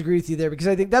actually disagree with you there, because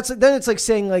I think then it's like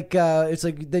saying like it's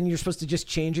like then you're supposed to just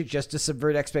change it just to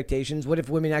subvert expectations. What if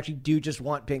women actually do just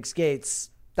want pink skates?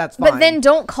 That's fine. But then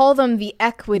don't call them the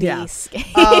equity Yeah. skates.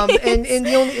 and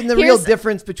the real Here's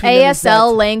difference between them is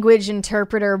ASL that- language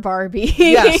interpreter Barbie.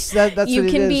 Yes, that's you what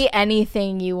it can is. be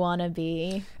anything you want to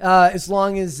be. as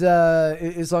long as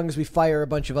we fire a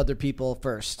bunch of other people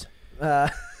first.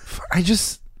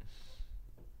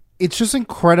 It's just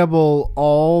incredible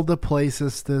all the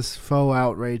places this faux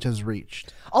outrage has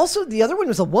reached. Also, the other one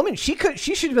was a woman. She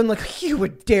should have been like, you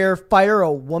would dare fire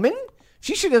a woman?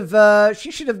 She should have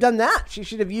done that. She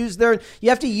should have used you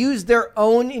have to use their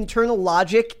own internal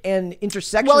logic and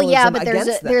intersectionalism. Well, yeah, but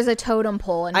against there's a totem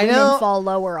pole, and I women know. fall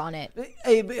lower on it.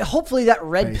 Hopefully that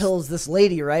red pills this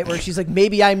lady, right? Where she's like,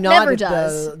 maybe I'm not. Never at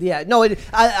does. Yeah, no.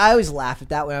 I always laugh at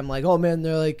that when I'm like, oh man,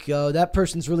 they're like, that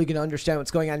person's really going to understand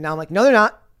what's going on. Now I'm like, no, they're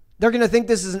not. They're going to think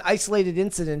this is an isolated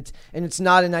incident, and it's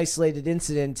not an isolated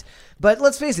incident. But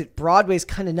let's face it, Broadway's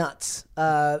kind of nuts.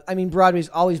 I mean, Broadway's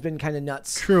always been kind of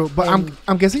nuts. True, but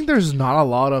I'm guessing there's not a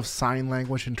lot of sign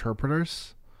language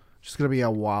interpreters. Just gonna be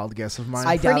a wild guess of mine.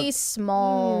 I doubt- Pretty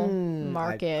small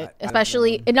market, I don't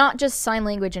especially not just sign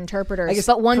language interpreters, I guess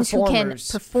but ones who can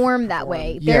performers perform that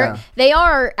way. Yeah. They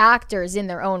are actors in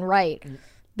their own right.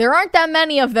 There aren't that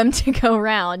many of them to go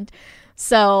around.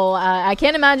 So I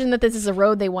can't imagine that this is a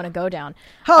road they want to go down.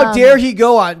 How dare he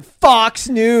go on Fox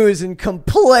News and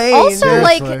complain? Also,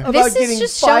 like, Seriously. this About getting is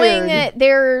just fired. showing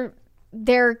that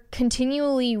they're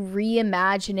continually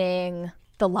reimagining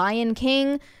The Lion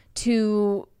King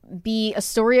to be a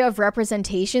story of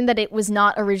representation that it was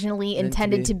not originally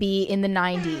intended to be in the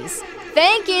 90s.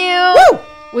 Thank you. Woo!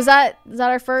 Was that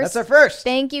our first? That's our first.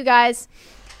 Thank you, guys.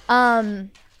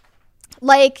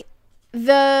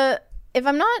 If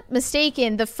I'm not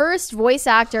mistaken, the first voice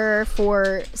actor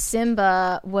for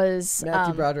Simba was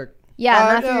Matthew Broderick.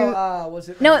 Yeah, Matthew. No, was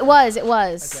it? No, it was.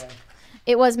 Okay.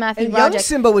 It was Matthew And young Broderick.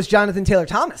 Simba was Jonathan Taylor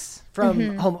Thomas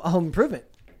from Home Improvement.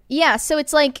 Yeah, so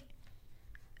it's like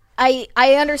I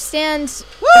understand.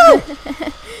 Woo!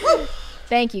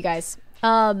 Thank you, guys.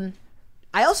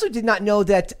 I also did not know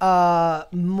that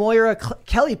Moira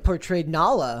Kelly portrayed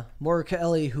Nala. Moira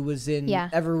Kelly, who was in Yeah.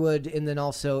 Everwood, and then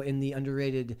also in the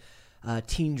underrated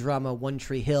teen drama One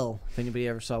Tree Hill. If anybody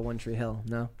ever saw One Tree Hill,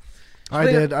 no. I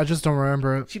did. I just don't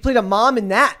remember it. She played a mom in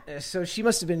that, so she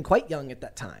must have been quite young at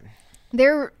that time.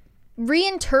 They're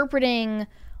reinterpreting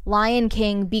Lion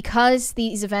King because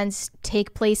these events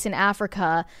take place in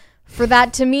Africa for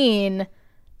that to mean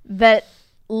that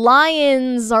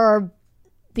lions are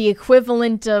the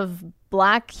equivalent of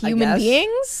black human guess.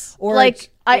 beings. Or like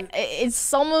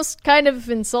it's almost kind of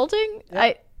insulting.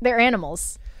 They're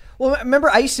animals. Well, remember,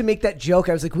 I used to make that joke.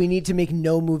 I was like, we need to make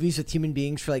no movies with human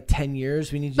beings for like 10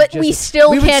 years. We need to But just, we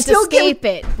still would can't still get- escape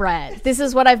it, Brett. This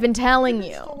is what I've been telling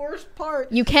you. The worst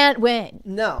part. You can't win.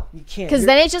 No, you can't. Because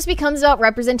then it just becomes about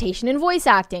representation in voice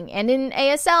acting and in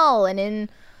ASL and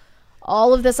in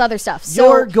all of this other stuff. So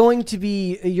you're going to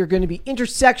be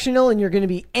intersectional, and you're going to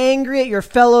be angry at your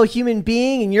fellow human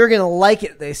being, and you're going to like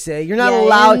it. They say you're not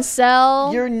allowed.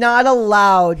 Incel. You're not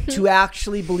allowed to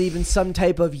actually believe in some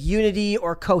type of unity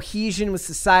or cohesion with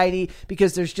society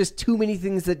because there's just too many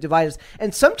things that divide us.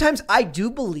 And sometimes I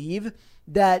do believe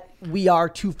that we are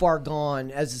too far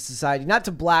gone as a society. Not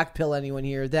to black pill anyone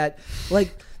here. That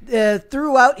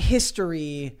throughout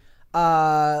history,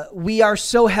 we are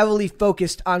so heavily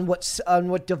focused on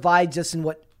what divides us and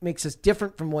what makes us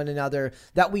different from one another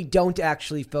that we don't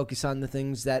actually focus on the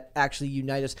things that actually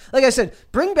unite us. Like I said,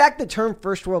 bring back the term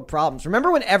first world problems.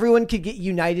 Remember when everyone could get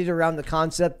united around the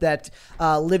concept that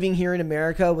living here in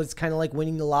America was kind of like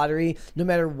winning the lottery, no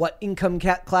matter what income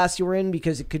class you were in,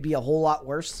 because it could be a whole lot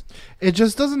worse? It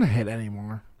just doesn't hit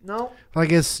anymore. No.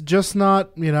 Like, it's just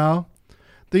not, there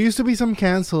used to be some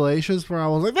cancellations where I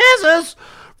was like, this is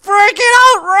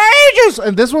freaking outrageous!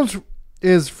 And this one's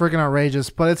is freaking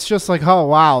outrageous, but it's just like, oh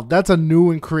wow, that's a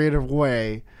new and creative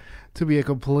way to be a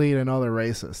complete and utter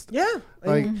racist. Yeah,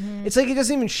 like it's like it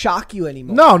doesn't even shock you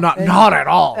anymore. No, not at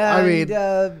all. I mean,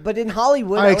 but in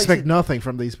Hollywood, I expect nothing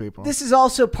from these people. This is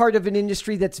also part of an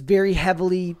industry that's very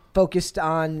heavily focused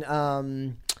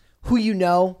on who you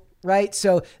know, right?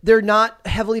 So they're not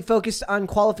heavily focused on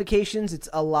qualifications. It's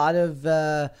a lot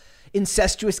of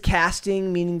incestuous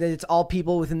casting, meaning that it's all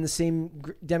people within the same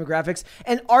demographics.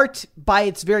 And art, by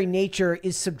its very nature,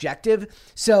 is subjective.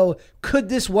 So could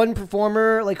this one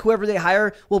performer, like whoever they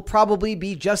hire, will probably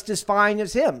be just as fine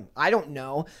as him? I don't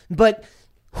know. But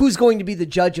who's going to be the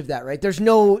judge of that, right? There's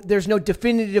no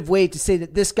definitive way to say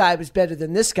that this guy was better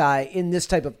than this guy in this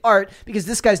type of art, because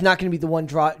this guy's not going to be the one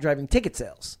driving ticket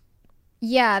sales.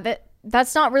 Yeah,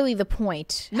 that's not really the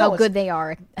point, how good they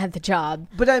are at the job.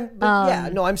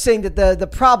 I'm saying that the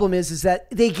problem is that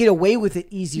they get away with it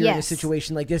easier in a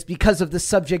situation like this because of the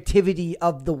subjectivity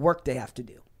of the work they have to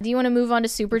do. Do you want to move on to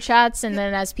super chats, and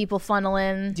then as people funnel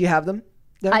in? Do you have them?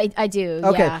 I do.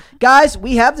 Okay, yeah. Guys,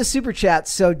 we have the super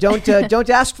chats, so don't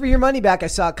ask for your money back. I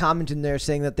saw a comment in there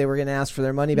saying that they were going to ask for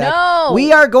their money back. No,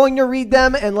 we are going to read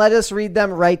them, and let us read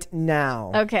them right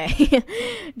now. Okay.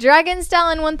 Dragon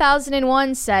Stalin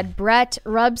 1001 said, "Brett,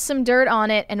 rub some dirt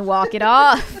on it and walk it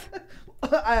off."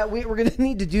 We're going to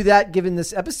need to do that, given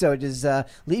this episode is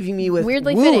leaving me with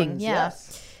weirdly wounds. fitting. Yeah.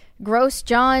 Yes. Gross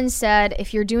John said,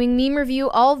 "If you're doing meme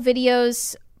review, all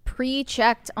videos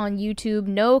pre-checked on YouTube,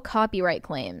 no copyright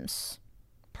claims."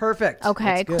 Perfect.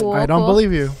 Okay, cool. I don't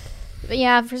believe you. But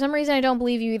yeah, for some reason I don't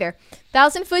believe you either.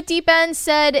 1,000 Foot Deep End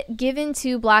said, "Given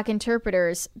to black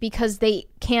interpreters because they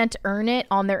can't earn it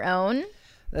on their own."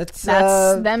 That's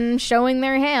them showing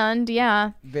their hand.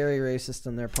 Yeah, very racist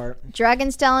on their part.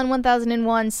 Dragon Stalin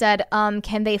 1001 said,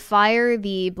 "Can they fire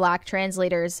the black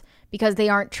translators because they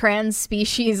aren't trans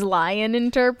species lion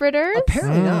interpreters?"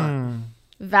 Apparently not.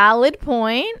 Valid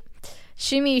point.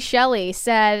 Shimmy Shelley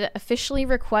said, "Officially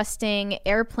requesting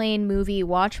airplane movie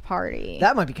watch party."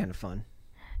 That might be kind of fun.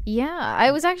 Yeah,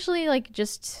 I was actually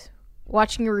just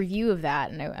watching a review of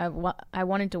that, and I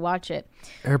wanted to watch it.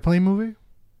 Airplane movie?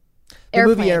 The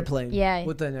movie Airplane. Yeah.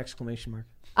 With an exclamation mark.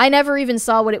 I never even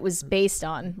saw what it was based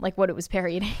on, like what it was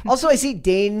parodying. Also, I see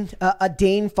a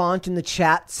Dane font in the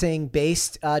chat saying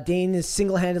based. Dane is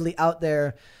single-handedly out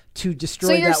there to destroy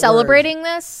that word. So you're celebrating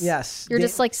this? Yes. You're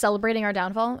just celebrating our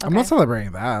downfall? Okay. I'm not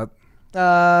celebrating that.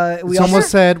 Someone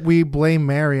said we blame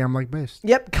Mary. I'm like, based.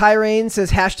 Yep. Kyrain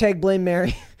says #blame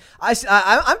Mary. I'm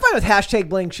fine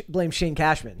with #blame Shane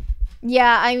Cashman.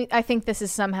 Yeah, I think this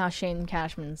is somehow Shane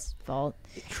Cashman's fault.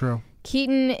 True.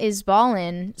 Keaton is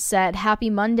ballin' said,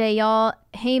 "Happy Monday, y'all.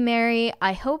 Hey, Mary,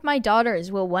 I hope my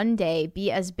daughters will one day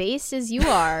be as based as you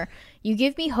are. You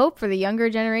give me hope for the younger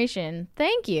generation."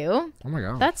 Thank you. Oh my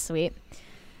God. That's sweet.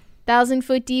 1,000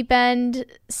 Foot Deep End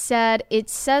said, "It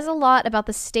says a lot about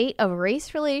the state of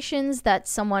race relations that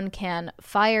someone can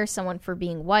fire someone for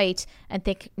being white and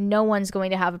think no one's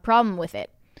going to have a problem with it."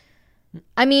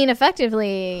 I mean,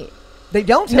 effectively, they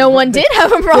don't. No one did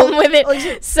have a problem with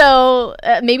it, so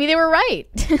maybe they were right.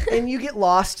 And you get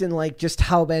lost in just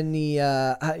how many.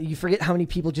 You forget how many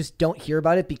people just don't hear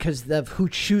about it because of who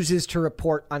chooses to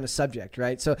report on a subject,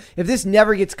 right? So if this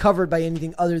never gets covered by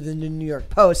anything other than the New York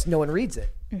Post, no one reads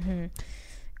it. Mm-hmm.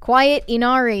 Quiet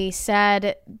Inari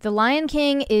said, "The Lion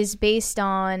King is based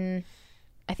on,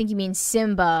 I think you mean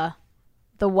Simba,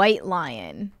 the white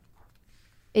lion.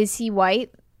 Is he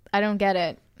white? I don't get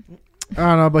it." I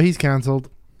don't know, but he's canceled.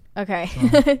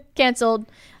 Okay. Canceled.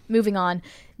 Moving on.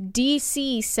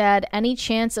 DC said, "Any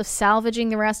chance of salvaging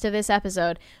the rest of this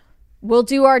episode? We'll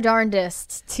do our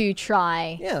darndest to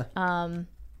try." Yeah.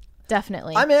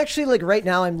 Definitely. I'm actually right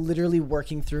now I'm literally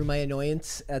working through my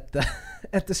annoyance at the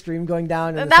at the stream going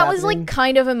down. And that was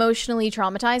kind of emotionally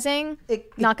traumatizing.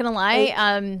 Not gonna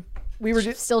lie. We were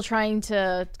still trying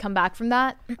to come back from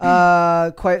that.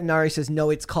 Quiet Nari says, "No,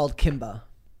 it's called Kimba."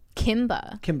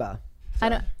 Kimba. I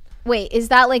don't. Wait, is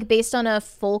that based on a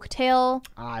folk tale?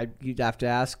 You'd have to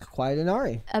ask Quiet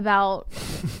Nari about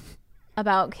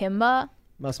Kimba.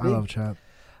 Must be. I love Chet.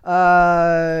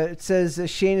 It says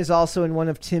Shane is also in one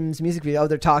of Tim's music videos. Oh,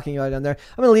 they're talking about it on there.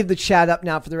 I'm going to leave the chat up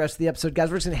now for the rest of the episode.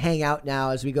 Guys, we're just going to hang out now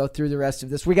as we go through the rest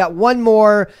of this. We got one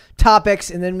more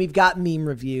topics, and then we've got meme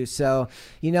review. So,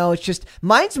 it's just,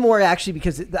 mine's more actually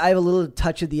because I have a little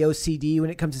touch of the OCD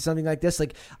when it comes to something like this.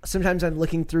 Like, sometimes I'm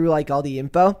looking through, like, all the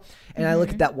info, and I look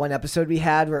at that one episode we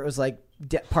had where it was, like,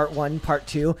 part 1, part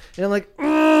 2, and I'm like,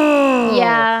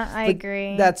 yeah, I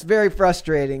agree. That's very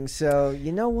frustrating. So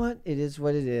you know what? It is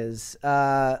what it is. We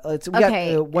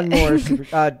got one more.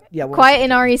 Quiet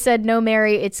and Ari said, "No,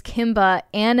 Mary, it's Kimba,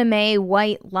 anime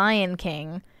White Lion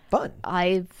King." Fun.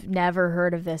 I've never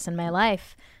heard of this in my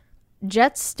life.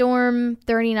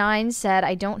 Jetstorm39 said,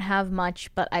 "I don't have much,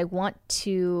 but I want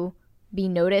to be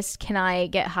noticed. Can I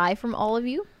get high from all of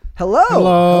you?"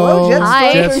 Hello,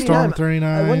 Jetstorm 39.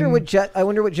 I wonder what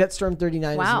Jetstorm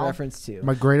 39 is in reference to.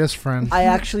 My greatest friend. I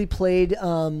actually played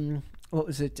what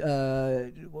was it?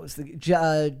 What was the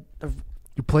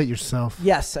You played yourself.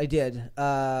 Yes, I did.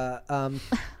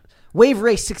 Wave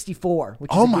Race 64,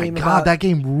 which is a game about, that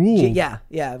game ruled.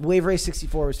 Yeah. Wave Race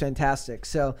 64 was fantastic.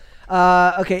 So,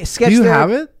 okay, sketch. Do you have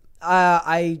it?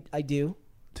 I do.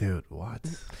 Dude, what?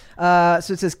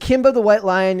 So it says Kimba the White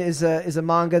Lion is a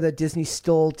manga that Disney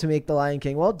stole to make The Lion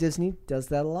King. Well, Disney does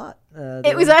that a lot.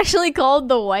 It was actually called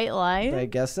The White Lion? I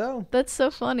guess so. That's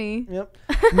so funny. Yep.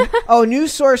 Oh,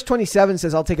 News Source 27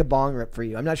 says, "I'll take a bong rip for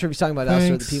you." I'm not sure if he's talking about us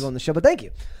or the people on the show, but thank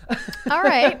you. All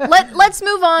right. Let's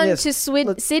move on to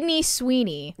Sydney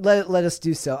Sweeney. Let us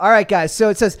do so. All right, guys. So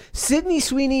it says, Sydney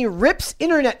Sweeney rips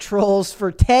internet trolls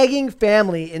for tagging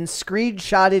family in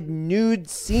screenshotted nude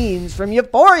scenes from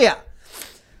Euphoria.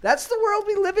 That's the world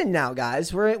we live in now,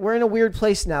 guys. We're in a weird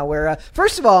place now where,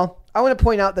 first of all, I want to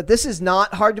point out that this is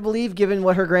not hard to believe given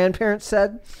what her grandparents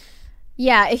said.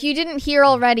 Yeah, if you didn't hear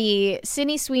already,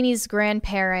 Sydney Sweeney's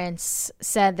grandparents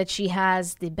said that she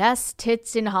has the best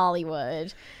tits in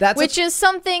Hollywood, which is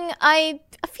something I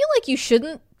feel like you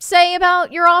shouldn't say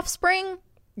about your offspring.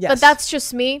 Yes. But that's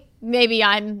just me. Maybe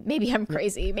I'm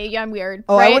crazy. Maybe I'm weird.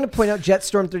 Oh, right? I want to point out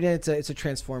Jetstorm 39. It's a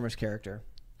Transformers character.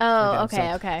 Oh,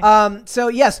 okay. So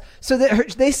yes, so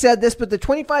they said this, but the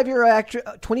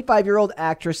 25-year-old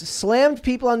actress slammed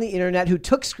people on the internet who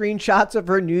took screenshots of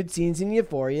her nude scenes in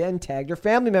Euphoria and tagged her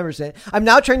family members in it. I'm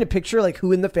now trying to picture like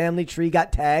who in the family tree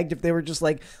got tagged if they were just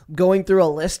like going through a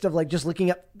list of like just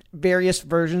looking up various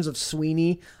versions of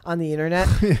Sweeney on the internet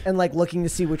and like looking to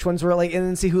see which ones were like, and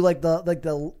then see who like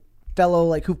the fellow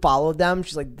like who followed them.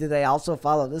 She's like, did they also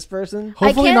follow this person?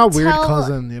 Hopefully not weird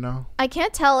cousin, I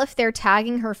can't tell if they're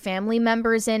tagging her family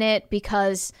members in it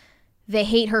because they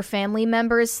hate her family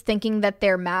members thinking that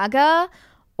they're MAGA,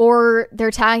 or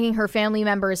they're tagging her family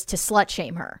members to slut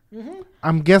shame her. Mm-hmm.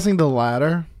 I'm guessing the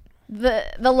latter. The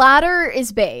latter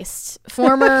is based.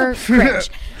 Former cringe.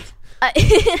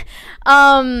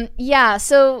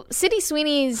 So Sydney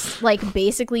Sweeney's like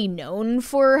basically known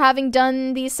for having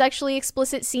done these sexually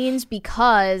explicit scenes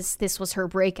because this was her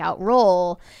breakout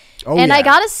role. I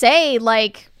gotta say,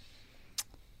 like,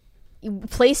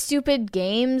 play stupid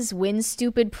games, win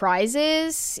stupid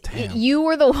prizes. You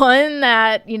were the one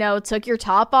that, took your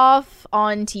top off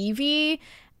on TV,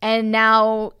 and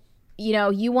now,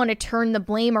 you want to turn the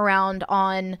blame around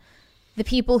on the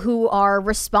people who are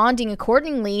responding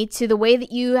accordingly to the way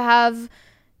that you have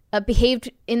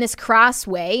behaved in this crass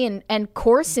way and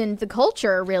coarsened the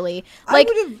culture, really. Like,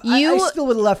 I still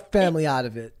would have left family out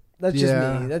of it. That's just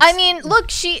me.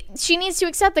 Look, she needs to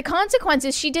accept the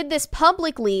consequences. She did this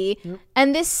publicly,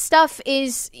 and this stuff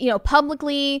is,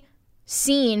 publicly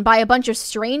seen by a bunch of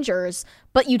strangers,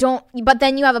 but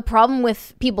then you have a problem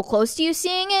with people close to you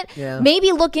seeing it. Yeah.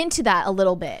 Maybe look into that a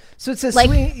little bit. So it says,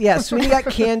 Sweeney got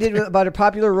candid about her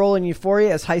popular role in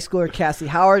Euphoria as high schooler Cassie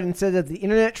Howard, and said that the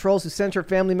internet trolls who sent her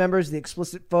family members the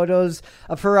explicit photos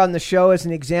of her on the show as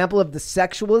an example of the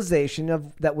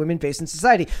sexualization that women face in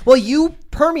society. Well, you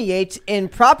permeate and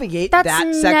propagate that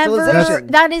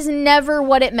sexualization. That is never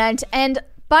what it meant. And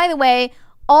by the way,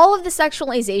 all of the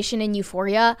sexualization in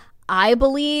Euphoria, I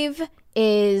believe,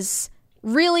 is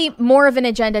really more of an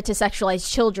agenda to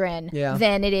sexualize children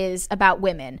than it is about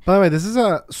women. By the way, this is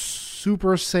a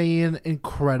Super Saiyan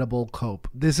incredible cope.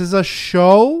 This is a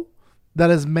show that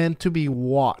is meant to be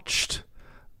watched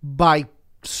by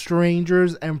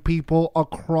strangers and people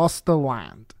across the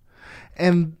land.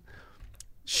 And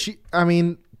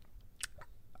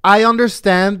I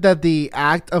understand that the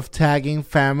act of tagging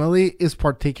family is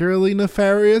particularly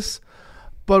nefarious,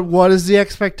 but what is the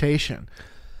expectation?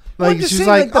 Like, she's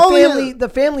saying, like the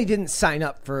family didn't sign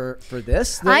up for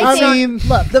this. Look,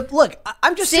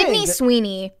 I'm just saying. Sydney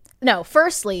Sweeney. No,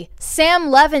 firstly, Sam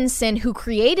Levinson, who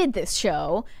created this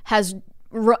show, has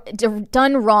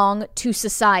done wrong to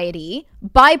society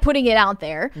by putting it out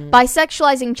there, by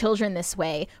sexualizing children this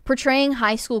way, portraying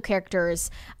high school characters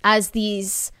as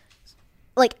these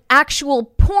like actual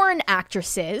porn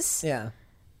actresses. Yeah.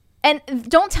 And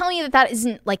don't tell me that that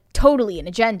isn't like totally an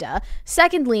agenda.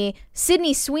 Secondly,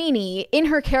 Sydney Sweeney in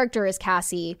her character as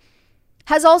Cassie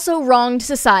has also wronged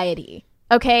society,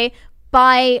 okay?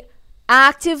 By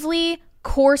actively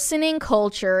coarsening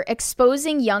culture,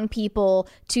 exposing young people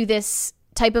to this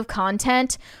type of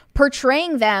content,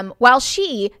 portraying them while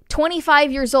she,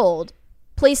 25 years old,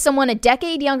 plays someone a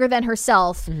decade younger than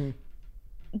herself,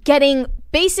 getting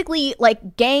basically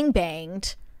like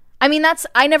gangbanged. I mean,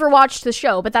 I never watched the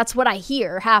show, but that's what I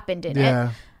hear happened in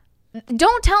it.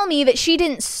 Don't tell me that she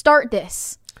didn't start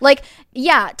this. Like,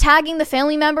 yeah, tagging the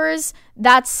family members,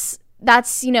 that's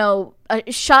you know,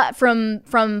 a shot from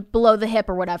below the hip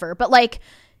or whatever. But like,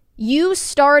 you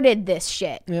started this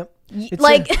shit. Yep.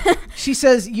 She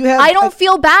says you have. I don't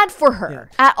feel bad for her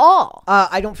at all.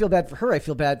 I don't feel bad for her. I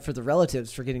feel bad for the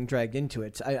relatives for getting dragged into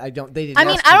it. I don't. They didn't. I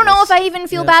mean, I don't know if I even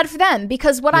feel bad for them,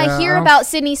 because what I hear about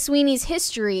Sydney Sweeney's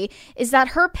history is that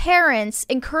her parents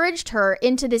encouraged her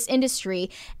into this industry,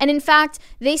 and in fact,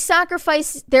 they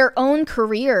sacrificed their own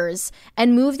careers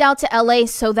and moved out to LA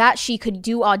so that she could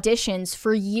do auditions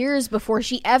for years before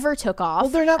she ever took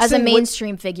off as a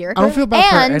mainstream figure. I don't feel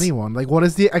bad for anyone. Like, what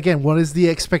is the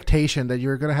expectation that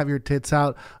you're gonna have your tits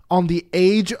out on the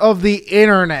age of the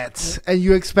internet and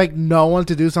you expect no one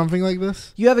to do something like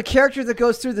this? You have a character that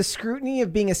goes through the scrutiny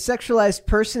of being a sexualized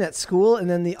person at school, and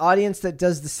then the audience that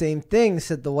does the same thing,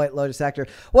 said the White Lotus actor.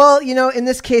 Well, you know, in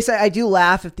this case, I do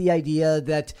laugh at the idea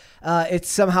that it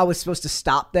somehow was supposed to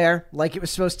stop there. Like, it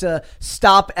was supposed to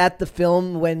stop at the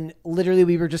film, when literally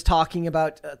we were just talking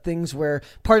about things where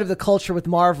part of the culture with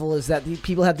Marvel is that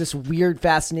people have this weird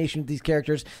fascination with these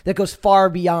characters that goes far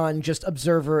beyond just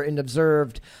observer and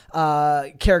observed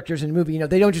characters in a movie. You know,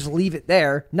 they don't just leave it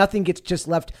there. Nothing gets just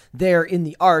left there in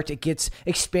the art. It gets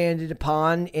expanded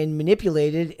upon and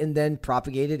manipulated and then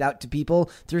propagated out to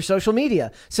people through social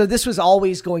media. So this was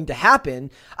always going to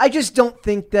happen. I just don't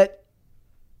think that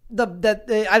I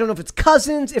don't know if it's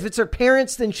cousins, if it's her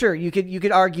parents, then sure, you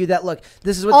could argue that, look,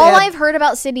 this is what I've heard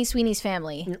about Sydney Sweeney's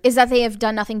family is that they have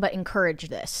done nothing but encourage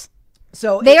this.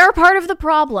 So they are part of the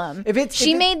problem.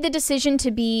 She made the decision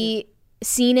to be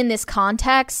seen in this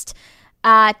context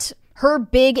at her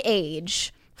big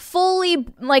age, fully,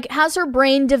 like, has her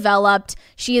brain developed.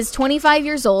 She is 25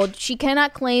 years old. She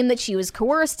cannot claim that she was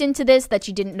coerced into this, that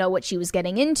she didn't know what she was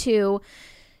getting into.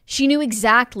 She knew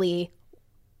exactly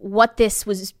what this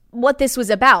was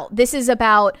about. This is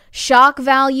about shock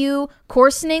value,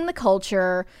 coarsening the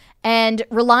culture, and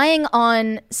relying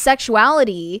on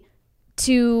sexuality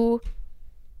to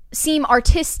seem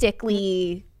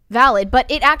artistically valid, but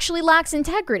it actually lacks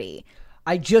integrity.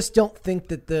 I just don't think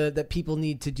that that people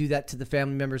need to do that to the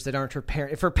family members that aren't her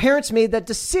parents. If her parents made that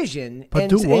decision, but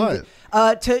do what?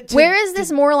 Where is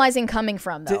this moralizing coming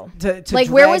from, though? Like,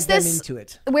 where was this into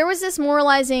it? Where was this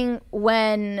moralizing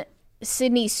when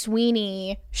Sydney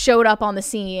Sweeney showed up on the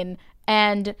scene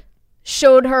and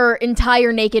showed her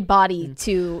entire naked body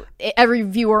to every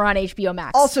viewer on HBO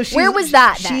Max? Also, where was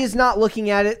that? She is not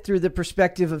looking at it through the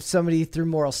perspective of somebody through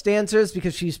moral standards,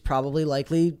 because she's probably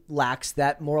likely lacks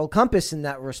that moral compass in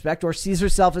that respect, or sees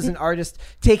herself as an artist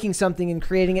taking something and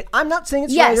creating it. I'm not saying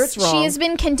it's right or it's wrong. She has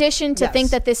been conditioned to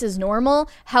think that this is normal.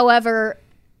 However,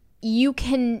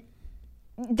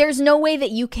 there's no way that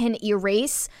you can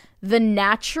erase the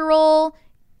natural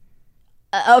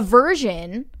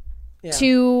aversion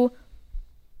to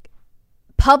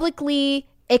publicly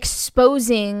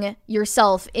exposing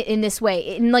yourself in this way,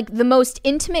 in like the most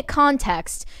intimate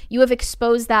context. You have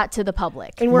exposed that to the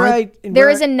public, and there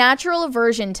is a natural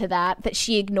aversion to that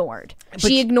she ignored.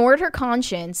 She ignored her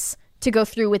conscience to go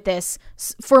through with this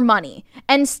for money,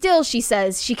 and still she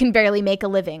says she can barely make a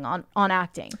living on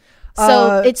acting.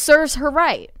 So it serves her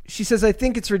right. She says, I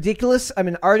think it's ridiculous. I'm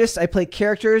an artist. I play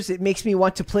characters. It makes me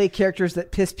want to play characters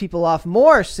that piss people off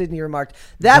more, Sydney remarked.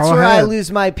 That's where I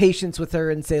lose my patience with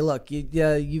her and say, look,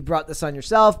 you brought this on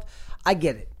yourself. I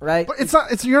get it, right?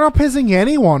 But you're not pissing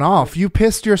anyone off. You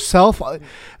pissed yourself.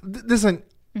 Listen,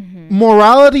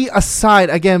 morality aside,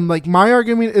 again, like, my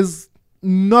argument is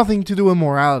nothing to do with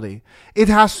morality. It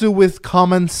has to do with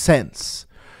common sense.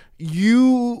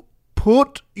 You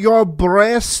put your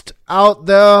breast out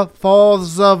there for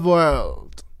the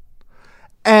world,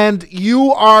 and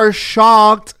you are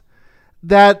shocked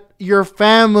that your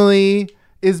family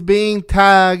is being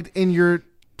tagged in your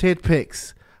tit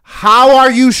pics. How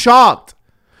are you shocked?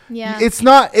 Yeah. It's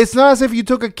not as if you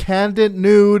took a candid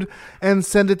nude and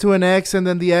sent it to an ex and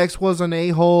then the ex was an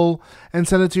a-hole and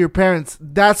sent it to your parents.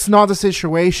 That's not the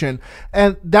situation.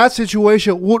 And that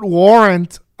situation would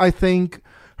warrant, I think,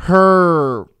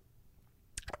 her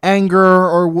anger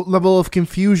or level of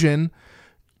confusion.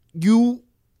 You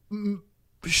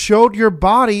showed your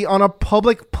body on a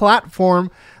public platform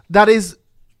that is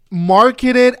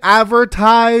marketed,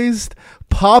 advertised,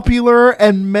 popular,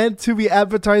 and meant to be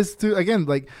advertised to, again,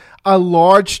 like a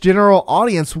large general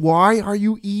audience. Why are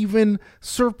you even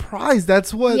surprised?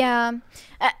 That's what. Yeah.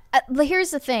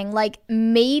 Here's the thing. Like,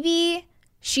 maybe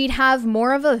she'd have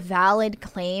more of a valid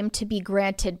claim to be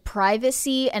granted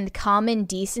privacy and common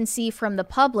decency from the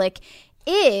public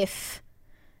if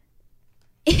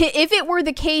it were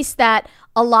the case that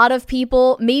a lot of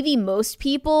people, maybe most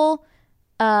people,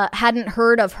 hadn't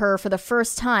heard of her for the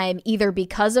first time, either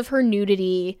because of her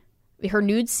nudity, her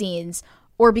nude scenes,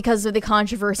 or because of the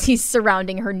controversies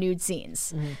surrounding her nude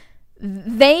scenes.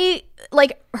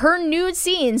 Her nude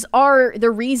scenes are the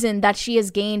reason that she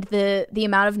has gained the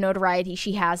amount of notoriety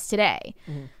she has today.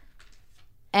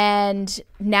 And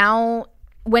now,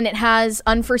 when it has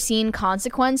unforeseen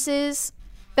consequences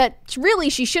that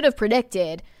really she should have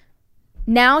predicted,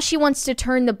 now she wants to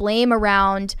turn the blame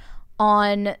around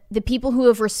on the people who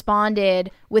have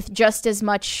responded with just as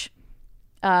much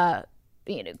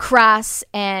crass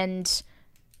and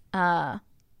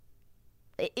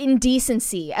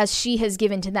indecency as she has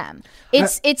given to them.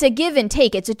 It's a give and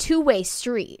take. It's a two-way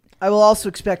street. I will also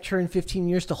expect her in 15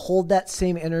 years to hold that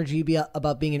same energy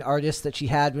about being an artist that she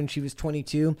had when she was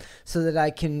 22, so that I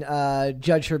can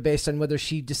judge her based on whether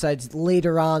she decides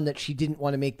later on that she didn't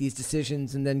want to make these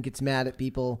decisions and then gets mad at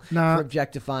people for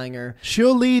objectifying her.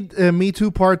 She'll lead Me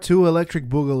Too Part 2 Electric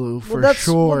Boogaloo for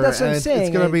sure. Well, that's what I'm saying. It's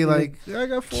going to be like, I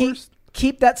got forced.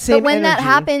 Keep that same energy. But when that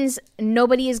happens,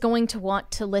 nobody is going to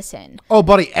want to listen. Oh,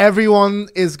 buddy, everyone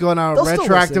is going to They'll still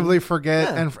retroactively listen.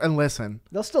 forget Yeah. and listen.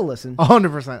 They'll still listen.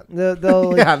 100%.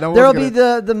 There'll be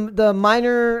the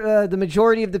minor, the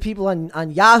majority of the people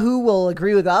on Yahoo will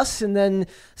agree with us, and then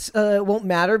it won't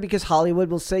matter because Hollywood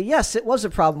will say, yes, it was a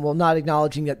problem, while not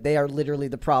acknowledging that they are literally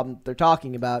the problem they're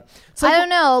talking about. I don't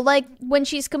know. Like, when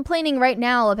she's complaining right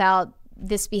now about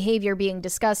this behavior being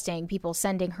disgusting, people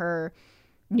sending her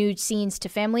nude scenes to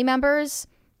family members,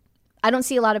 I don't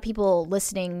see a lot of people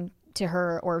listening to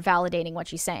her or validating what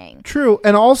she's saying. True.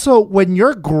 And also, when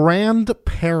your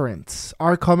grandparents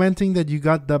are commenting that you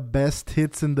got the best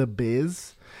hits in the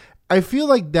biz, I feel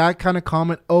like that kind of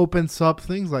comment opens up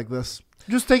things like this.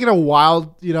 Just taking a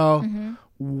wild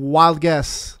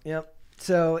guess. Yep.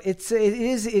 So it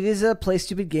is a play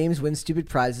stupid games, win stupid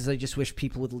prizes. I just wish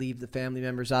people would leave the family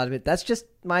members out of it. That's just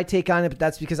my take on it, but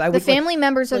that's because the family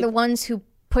members are the ones who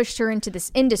pushed her into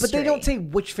this industry. But they don't say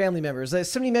which family members.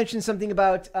 Somebody mentioned something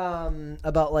about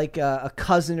like a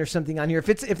cousin or something on here.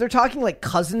 If they're talking like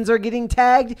cousins are getting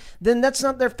tagged, then that's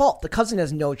not their fault. The cousin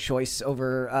has no choice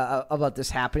over about this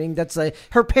happening. That's like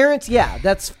her parents. Yeah,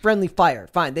 that's friendly fire.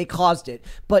 Fine, they caused it.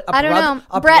 But I don't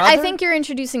know, Brett. I think you're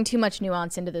introducing too much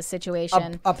nuance into this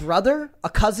situation. A brother, a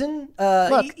cousin.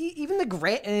 Look, even the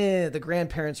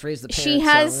grandparents raised the parents. She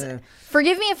has.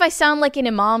 Forgive me if I sound like an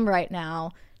imam right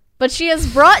now, but she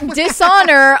has brought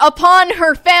dishonor upon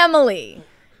her family.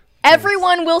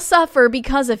 Everyone will suffer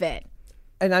because of it.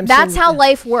 And that's how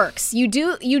life works. You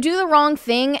do the wrong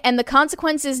thing, and the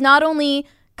consequences not only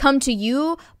come to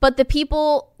you, but the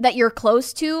people that you're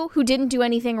close to who didn't do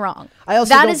anything wrong.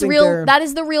 That is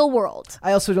the real world.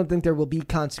 I also don't think there will be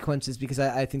consequences because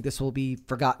I think this will be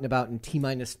forgotten about in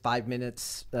T-minus 5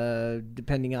 minutes,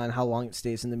 depending on how long it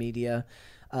stays in the media.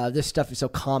 This stuff is so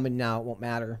common now, it won't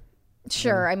matter.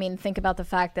 Sure. I mean, think about the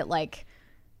fact that, like,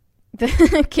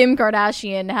 Kim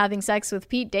Kardashian having sex with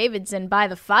Pete Davidson by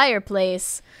the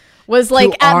fireplace was,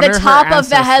 like, at the top of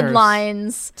the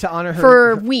headlines to honor her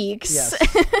for weeks. Yes.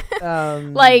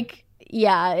 Like,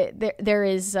 yeah, there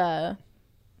is a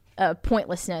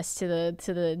pointlessness to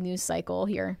the news cycle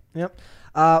here. Yep.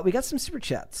 We got some super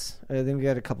chats. I think we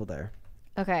got a couple there.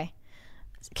 Okay.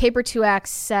 Caper 2X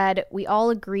said, we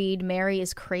all agreed Mary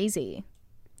is crazy.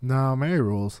 No, Mary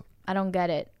rules. I don't get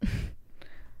it.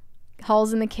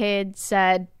 Halls and the Kid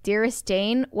said, Dearest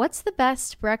Dane, what's the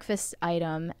best breakfast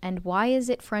item and why is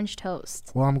it French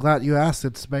toast? Well, I'm glad you asked.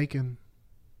 It's bacon.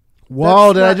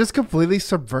 Whoa, did I just completely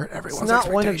subvert everyone's expectations? It's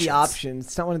not one of the options.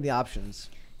 It's not one of the options.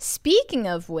 Speaking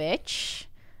of which,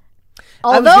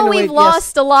 although we've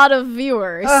lost a lot of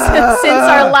viewers since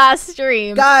our last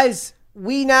stream. Guys,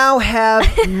 we now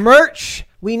have merch.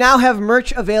 We now have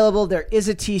merch available. There is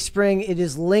a Teespring. It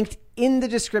is linked in the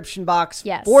description box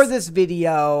for this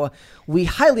video. We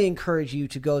highly encourage you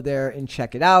to go there and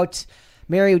check it out.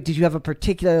 Mary, did you have a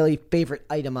particularly favorite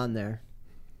item on there?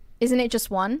 Isn't it just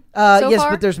one? So yes,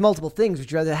 far? but there's multiple things.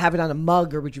 Would you rather have it on a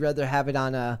mug or would you rather have it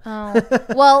on a...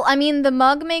 Well, I mean, the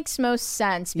mug makes most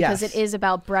sense because Yes. it is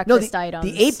about No, breakfast items.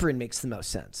 the apron makes the most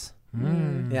sense.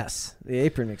 Yes, the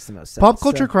apron makes the most sense. Pop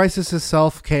culture So- crisis is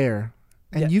self-care,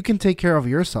 and Yeah. you can take care of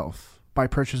yourself by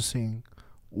purchasing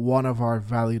one of our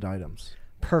valued items.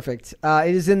 Perfect.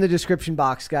 It is in the description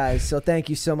box, guys. So thank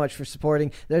you so much for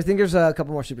supporting. I think there's a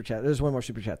couple more super chat. There's one more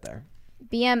super chat there.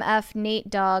 BMF Nate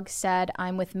Dog said,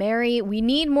 I'm with Mary. We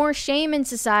need more shame in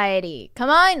society. Come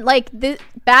on, like,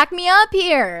 back me up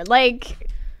here. Like,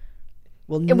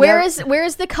 Well, where is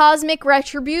the cosmic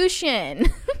retribution?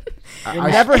 it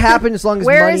never happened as long as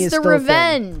Where money is is the still a thing.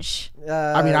 revenge?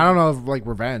 I mean, I don't know if like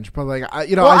revenge, but like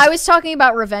Well, I was talking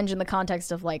about revenge in the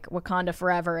context of like Wakanda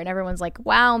Forever, and everyone's like,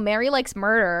 wow, Mary likes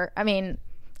murder. I mean,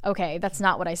 okay, that's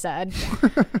not what I said.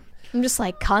 I'm just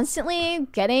like constantly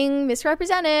getting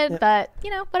misrepresented, but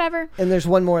whatever. And there's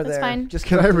one more That's there. fine. Just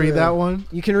Can go I through read it. that one?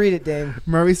 You can read it, Dane.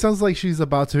 Murray sounds like she's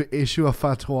about to issue a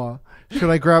fatwa. Should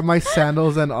I grab my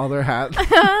sandals and other hat?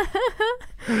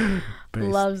 Based.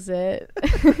 Loves it.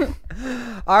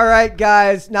 All right,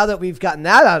 guys. Now that we've gotten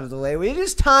that out of the way, it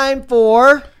is time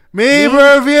for Meme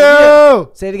Meme review.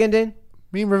 Say it again, Dane.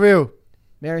 Meme review.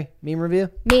 Mary, meme review.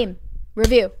 Meme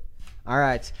review. All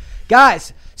right,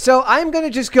 guys. So I'm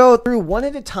gonna just go through one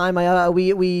at a time. We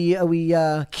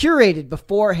curated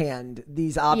beforehand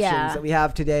these options that we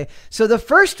have today. So the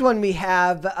first one we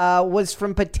have was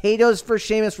from Potatoes for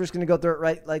Seamus. We're just gonna go through it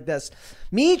right like this.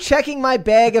 Me checking my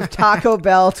bag of Taco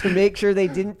Bell to make sure they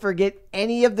didn't forget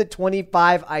any of the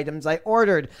 25 items I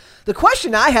ordered. The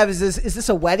question I have is this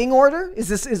a wedding order? Is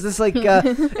this like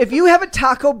if you have a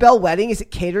Taco Bell wedding, is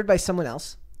it catered by someone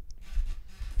else?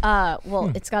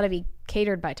 Well, it's got to be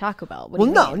catered by Taco Bell. What do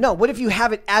you mean? No. What if you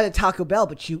have it at a Taco Bell,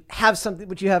 but you have something,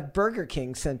 but you have Burger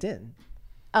King sent in?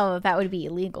 Oh, that would be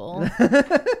illegal.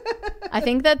 I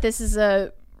think that this is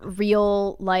a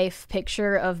real life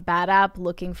picture of Bad App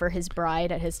looking for his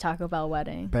bride at his Taco Bell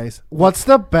wedding. Base. What's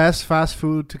the best fast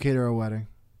food to cater a wedding?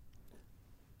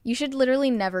 You should literally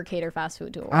never cater fast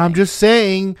food to a wedding. I'm just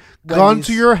saying, gun Wendy's.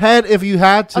 to your head if you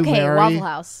had to, Okay, Mary. Waffle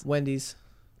House. Wendy's.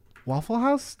 Waffle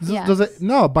House? Yes. Does it?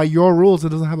 No, by your rules, it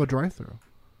doesn't have a drive-thru.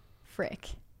 Frick.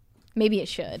 Maybe it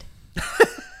should.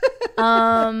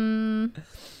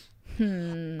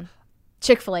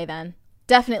 Chick-fil-A then.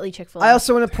 Definitely Chick-fil-A. I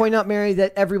also want to point out, Mary,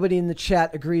 that everybody in the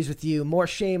chat agrees with you. More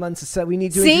shame on society. We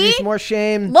need to See? introduce more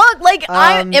shame. Look, like,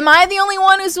 am I the only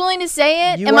one who's willing to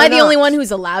say it? You Am are I the only not. one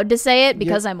who's allowed to say it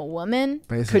because I'm a woman?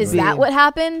 Basically. Is that what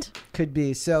happened? Could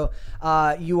be. So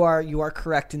you are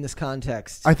correct in this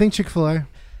context. I think Chick-fil-A.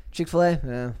 Chick-fil-A?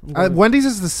 Yeah, I'm going with- Wendy's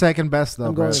is the second best, though.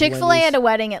 I'm going bro. with- Chick-fil-A Wendy's. at a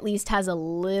wedding at least has a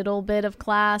little bit of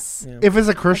class. Yeah. If it's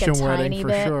a Like Christian a wedding, tiny for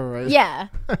bit. sure, right? Yeah.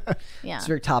 Yeah. It's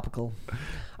very topical.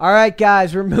 All right,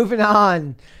 guys, we're moving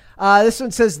on. This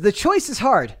one says, the choice is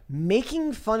hard.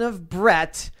 Making fun of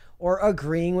Brett or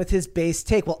agreeing with his base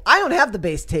take. Well, I don't have the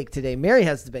base take today. Mary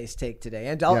has the base take today,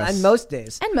 and Yes. most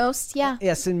days. And most, yeah.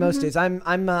 Yes, in most days.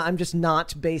 I'm just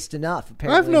not based enough.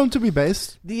 Apparently, I've known to be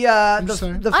based. the just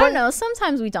saying. the I fun, don't know.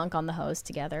 Sometimes we dunk on the host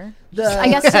together. The- I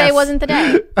guess today wasn't the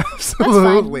day. That's fine.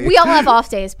 Absolutely. We all have off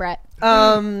days, Brett.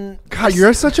 God,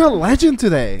 you're such a legend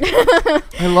today.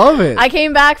 I love it. I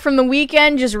came back from the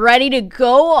weekend just ready to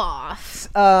go off.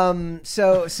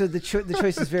 So the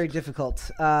choice is very difficult.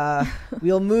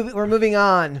 We're moving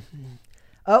on.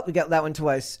 Oh, we got that one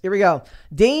twice. Here we go.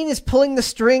 Dane is pulling the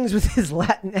strings with his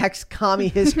Latinx commie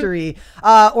history,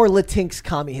 or Latinx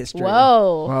commie history.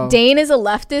 Whoa. Wow. Dane is a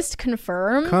leftist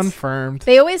confirmed? Confirmed.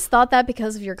 They always thought that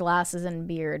because of your glasses and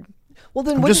beard. Well,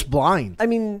 then I'm what just blind. I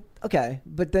mean, okay,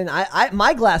 but then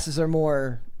my glasses are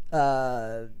more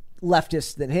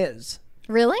leftist than his.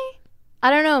 Really? I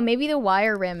don't know. Maybe the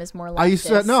wire rim is more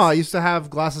leftist. I used to have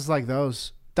glasses like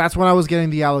those. That's when I was getting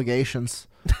the allegations.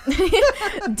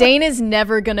 Dane is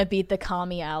never going to beat the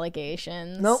commie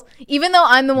allegations. Nope. Even though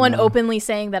I'm the one openly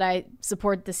saying that I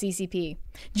support the CCP.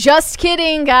 Just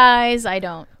kidding, guys. I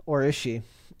don't. Or is she?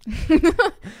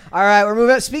 All right, we're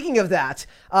moving on. Speaking of that,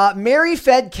 Mary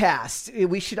Fedcast. Maybe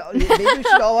we should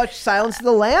all watch Silence of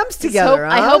the Lambs together.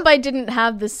 I huh? hope I didn't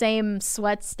have the same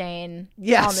sweat stain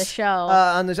Yes. on the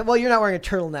show. Well, you're not wearing a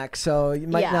turtleneck, so you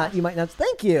might Yeah. not. You might not.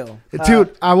 Thank you,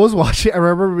 Dude, I was watching. I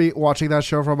remember watching that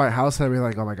show from my house, and I'd be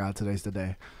like, "Oh my god, today's the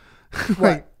day."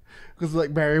 What? Because like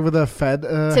Mary with a Fed.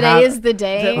 Today hat. is the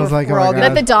day I was like, We're "Oh all my that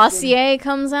god." the dossier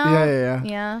comes out. Yeah.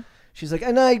 Yeah. She's like,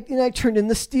 and I turned in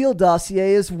the Steele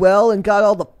dossier as well, and got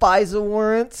all the FISA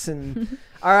warrants, and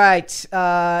All right.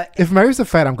 If Mary's the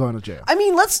Fed, I'm going to jail. I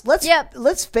mean, let's Yep.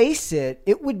 let's face it.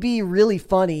 It would be really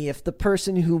funny if the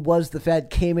person who was the Fed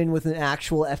came in with an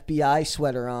actual FBI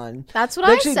sweater on. That's what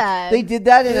I said. They did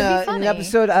that in It would be an funny.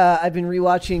 episode. I've been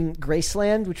rewatching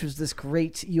Graceland, which was this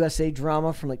great USA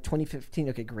drama from like 2015.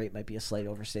 Okay, great might be a slight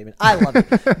overstatement. I love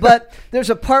it, but there's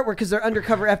a part where because they're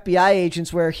undercover FBI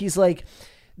agents where he's like.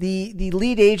 The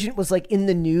lead agent was like in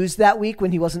the news that week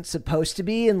when he wasn't supposed to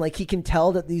be, and like he can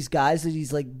tell that these guys that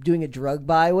he's like doing a drug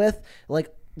buy with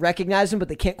like recognize him, but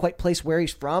they can't quite place where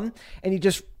he's from. And he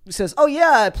just says, "Oh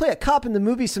yeah, I play a cop in the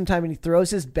movie sometime," and he throws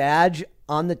his badge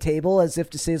on the table as if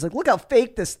to say, "He's like, look how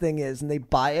fake this thing is," and they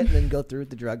buy it and then go through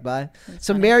with the drug buy.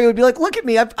 So Mary would be like, "Look at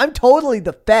me, I'm totally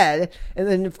the Fed," and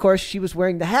then of course she was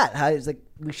wearing the hat. It's like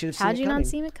we should have seen How'd it you coming. not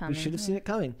see it coming? We should have seen it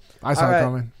coming. I saw All it right.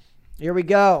 coming. Here we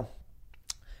go.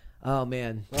 Oh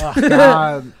man. Oh,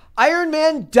 God. Iron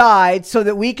Man died so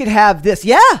that we could have this.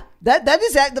 Yeah, that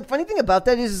is the funny thing about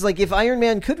that is like if Iron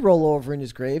Man could roll over in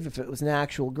his grave, if it was an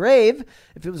actual grave,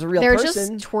 if it was a real They're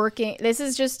person. just twerking. This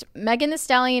is just Megan Thee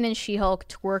Stallion and She-Hulk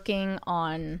twerking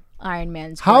on Iron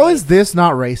Man's How grave. is this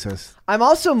not racist? I'm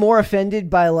also more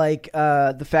offended by like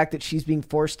the fact that she's being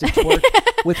forced to twerk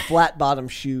with flat bottom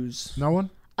shoes. No one?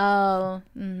 Oh,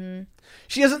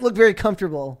 She doesn't look very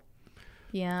comfortable.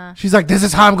 yeah. She's like, this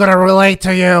is how I'm going to relate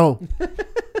to you.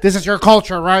 This is your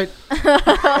culture, right?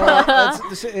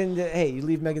 Hey, you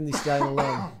leave Megan Thee Stallion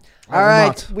alone. I All will right,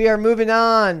 not. we are moving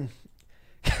on.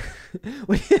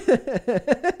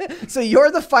 So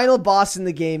you're the final boss in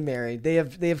the game, Mary. They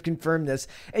have confirmed this,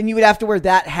 and you would have to wear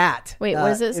that hat. Wait, what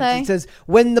does it say? It says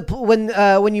when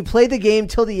you play the game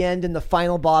till the end and the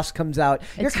final boss comes out.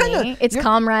 It's me. It's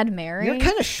Comrade Mary. You're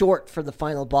kind of short for the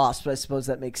final boss, but I suppose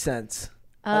that makes sense.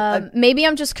 Maybe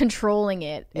I'm just controlling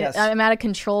it. Yes. I'm at a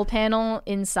control panel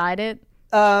inside it.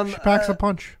 She packs a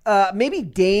punch. Maybe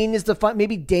Dane is the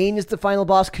final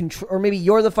boss, or maybe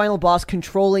you're the final boss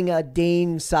controlling a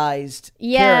Dane-sized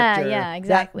character. Yeah,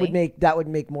 exactly. That would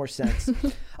make more sense.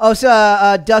 Oh,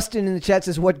 so Dustin in the chat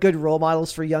says, "What good role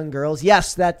models for young girls?"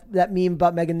 Yes, that meme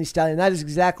about Megan Thee Stallion. That is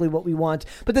exactly what we want.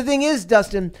 But the thing is,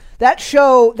 Dustin, that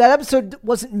episode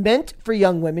wasn't meant for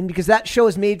young women because that show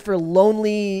is made for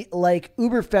lonely, like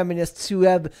uber feminists who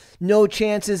have no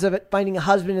chances of finding a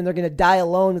husband and they're going to die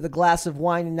alone with a glass of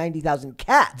wine and 90,000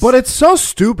 cats. But it's so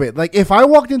stupid. Like, if I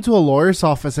walked into a lawyer's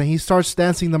office and he starts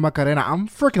dancing the Macarena, I'm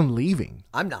freaking leaving.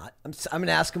 I'm not. I'm going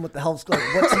to ask him what the hell's going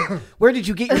on. Where did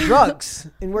you get your drugs?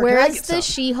 And where can I Where's get the some?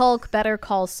 She-Hulk Better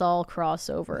Call Saul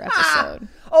crossover episode?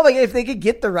 Oh my God, if they could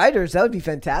get the writers, that would be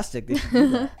fantastic. They should do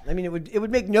that. I mean, it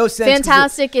would make no sense. 'cause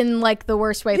Fantastic in like the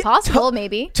worst way possible,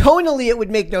 maybe. tonally, it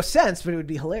would make no sense, but it would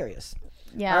be hilarious.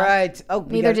 Yeah. All right. Oh,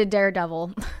 Neither did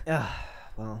Daredevil.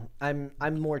 Well, I'm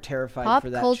more terrified Pop for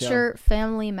that culture, show.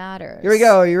 Family Matters. Here we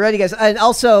go. Are you ready, guys? And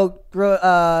also,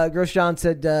 Grosjean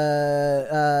said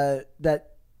that.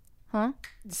 Huh?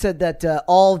 Said that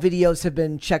all videos have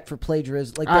been checked for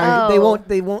plagiarism. Like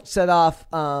they won't set off.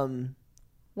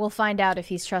 We'll find out if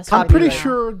he's trustworthy. I'm pretty or not.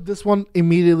 sure this one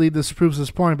immediately disproves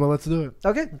this point, but let's do it.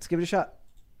 Okay, let's give it a shot.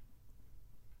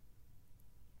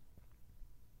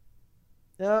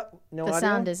 No The audio?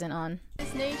 sound isn't on.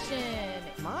 This Nation.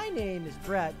 My name is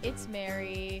Brett. It's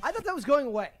Mary. I thought that was going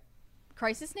away.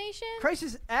 Crisis Nation?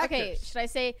 Crisis actors. Okay, should I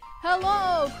say,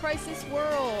 hello, Crisis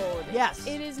World? Yes.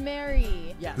 It is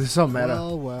Mary. Yes. This is so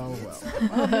meta. Well.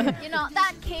 You know,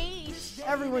 that case.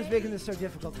 Everyone's making this so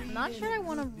difficult. I'm not sure I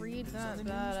want to read that. And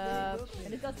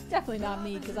that's definitely not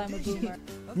me because I'm a boomer.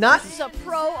 Not This is a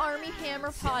pro Army Hammer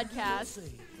podcast.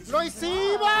 Mass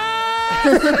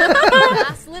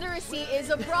literacy is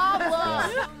a problem.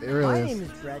 It my really name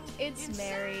is. is Brett. It's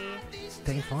Mary.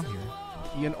 Staying fun here.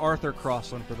 Ian Arthur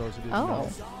Crossland, for those who didn't know.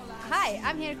 Hi,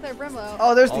 I'm Hannah Claire Brimlow.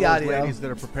 Oh, there's All the those audio. ladies that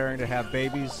are preparing to have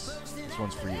babies, this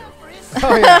one's for you.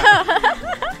 Oh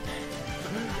yeah.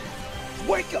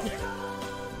 Wake up.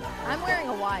 I'm wearing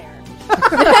a wire.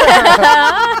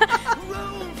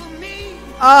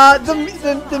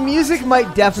 The music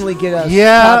might definitely get us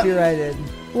copyrighted.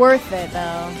 Worth it,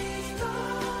 though.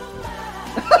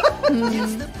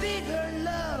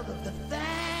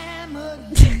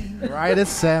 Right at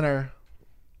center.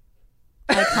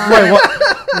 Iconic.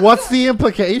 Wait, what's the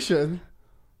implication?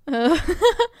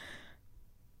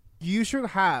 You should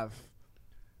have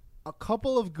a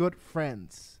couple of good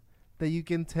friends that you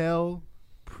can tell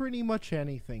pretty much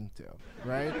anything to,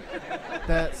 right?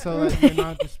 So that you're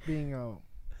not just being a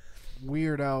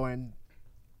weirdo and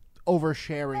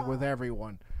oversharing with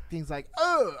everyone. Things like,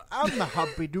 oh, I'm the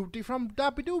Humpy Doopty from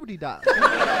Dappy Doobity Da.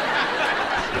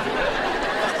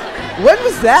 When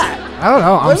was that? I don't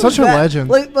know. I'm When such was a that? legend.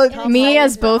 Like, Me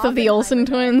as both of the Olsen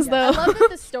twins, though. I love that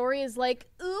the story is like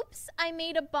oops, I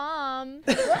made a bomb.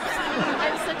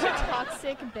 I'm such a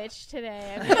toxic bitch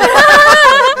today.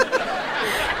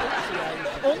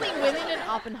 Only women in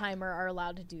Oppenheimer are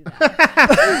allowed to do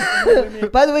that.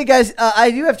 By the way, guys, I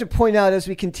do have to point out as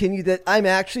we continue that I'm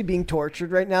actually being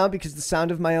tortured right now because the sound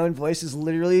of my own voice is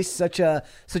literally such a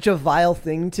vile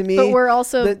thing to me. But we're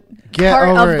also Get part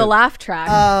over of the it. laugh track.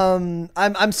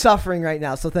 I'm suffering right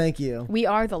now, so thank you. We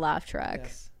are the laugh track.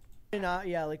 Yes. And,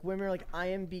 yeah, like women are like, I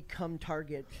am become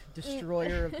target,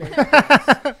 destroyer of babies.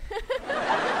 Tell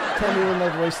me when my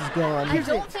voice is gone. I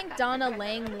don't think Donna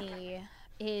Langley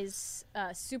is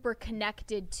super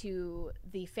connected to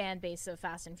the fan base of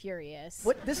Fast and Furious.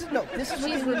 This is what She's they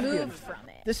need to do. removed from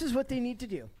it. This is what they need to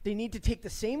do. They need to take the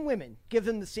same women, give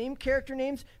them the same character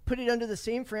names, put it under the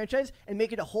same franchise, and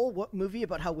make it a whole movie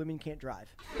about how women can't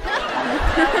drive.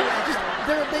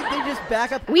 They just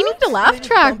back up. We need the Oops, laugh they just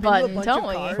track bump into a button, bunch don't of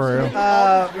we? cars. For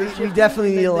real. We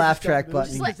definitely need a laugh track Just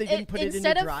button. like they didn't put it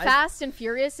Instead into of Drive. Fast and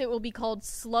Furious, it will be called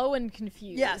Slow and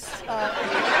Confused. Yes.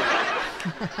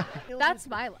 That's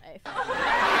my life.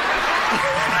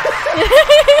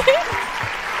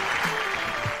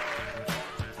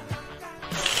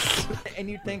 And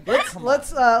you think Let's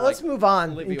move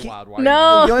on. Olivia In Wilde, why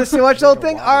No. You want to see watch the whole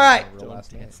thing? All right.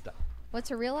 What's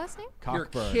her real last name? You're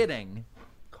kidding.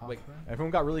 Wait,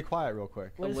 Everyone got really quiet real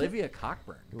quick. Olivia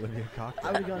Cockburn. Olivia Cockburn. I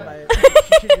would have gone by it. She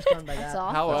should have just gone by That's that.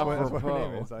 awful. How That's what her name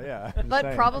apropos. is. Yeah. just But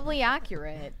saying. probably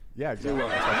accurate. Yeah, exactly. Oh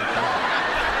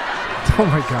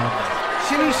my god.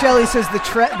 Shimmy Shelley says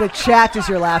the chat is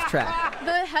your laugh track.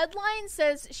 The headline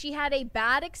says she had a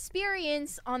bad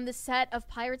experience on the set of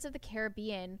Pirates of the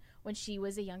Caribbean when she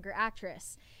was a younger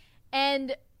actress.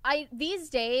 And these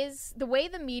days, the way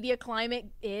the media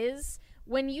climate is,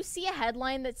 when you see a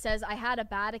headline that says I had a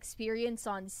bad experience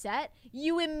on set,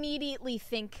 you immediately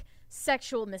think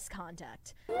sexual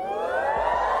misconduct.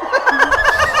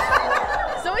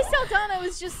 Zoe Saldana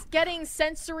was just getting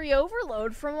sensory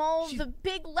overload from all the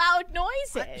big loud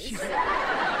noises.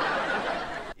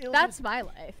 That's my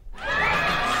life.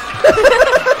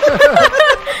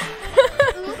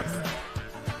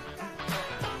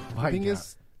 The thing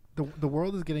is, the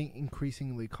world is getting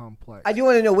increasingly complex. I do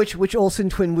want to know which Olsen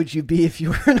twin would you be if you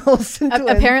were an Olsen twin?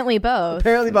 Apparently both.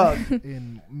 Apparently both.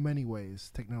 In many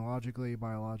ways, technologically,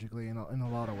 biologically, in a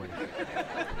lot of ways.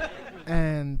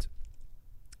 And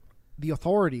the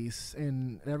authorities,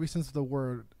 in every sense of the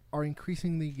word, are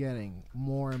increasingly getting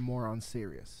more and more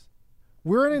unserious.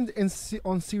 We're an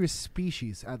unserious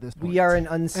species at this point. We are an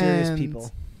unserious And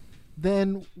people.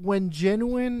 Then, when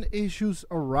genuine issues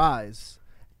arise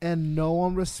and no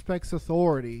one respects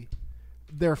authority,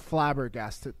 they're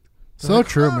flabbergasted. So Like,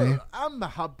 true, "Oh, me. I'm a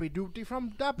Happy Duty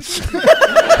from Dappy Duty."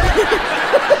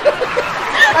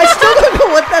 I still don't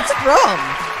know what that's from.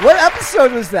 What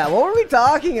episode was that? What were we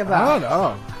talking about? I don't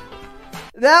know.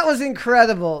 That was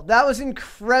incredible. That was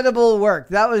incredible work.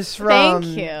 That was from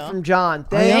Thank you. from John.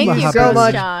 I am Thank a you happy so duty.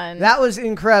 much. John. That was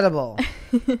incredible.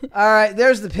 All right,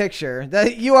 there's the picture.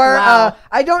 That you are. Wow.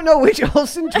 I don't know which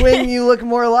Olsen twin you look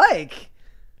more like.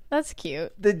 That's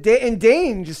cute. And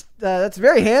Dane just that's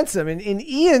very handsome, and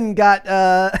Ian got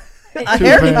a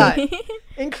haircut.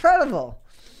 Incredible.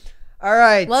 All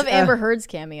right. Love Amber Heard's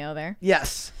cameo there.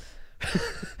 Yes.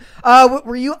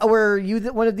 Were you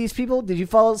one of these people? Did you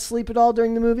fall asleep at all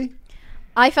during the movie?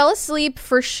 I fell asleep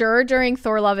for sure during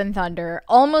Thor Love and Thunder.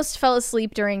 Almost fell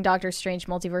asleep during Doctor Strange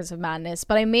Multiverse of Madness,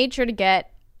 but I made sure to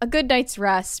get a good night's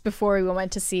rest before we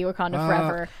went to see Wakanda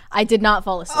Forever. I did not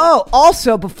fall asleep. Oh,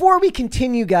 also, before we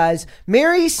continue, guys,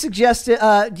 Mary suggested,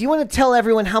 do you want to tell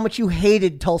everyone how much you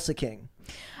hated Tulsa King?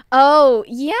 Oh,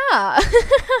 yeah.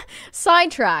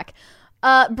 Sidetrack.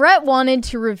 Brett wanted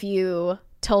to review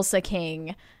Tulsa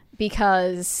King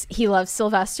because he loves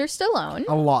Sylvester Stallone.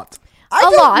 A lot.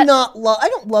 I don't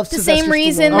love The Sylvester same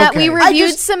reason Stallone. that we Okay.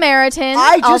 reviewed Samaritan.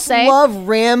 I I'll just say. love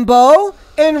Rambo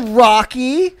and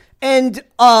Rocky and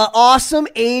awesome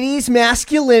 80s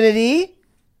masculinity.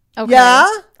 Okay. Yeah?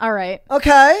 All right.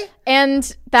 Okay.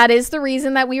 And that is the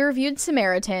reason that we reviewed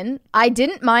Samaritan. I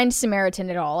didn't mind Samaritan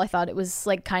at all. I thought it was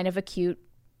like kind of a cute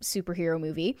superhero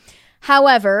movie.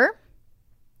 However,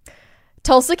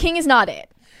 Tulsa King is not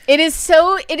it. It is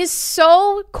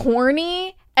so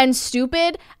corny and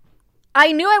stupid.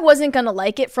 I knew I wasn't going to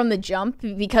like it from the jump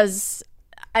because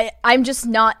I'm just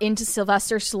not into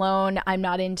Sylvester Stallone. I'm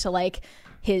not into like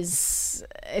his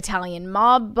Italian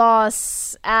mob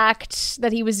boss act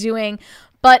that he was doing.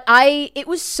 But it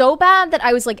was so bad that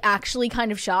I was like actually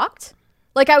kind of shocked.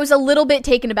 Like I was a little bit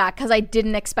taken aback because I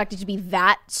didn't expect it to be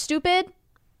that stupid.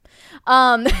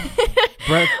 I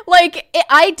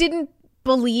didn't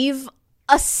believe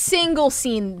a single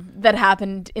scene that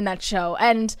happened in that show.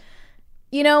 And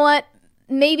you know what?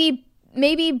 Maybe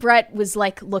Brett was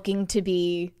like looking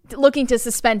to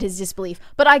suspend his disbelief,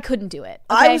 but I couldn't do it.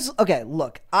 Okay?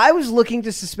 I was looking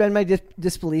to suspend my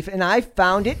disbelief, and I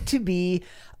found it to be,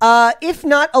 if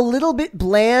not a little bit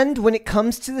bland when it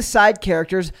comes to the side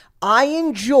characters. I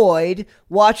enjoyed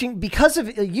watching, because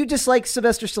of you dislike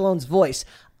Sylvester Stallone's voice.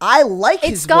 I like his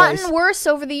voice. It's gotten worse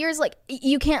over the years. Like,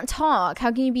 you can't talk.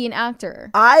 How can you be an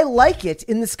actor? I like it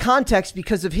in this context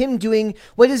because of him doing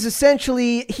what is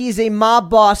essentially, he's a mob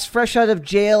boss fresh out of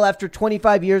jail after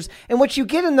 25 years. And what you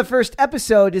get in the first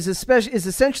episode is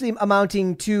essentially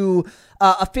amounting to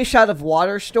a fish out of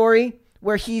water story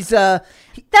where he's... Okay,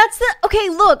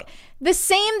 look. The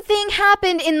same thing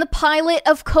happened in the pilot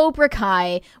of Cobra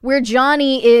Kai, where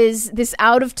Johnny is this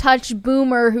out-of-touch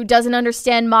boomer who doesn't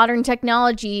understand modern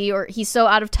technology, or he's so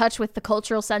out of touch with the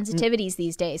cultural sensitivities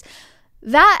these days.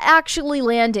 That actually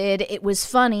landed. It was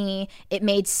funny. It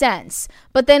made sense.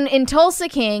 But then in Tulsa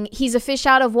King, he's a fish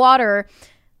out of water.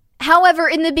 However,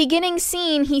 in the beginning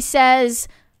scene, he says...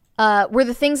 were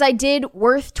the things I did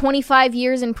worth 25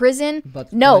 years in prison?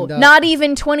 No, not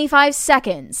even 25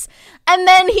 seconds. And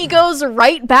then he goes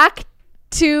right back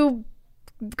to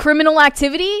criminal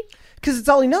activity? Because it's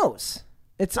all he knows.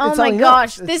 Oh my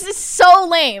gosh, this is so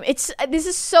lame. This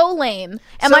is so lame.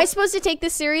 Am I supposed to take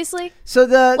this seriously? So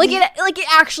it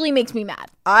actually makes me mad.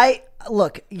 I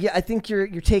think you're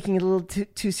taking it a little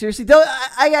too seriously. Though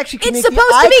I actually could it's supposed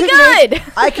to be good.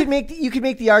 You could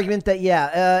make the argument that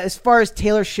as far as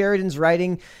Taylor Sheridan's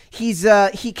writing,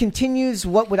 he continues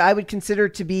what I would consider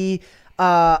to be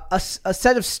a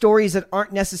set of stories that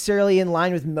aren't necessarily in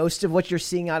line with most of what you're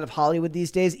seeing out of Hollywood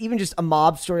these days. Even just a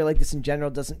mob story like this in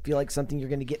general doesn't feel like something you're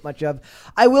going to get much of.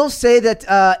 I will say that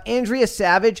Andrea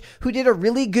Savage, who did a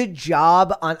really good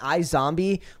job on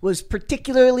iZombie, was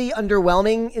particularly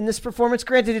underwhelming in this performance.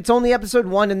 Granted, it's only episode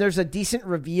 1, and there's a decent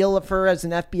reveal of her as an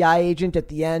FBI agent at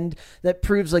the end that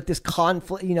proves like this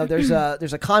conflict. There's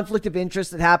a conflict of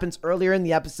interest that happens earlier in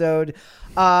the episode.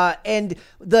 And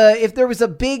if there was a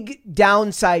big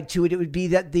downside to it, it would be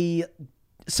that the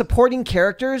supporting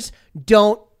characters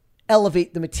don't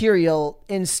elevate the material,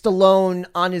 and Stallone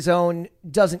on his own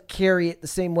doesn't carry it the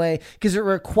same way because it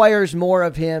requires more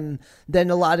of him than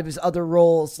a lot of his other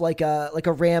roles, like a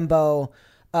Rambo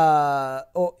or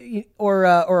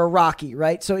a Rocky,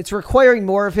 right? So it's requiring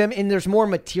more of him, and there's more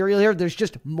material here. There's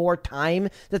just more time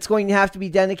that's going to have to be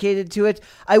dedicated to it.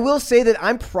 I will say that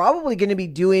I'm probably going to be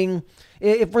doing,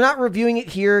 if we're not reviewing it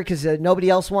here because nobody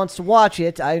else wants to watch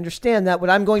it, I understand that. What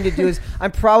I'm going to do is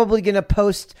I'm probably going to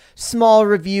post small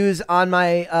reviews on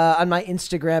my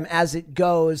Instagram as it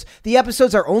goes. The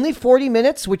episodes are only 40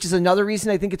 minutes, which is another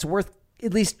reason I think it's worth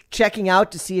at least checking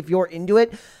out to see if you're into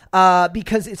it.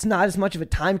 Because it's not as much of a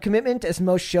time commitment as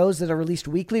most shows that are released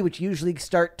weekly, which usually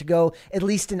start to go at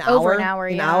least an hour. Over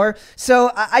an hour,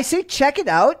 So I say check it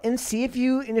out and see if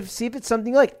it's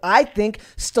something you like. I think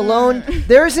Stallone,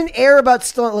 there's an air about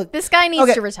Stallone. Look, this guy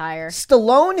needs to retire.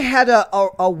 Stallone had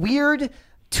a weird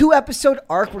 2-episode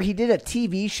arc where he did a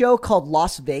TV show called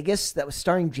Las Vegas that was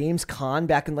starring James Caan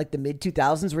back in like the mid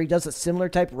 2000s, where he does a similar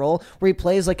type role where he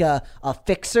plays like a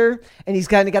fixer, and he's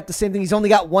kind of got the same thing. He's only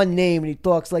got one name and he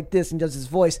talks like this and does his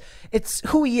voice. It's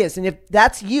who he is. And if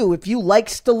that's if you like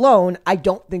Stallone, I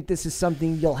don't think this is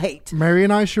something you'll hate. Mary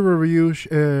and I should review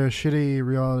shitty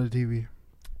reality TV.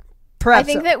 Perhaps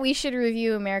I think that we should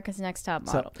review America's Next Top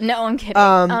Model. No, I'm kidding.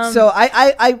 So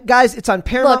I guys, it's on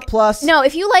Paramount Plus. No,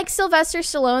 if you like Sylvester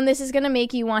Stallone, this is going to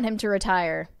make you want him to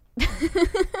retire.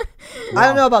 I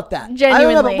don't know about that. Genuinely.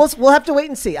 I don't know, but we'll have to wait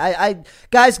and see.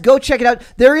 Guys, go check it out.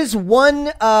 There is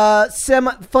one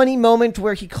funny moment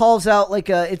where he calls out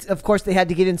it's, of course they had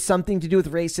to get in something to do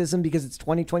with racism because it's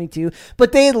 2022,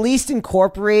 but they at least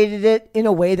incorporated it in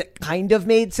a way that kind of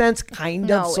made sense,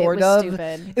 sort of.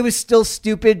 Stupid. It was still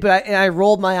stupid, but I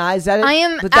rolled my eyes at it. I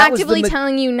am actively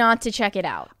telling you not to check it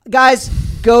out. Guys,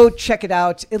 go check it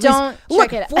out. Don't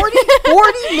check it out. 40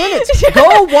 minutes.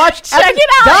 Go watch. Check it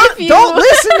out. Don't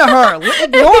listen to her.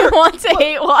 Ignore her. Want to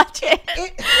hate watch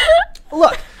it.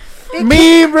 Look.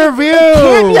 Meme review.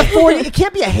 It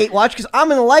can't be a hate watch because I'm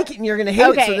gonna like it and you're gonna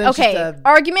hate it. So okay.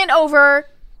 Argument over.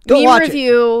 Go meme watch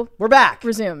review. We're back.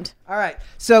 Resumed. All right.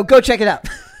 So go check it out.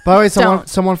 By the way,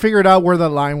 someone figured out where that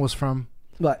line was from.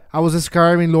 What? I was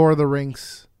describing Lord of the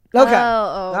Rings. Okay.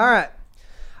 Oh.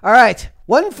 All right.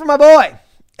 One for my boy.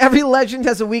 Every legend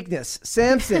has a weakness.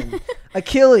 Samson,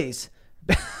 Achilles,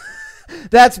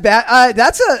 That's bad.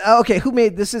 Okay. Who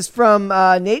made this? Is from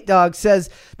Nate Dogg says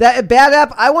that Bad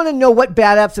App. I want to know what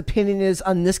Bad App's opinion is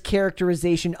on this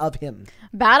characterization of him.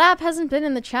 Bad App hasn't been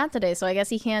in the chat today, so I guess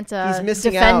he can't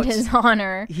missing defend out. his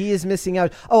honor. He is missing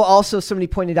out. Oh, also somebody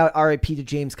pointed out R.I.P. to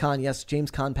James Caan. Yes,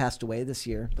 James Caan passed away this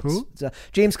year. Who?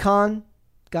 James Caan,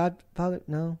 Godfather?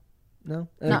 No. The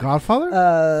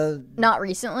Godfather? Not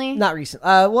recently. Not recent.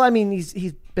 Well, I mean,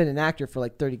 he's been an actor for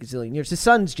like 30 gazillion years. His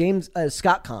son's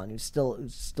Scott Caan, who's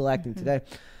still acting today.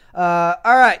 All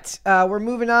right, we're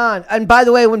moving on. And by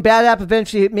the way, when Bad App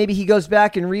eventually, maybe he goes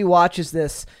back and rewatches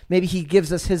this. Maybe he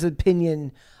gives us his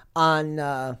opinion on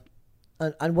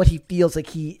what he feels like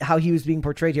how he was being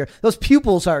portrayed here. Those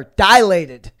pupils are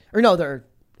dilated, or no, they're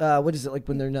what is it like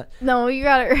when they're not? No, you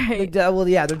got it right. Well,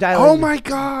 yeah, they're dilated. Oh my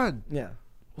God! Yeah,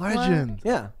 Legend. what?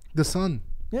 Yeah, the Sun.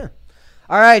 Yeah.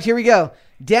 All right, here we go.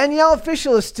 Danielle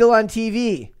Fishel is still on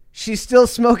TV. She's still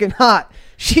smoking hot.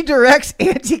 She directs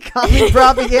anti-commie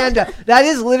propaganda. That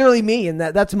is literally me, and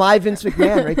that's my Vince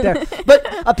McMahon right there. But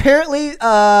apparently,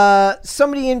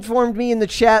 somebody informed me in the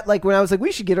chat, like when I was like,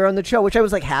 we should get her on the show, which I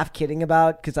was like half kidding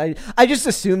about, because I just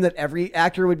assumed that every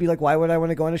actor would be like, why would I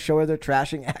want to go on a show where they're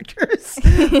trashing actors?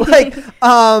 Like,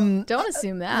 don't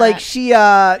assume that. Like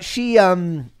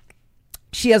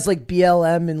she has like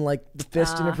BLM and like the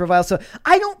fist in her profile. So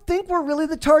I don't think we're really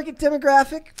the target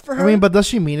demographic for her. I mean, but does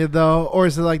she mean it though? Or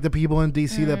is it like the people in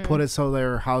DC that put it so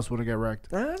their house wouldn't get wrecked?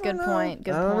 Good point.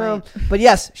 I don't know. But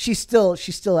yes, she's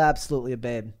still absolutely a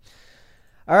babe.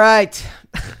 All right.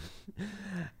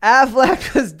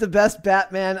 Affleck was the best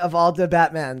Batman of all the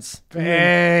Batmans.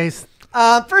 Face.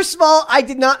 First of all, I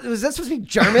did not. Was that supposed to be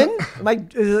German?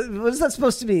 What is that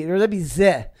supposed to be? Or would that be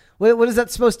ze? What is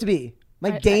that supposed to be?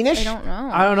 Danish? I don't know.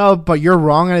 I don't know, but you're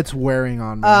wrong and it's wearing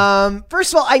on me.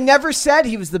 First of all, I never said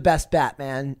he was the best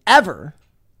Batman ever.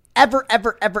 Ever.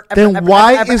 Then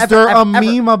why is there a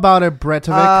meme about it,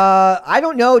 Bretovic? I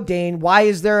don't know, Dane. Why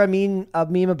is there a meme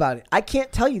about it? I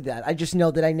can't tell you that. I just know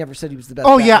that I never said he was the best.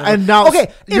 Oh Batman yeah, ever. and now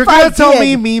okay, you're gonna tell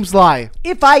me memes lie.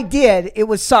 If I did, it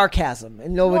was sarcasm,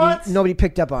 and nobody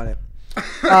picked up on it.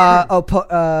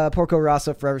 Porco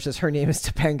Rosso Forever says her name is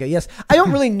Topanga. Yes, I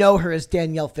don't really know her as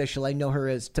Danielle Fishel. I know her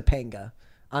as Topanga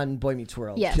on Boy Meets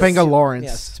World. Yes. Topanga Lawrence.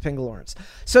 Yes, Topanga Lawrence.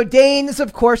 So Dane is,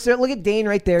 of course, there. Look at Dane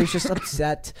right there. He's just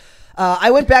upset.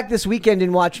 I went back this weekend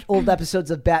and watched old episodes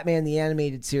of Batman the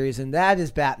Animated Series, and that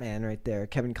is Batman right there,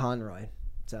 Kevin Conroy.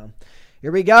 So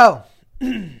here we go.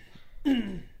 When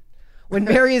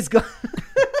Mary is gone.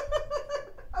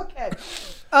 Okay.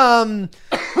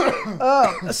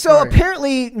 So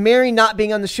apparently Mary not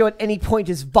being on the show at any point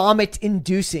is vomit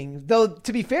inducing, though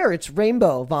to be fair, it's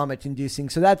rainbow vomit inducing.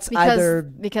 So that's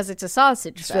because it's a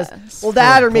sausage fest. Well,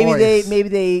 that, or maybe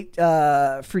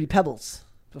they Fruity Pebbles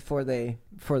before they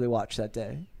watch that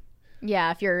day.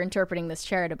 Yeah, if you're interpreting this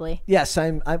charitably. Yes,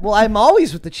 I'm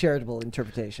always with the charitable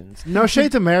interpretations. No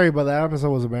shade to Mary, but that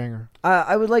episode was a banger.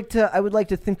 I would like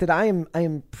to think that I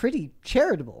am pretty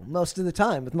charitable most of the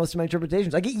time with most of my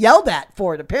interpretations. I get yelled at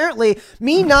for it. Apparently,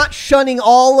 me not shunning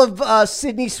all of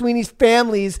Sydney Sweeney's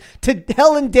families to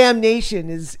hell and damnation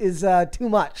is too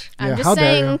much. I'm just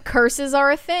saying, curses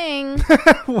are a thing.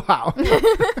 Wow.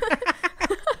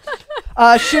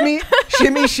 Shimmy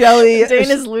Shelley.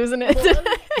 Dane is losing it.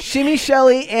 Shimmy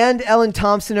Shelley and Ellen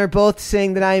Thompson are both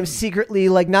saying that I am secretly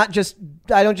I don't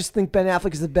just think Ben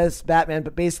Affleck is the best Batman,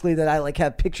 but basically that I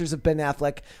have pictures of Ben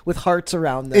Affleck with hearts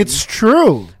around them. It's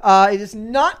true. It is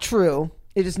not true.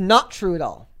 It is not true at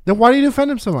all. Then why do you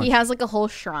defend him so much? He has a whole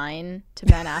shrine to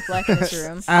Ben Affleck in his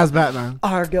room. As Batman.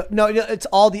 No, it's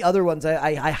all the other ones.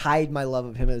 I hide my love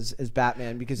of him as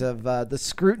Batman because of the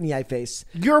scrutiny I face.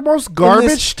 Your most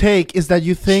garbage take is that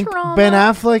you think Ben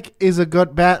Affleck is a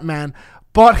good Batman,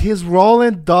 but his role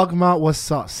in Dogma was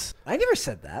sus. I never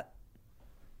said that.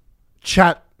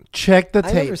 Chat, check the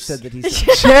tapes. I never said that he's...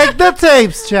 Check the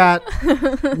tapes, chat.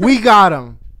 We got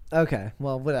him. Okay,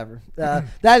 well, whatever.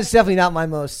 That is definitely not my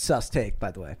most sus take,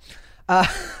 by the way.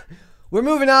 We're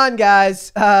moving on,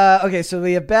 guys. Okay, so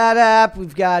we have Bad App.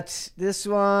 We've got this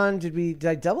one. Did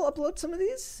I double upload some of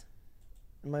these?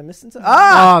 Am I missing something?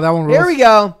 That one rules. Here we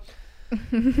go.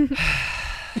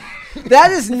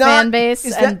 That is not... Fan base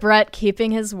and Brett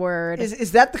keeping his word.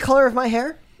 Is that the color of my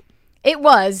hair? It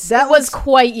was. That was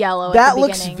quite yellow that at the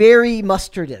looks beginning. very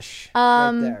mustardish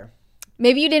right there.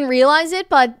 Maybe you didn't realize it,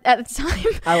 but at the time...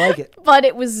 I like it. But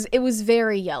it was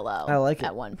very yellow. I like it.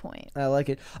 At one point. I like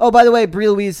it. Oh, by the way, Brie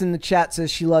Louise in the chat says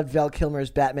she loved Val Kilmer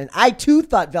as Batman. I, too,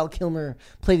 thought Val Kilmer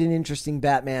played an interesting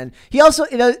Batman. He also...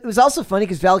 It was also funny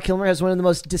because Val Kilmer has one of the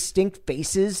most distinct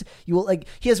faces. He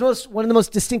has one of the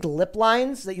most distinct lip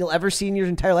lines that you'll ever see in your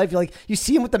entire life. You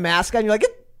see him with the mask on, you're like...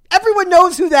 Everyone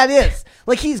knows who that is.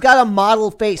 Like, he's got a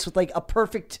model face with like a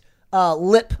perfect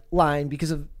lip line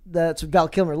because of that's what Val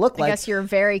Kilmer looked like. I guess you're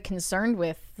very concerned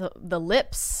with the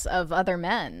lips of other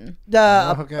men.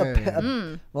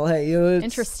 Okay. Well, hey,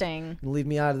 Interesting. Leave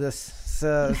me out of this.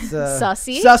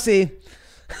 Sussy? Sussy.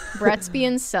 Brett's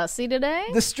being sussy today.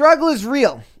 The struggle is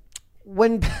real.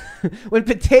 When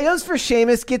Potatoes for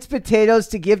Seamus gets potatoes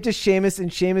to give to Seamus and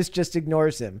Seamus just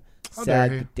ignores him.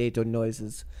 Sad potato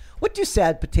noises. What do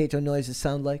sad potato noises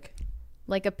sound like?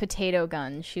 Like a potato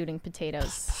gun shooting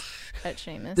potatoes at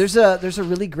Seamus. There's a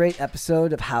really great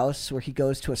episode of House where he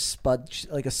goes to a spud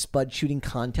shooting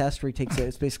contest where he takes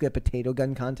it's basically a potato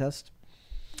gun contest.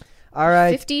 All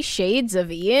right. 50 Shades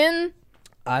of Ian?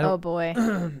 Oh boy.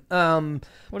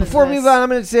 Before we move on, I'm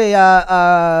going to say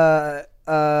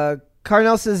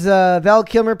Carnell says Val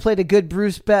Kilmer played a good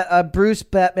Bruce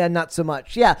Batman, not so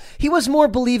much. Yeah, he was more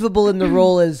believable in the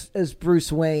role as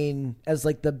Bruce Wayne, as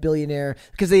like the billionaire,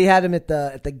 because they had him at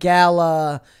the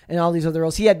gala and all these other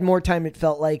roles. He had more time, it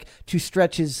felt like, to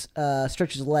stretch his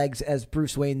legs as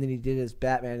Bruce Wayne than he did as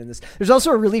Batman in this. There's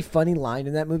also a really funny line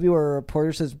in that movie where a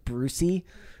reporter says Brucey,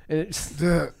 and it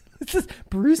says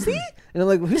Brucey, and I'm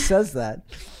like, who says that?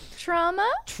 Trauma?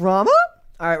 All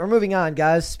right, we're moving on,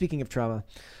 guys. Speaking of trauma.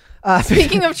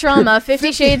 Speaking of trauma,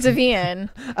 50 Shades of Ian.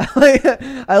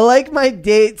 I like my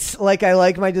dates like I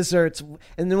like my desserts.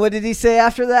 And then what did he say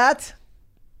after that?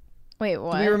 Wait,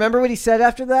 what? Do you remember what he said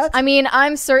after that? I mean,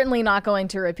 I'm certainly not going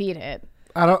to repeat it.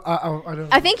 I don't.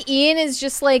 I think Ian is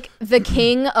just like the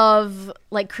king of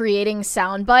like creating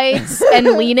sound bites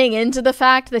and leaning into the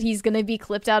fact that he's going to be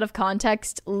clipped out of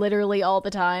context literally all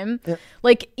the time. Yeah.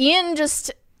 Like Ian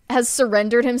just has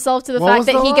surrendered himself to the fact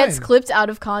that he gets clipped out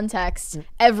of context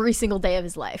every single day of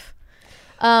his life.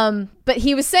 But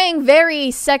he was saying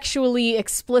very sexually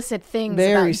explicit things.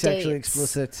 Very about sexually dates.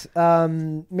 explicit.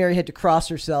 Mary had to cross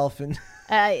herself, and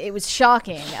it was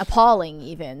shocking, appalling,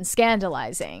 even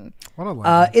scandalizing. What a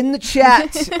lie. In the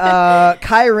chat,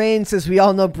 Kai Rain says, "We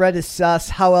all know Brett is sus.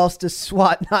 How else does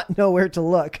SWAT not know where to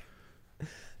look?"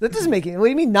 That doesn't make it. What do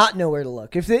you mean not know where to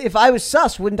look? If I was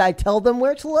sus, wouldn't I tell them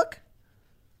where to look?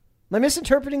 Am I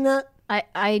misinterpreting that?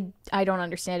 I don't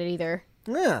understand it either.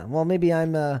 Yeah, well, maybe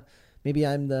I'm the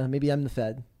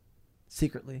Fed,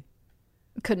 secretly.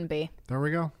 Couldn't be. There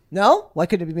we go. No, why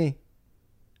couldn't it be me?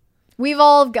 We've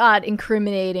all got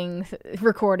incriminating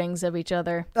recordings of each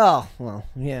other. Oh, well,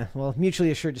 yeah, well, mutually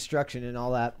assured destruction and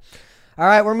all that. All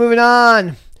right, we're moving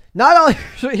on. Not all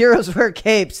heroes wear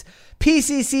capes.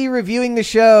 PCC reviewing the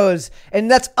shows, and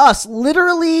that's us,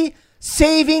 literally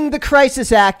saving the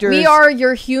crisis actors. We are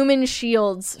your human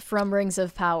shields from Rings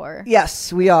of Power.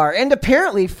 Yes, we are. And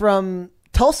apparently from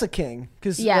Tulsa King.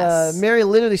 Because Mary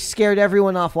literally scared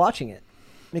everyone off watching it.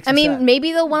 I mean, sad.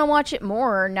 Maybe they'll want to watch it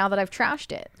more now that I've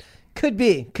trashed it. Could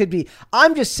be.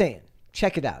 I'm just saying.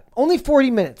 Check it out. Only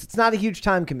 40 minutes. It's not a huge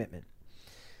time commitment.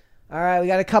 All right, we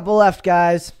got a couple left,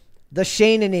 guys. The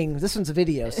Shanening. This one's a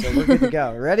video, so we're good to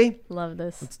go. Ready? Love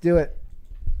this. Let's do it.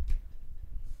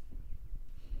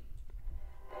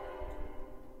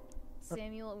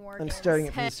 Samuel Morgan. I'm starting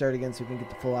it from the start again so we can get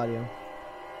the full audio.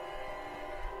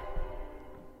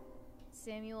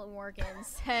 Samuel Morgan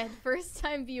said,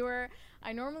 first-time viewer,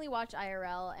 I normally watch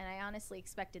IRL, and I honestly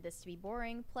expected this to be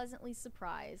boring, pleasantly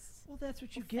surprised. Well, that's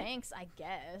what you get. Thanks, I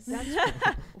guess.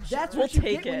 That's what you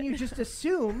get when you just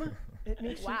assume. It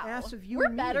makes an ass of you. We're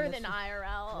and me. better than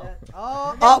IRL.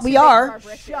 We are.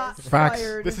 Shots Facts.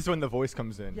 fired. This is when the voice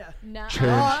comes in. Yeah. No.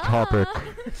 Change topic.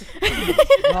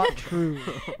 Not true.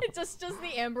 It just does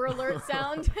the Amber Alert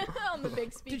sound on the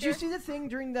big speaker. Did you see the thing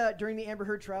during the Amber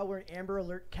Heard trial where an Amber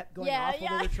Alert kept going off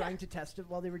while they were trying to test it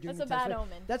while they were doing That's the test? That's a bad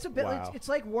omen. That's a bit. Wow. It's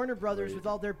like Warner Brothers with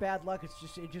all their bad luck. It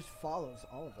just follows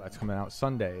all of them. That's coming out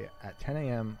Sunday at 10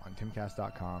 a.m. on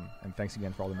timcast.com. And thanks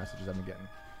again for all the messages I've been getting.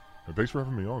 And thanks for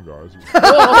having me on, guys.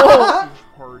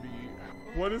 Party.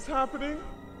 What is happening?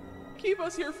 Keep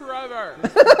us here forever.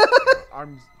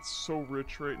 I'm so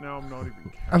rich right now. I'm not even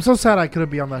counting. I'm so sad I couldn't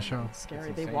be on that show.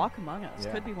 Scary. They walk among us.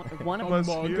 Yeah. Could be one Unless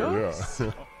among here, us.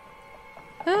 yeah.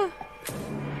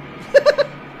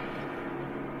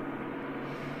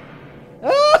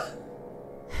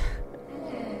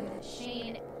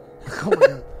 Shane. Oh my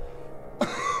god.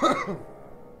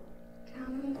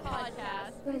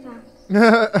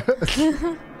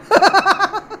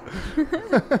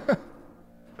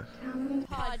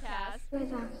 Podcast.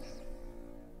 Podcast.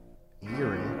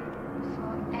 Eerie.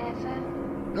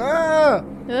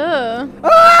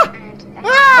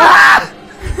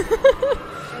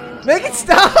 Make it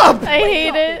stop! I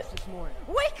hate it.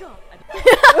 Wake up!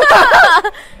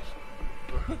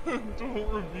 Don't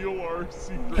reveal our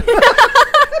secret.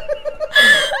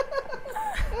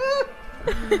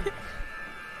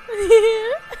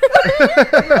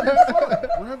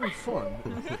 We're having fun.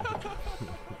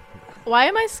 Why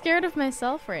am I scared of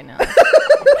myself right now?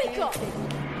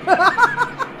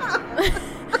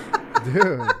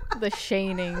 Dude, The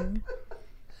Shaning.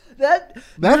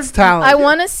 that's talent. I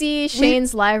want to see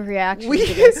Shane's live reaction to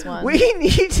this one. We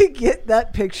need to get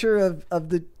that picture of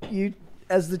the you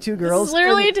as the two girls. This is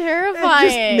literally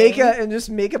terrifying. And just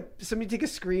make somebody take a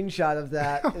screenshot of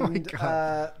that. Oh my and,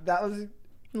 God. that was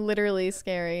Literally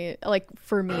scary. Like,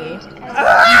 for me.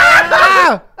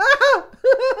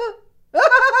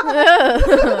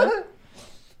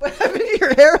 What happened to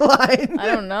your hairline? I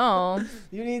don't know.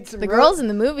 You need some. The girls in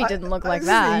the movie didn't look like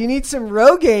that. You need some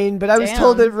Rogaine, but I was Damn.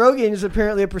 told that Rogaine is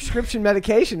apparently a prescription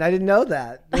medication. I didn't know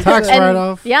that. Tax And-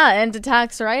 write-off. Yeah, and to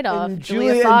tax write-off. And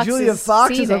Julia Fox has is a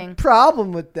seething.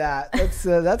 problem with that.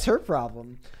 That's her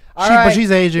problem. All But right. she's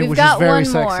aging, We've which is got very one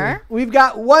sexy. more. We've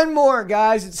got one more,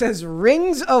 guys. It says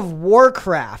Rings of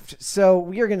Warcraft. So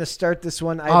we are going to start this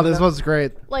one. Oh, this one's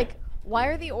great. Like, why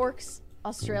are the orcs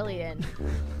Australian?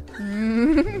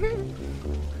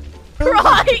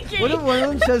 Crikey! What if one of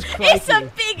them says It's a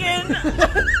crikey? biggin!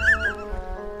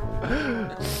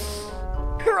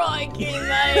 Crikey,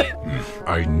 mate!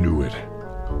 I knew it.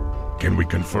 Can we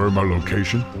confirm our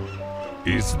location?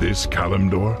 Is this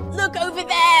Kalimdor? Look over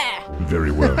there!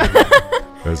 Very well.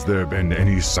 Has there been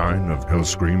any sign of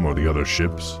Hellscream or the other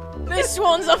ships? This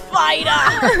one's a fighter!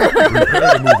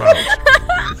 Prepare to move out.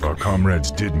 If our comrades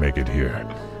did make it here,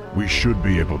 we should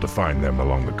be able to find them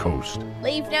along the coast.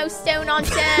 Leave no stone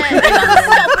unturned. We're gonna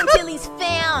stop until he's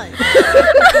found.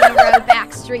 Hero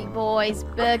Backstreet Boys,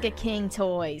 Burger King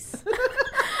toys.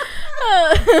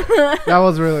 That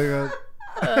was really good.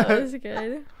 That was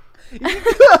good.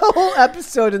 A whole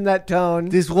episode in that tone.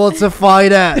 This one's a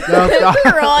fighter.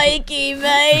 Crikey,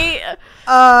 mate.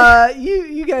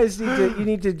 You guys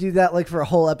need to do that like for a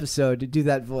whole episode to do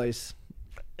that voice.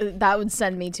 That would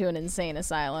send me to an insane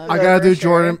asylum. I gotta do for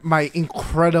sure. my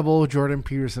incredible Jordan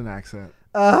Peterson accent.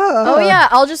 Oh yeah,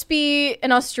 I'll just be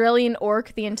an Australian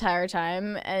orc the entire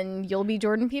time, and you'll be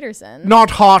Jordan Peterson.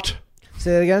 Not hot.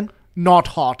 Say that again. Not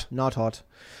hot. Not hot.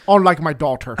 Unlike my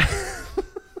daughter.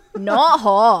 Not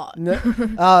hot.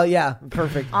 Oh yeah,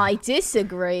 perfect. I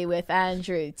disagree with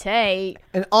Andrew Tate.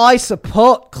 And I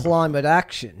support climate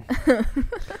action.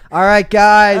 All right,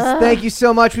 guys. Thank you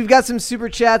so much. We've got some super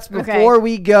chats before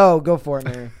we go. Go for it,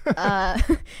 Mary.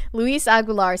 Luis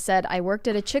Aguilar said, I worked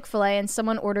at a Chick-fil-A and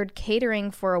someone ordered catering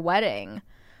for a wedding.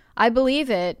 I believe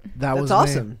it. That's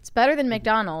awesome. It's better than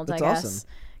McDonald's, That's I guess. awesome.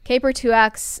 Caper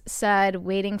 2X said,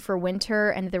 waiting for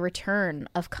winter and the return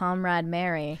of Comrade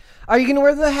Mary. Are you going to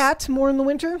wear the hat more in the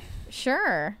winter?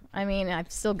 Sure. I mean,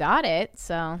 I've still got it,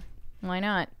 so why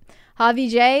not? Javi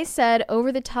J said,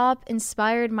 over the top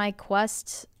inspired my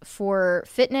quest for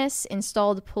fitness,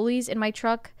 installed pulleys in my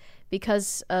truck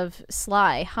because of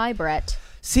Sly. Hi, Brett.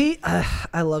 See,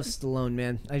 I love Stallone,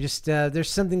 man. I just there's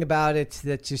something about it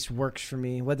that just works for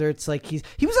me. Whether it's like he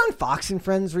was on Fox and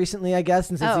Friends recently, I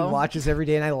guess, and since he watches every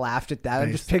day, and I laughed at that.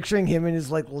 I'm just picturing him in his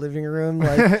like living room,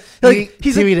 like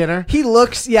he's TV dinner. He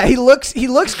looks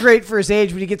great for his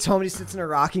age, but he gets home and he sits in a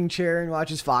rocking chair and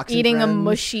watches Fox. Eating and a Friends.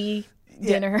 mushy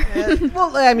dinner.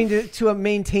 Well, I mean, to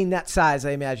maintain that size,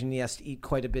 I imagine he has to eat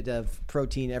quite a bit of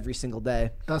protein every single day.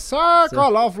 The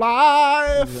circle of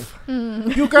life.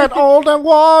 You get old and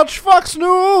watch Fox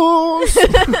News.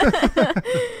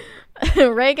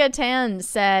 Rega Tan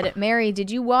said, Mary, did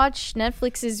you watch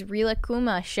Netflix's Rila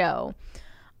Kuma show?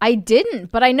 I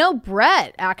didn't, but I know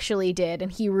Brett actually did,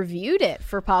 and he reviewed it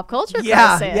for Pop Culture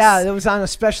Crisis. Yeah, it was on a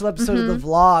special episode of the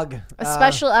vlog. A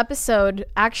special episode,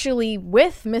 actually,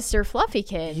 with Mr.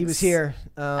 Fluffykins. He was here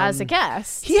as a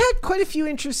guest. He had quite a few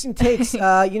interesting takes.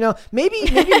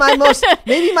 Maybe my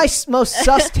most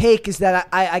sus take is that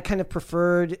I kind of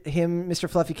preferred Mr.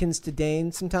 Fluffykins, to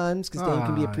Dane sometimes because Dane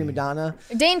can be a prima donna.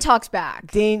 Dane talks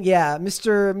back. Dane, yeah,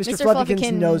 Mr.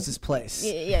 Fluffykins knows his place.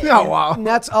 Yeah. Wow. And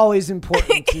that's always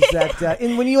important. Is that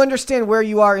when you understand where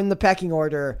you are in the pecking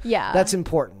order? Yeah. That's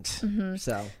important.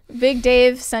 So. Big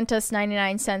Dave sent us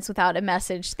 99 cents without a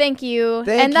message. Thank you.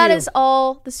 Thank that you. is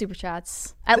all the super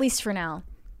chats, at least for now.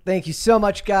 Thank you so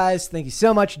much, guys. Thank you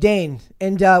so much, Dane.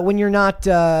 And when you're not,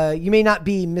 you may not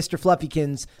be Mr.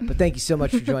 Fluffykins, but thank you so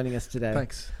much for joining us today.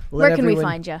 Thanks. Where can we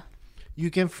find you? You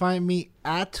can find me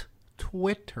at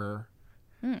Twitter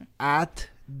at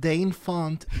Dane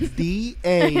Font,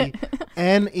 DANE.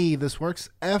 This works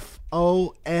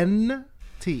FONT.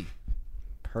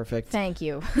 Perfect. Thank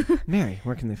you. Mary,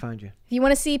 where can they find you? If you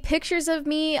want to see pictures of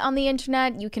me on the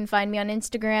internet, you can find me on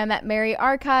Instagram at Mary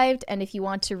Archived. And if you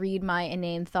want to read my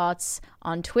inane thoughts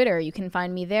on Twitter, you can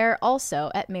find me there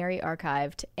also at Mary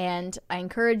Archived. And I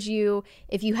encourage you,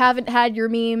 if you haven't had your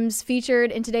memes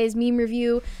featured in today's meme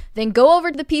review, then go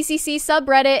over to the PCC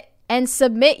subreddit and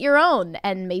submit your own,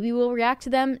 and maybe we'll react to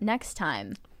them next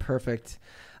time. Perfect.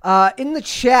 In the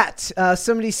chat,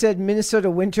 somebody said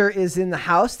Minnesota winter is in the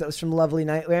house. That was from Lovely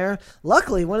Nightmare.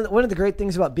 Luckily, one of the great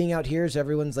things about being out here is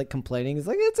everyone's like complaining. It's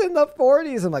like, it's in the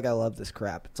 40s. I'm like, I love this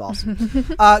crap. It's awesome.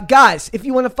 Guys, if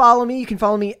you want to follow me, you can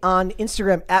follow me on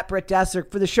Instagram at Brett Dassler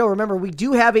for the show. Remember, we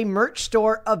do have a merch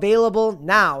store available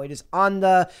now. It is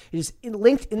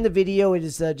linked in the video. It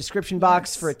is a description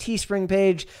box for a Teespring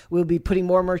page. We'll be putting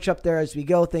more merch up there as we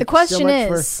go. Thank you so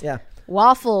much for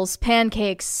waffles,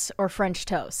 pancakes, or French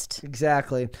toast.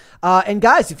 Exactly. And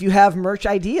guys, if you have merch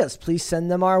ideas, please send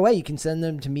them our way. You can send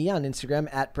them to me on Instagram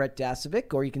at Brett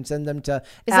Dasovic, or you can send them to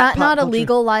Is that not a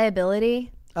legal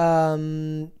liability? That's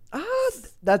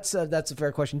a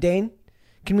fair question. Dane,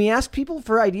 can we ask people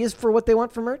for ideas for what they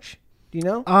want for merch? Do you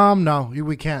know? No,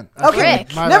 we can't. Okay,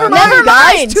 never mind,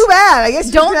 guys. Too bad. I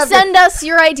guess don't send us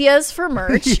your ideas for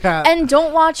merch, Yeah. and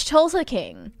don't watch Tulsa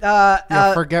King.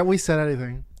 Forget we said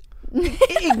anything.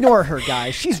 Ignore her,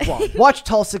 guys. She's wrong. Watch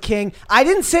Tulsa King. I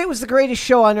didn't say it was the greatest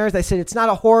show on earth. I said it's not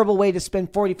a horrible way to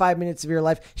spend 45 minutes of your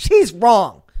life. She's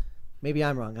wrong. Maybe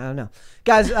I'm wrong. I don't know.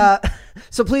 Guys,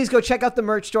 so please go check out the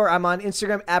merch store. I'm on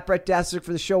Instagram at Brett Dassler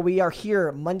for the show. We are here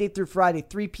Monday through Friday,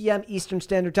 3 p.m. Eastern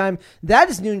Standard Time. That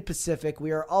is noon Pacific.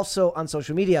 We are also on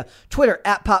social media. Twitter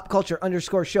at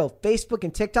PopCulture_show. Facebook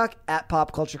and TikTok at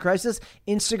Pop Culture Crisis.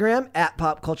 Instagram at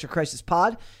Pop Culture Crisis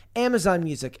Pod. Amazon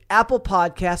Music, Apple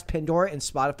Podcasts, Pandora, and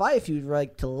Spotify. If you'd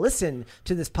like to listen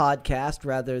to this podcast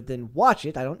rather than watch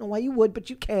it, I don't know why you would, but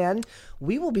you can.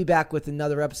 We will be back with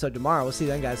another episode tomorrow. We'll see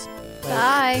you then, guys.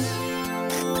 Bye.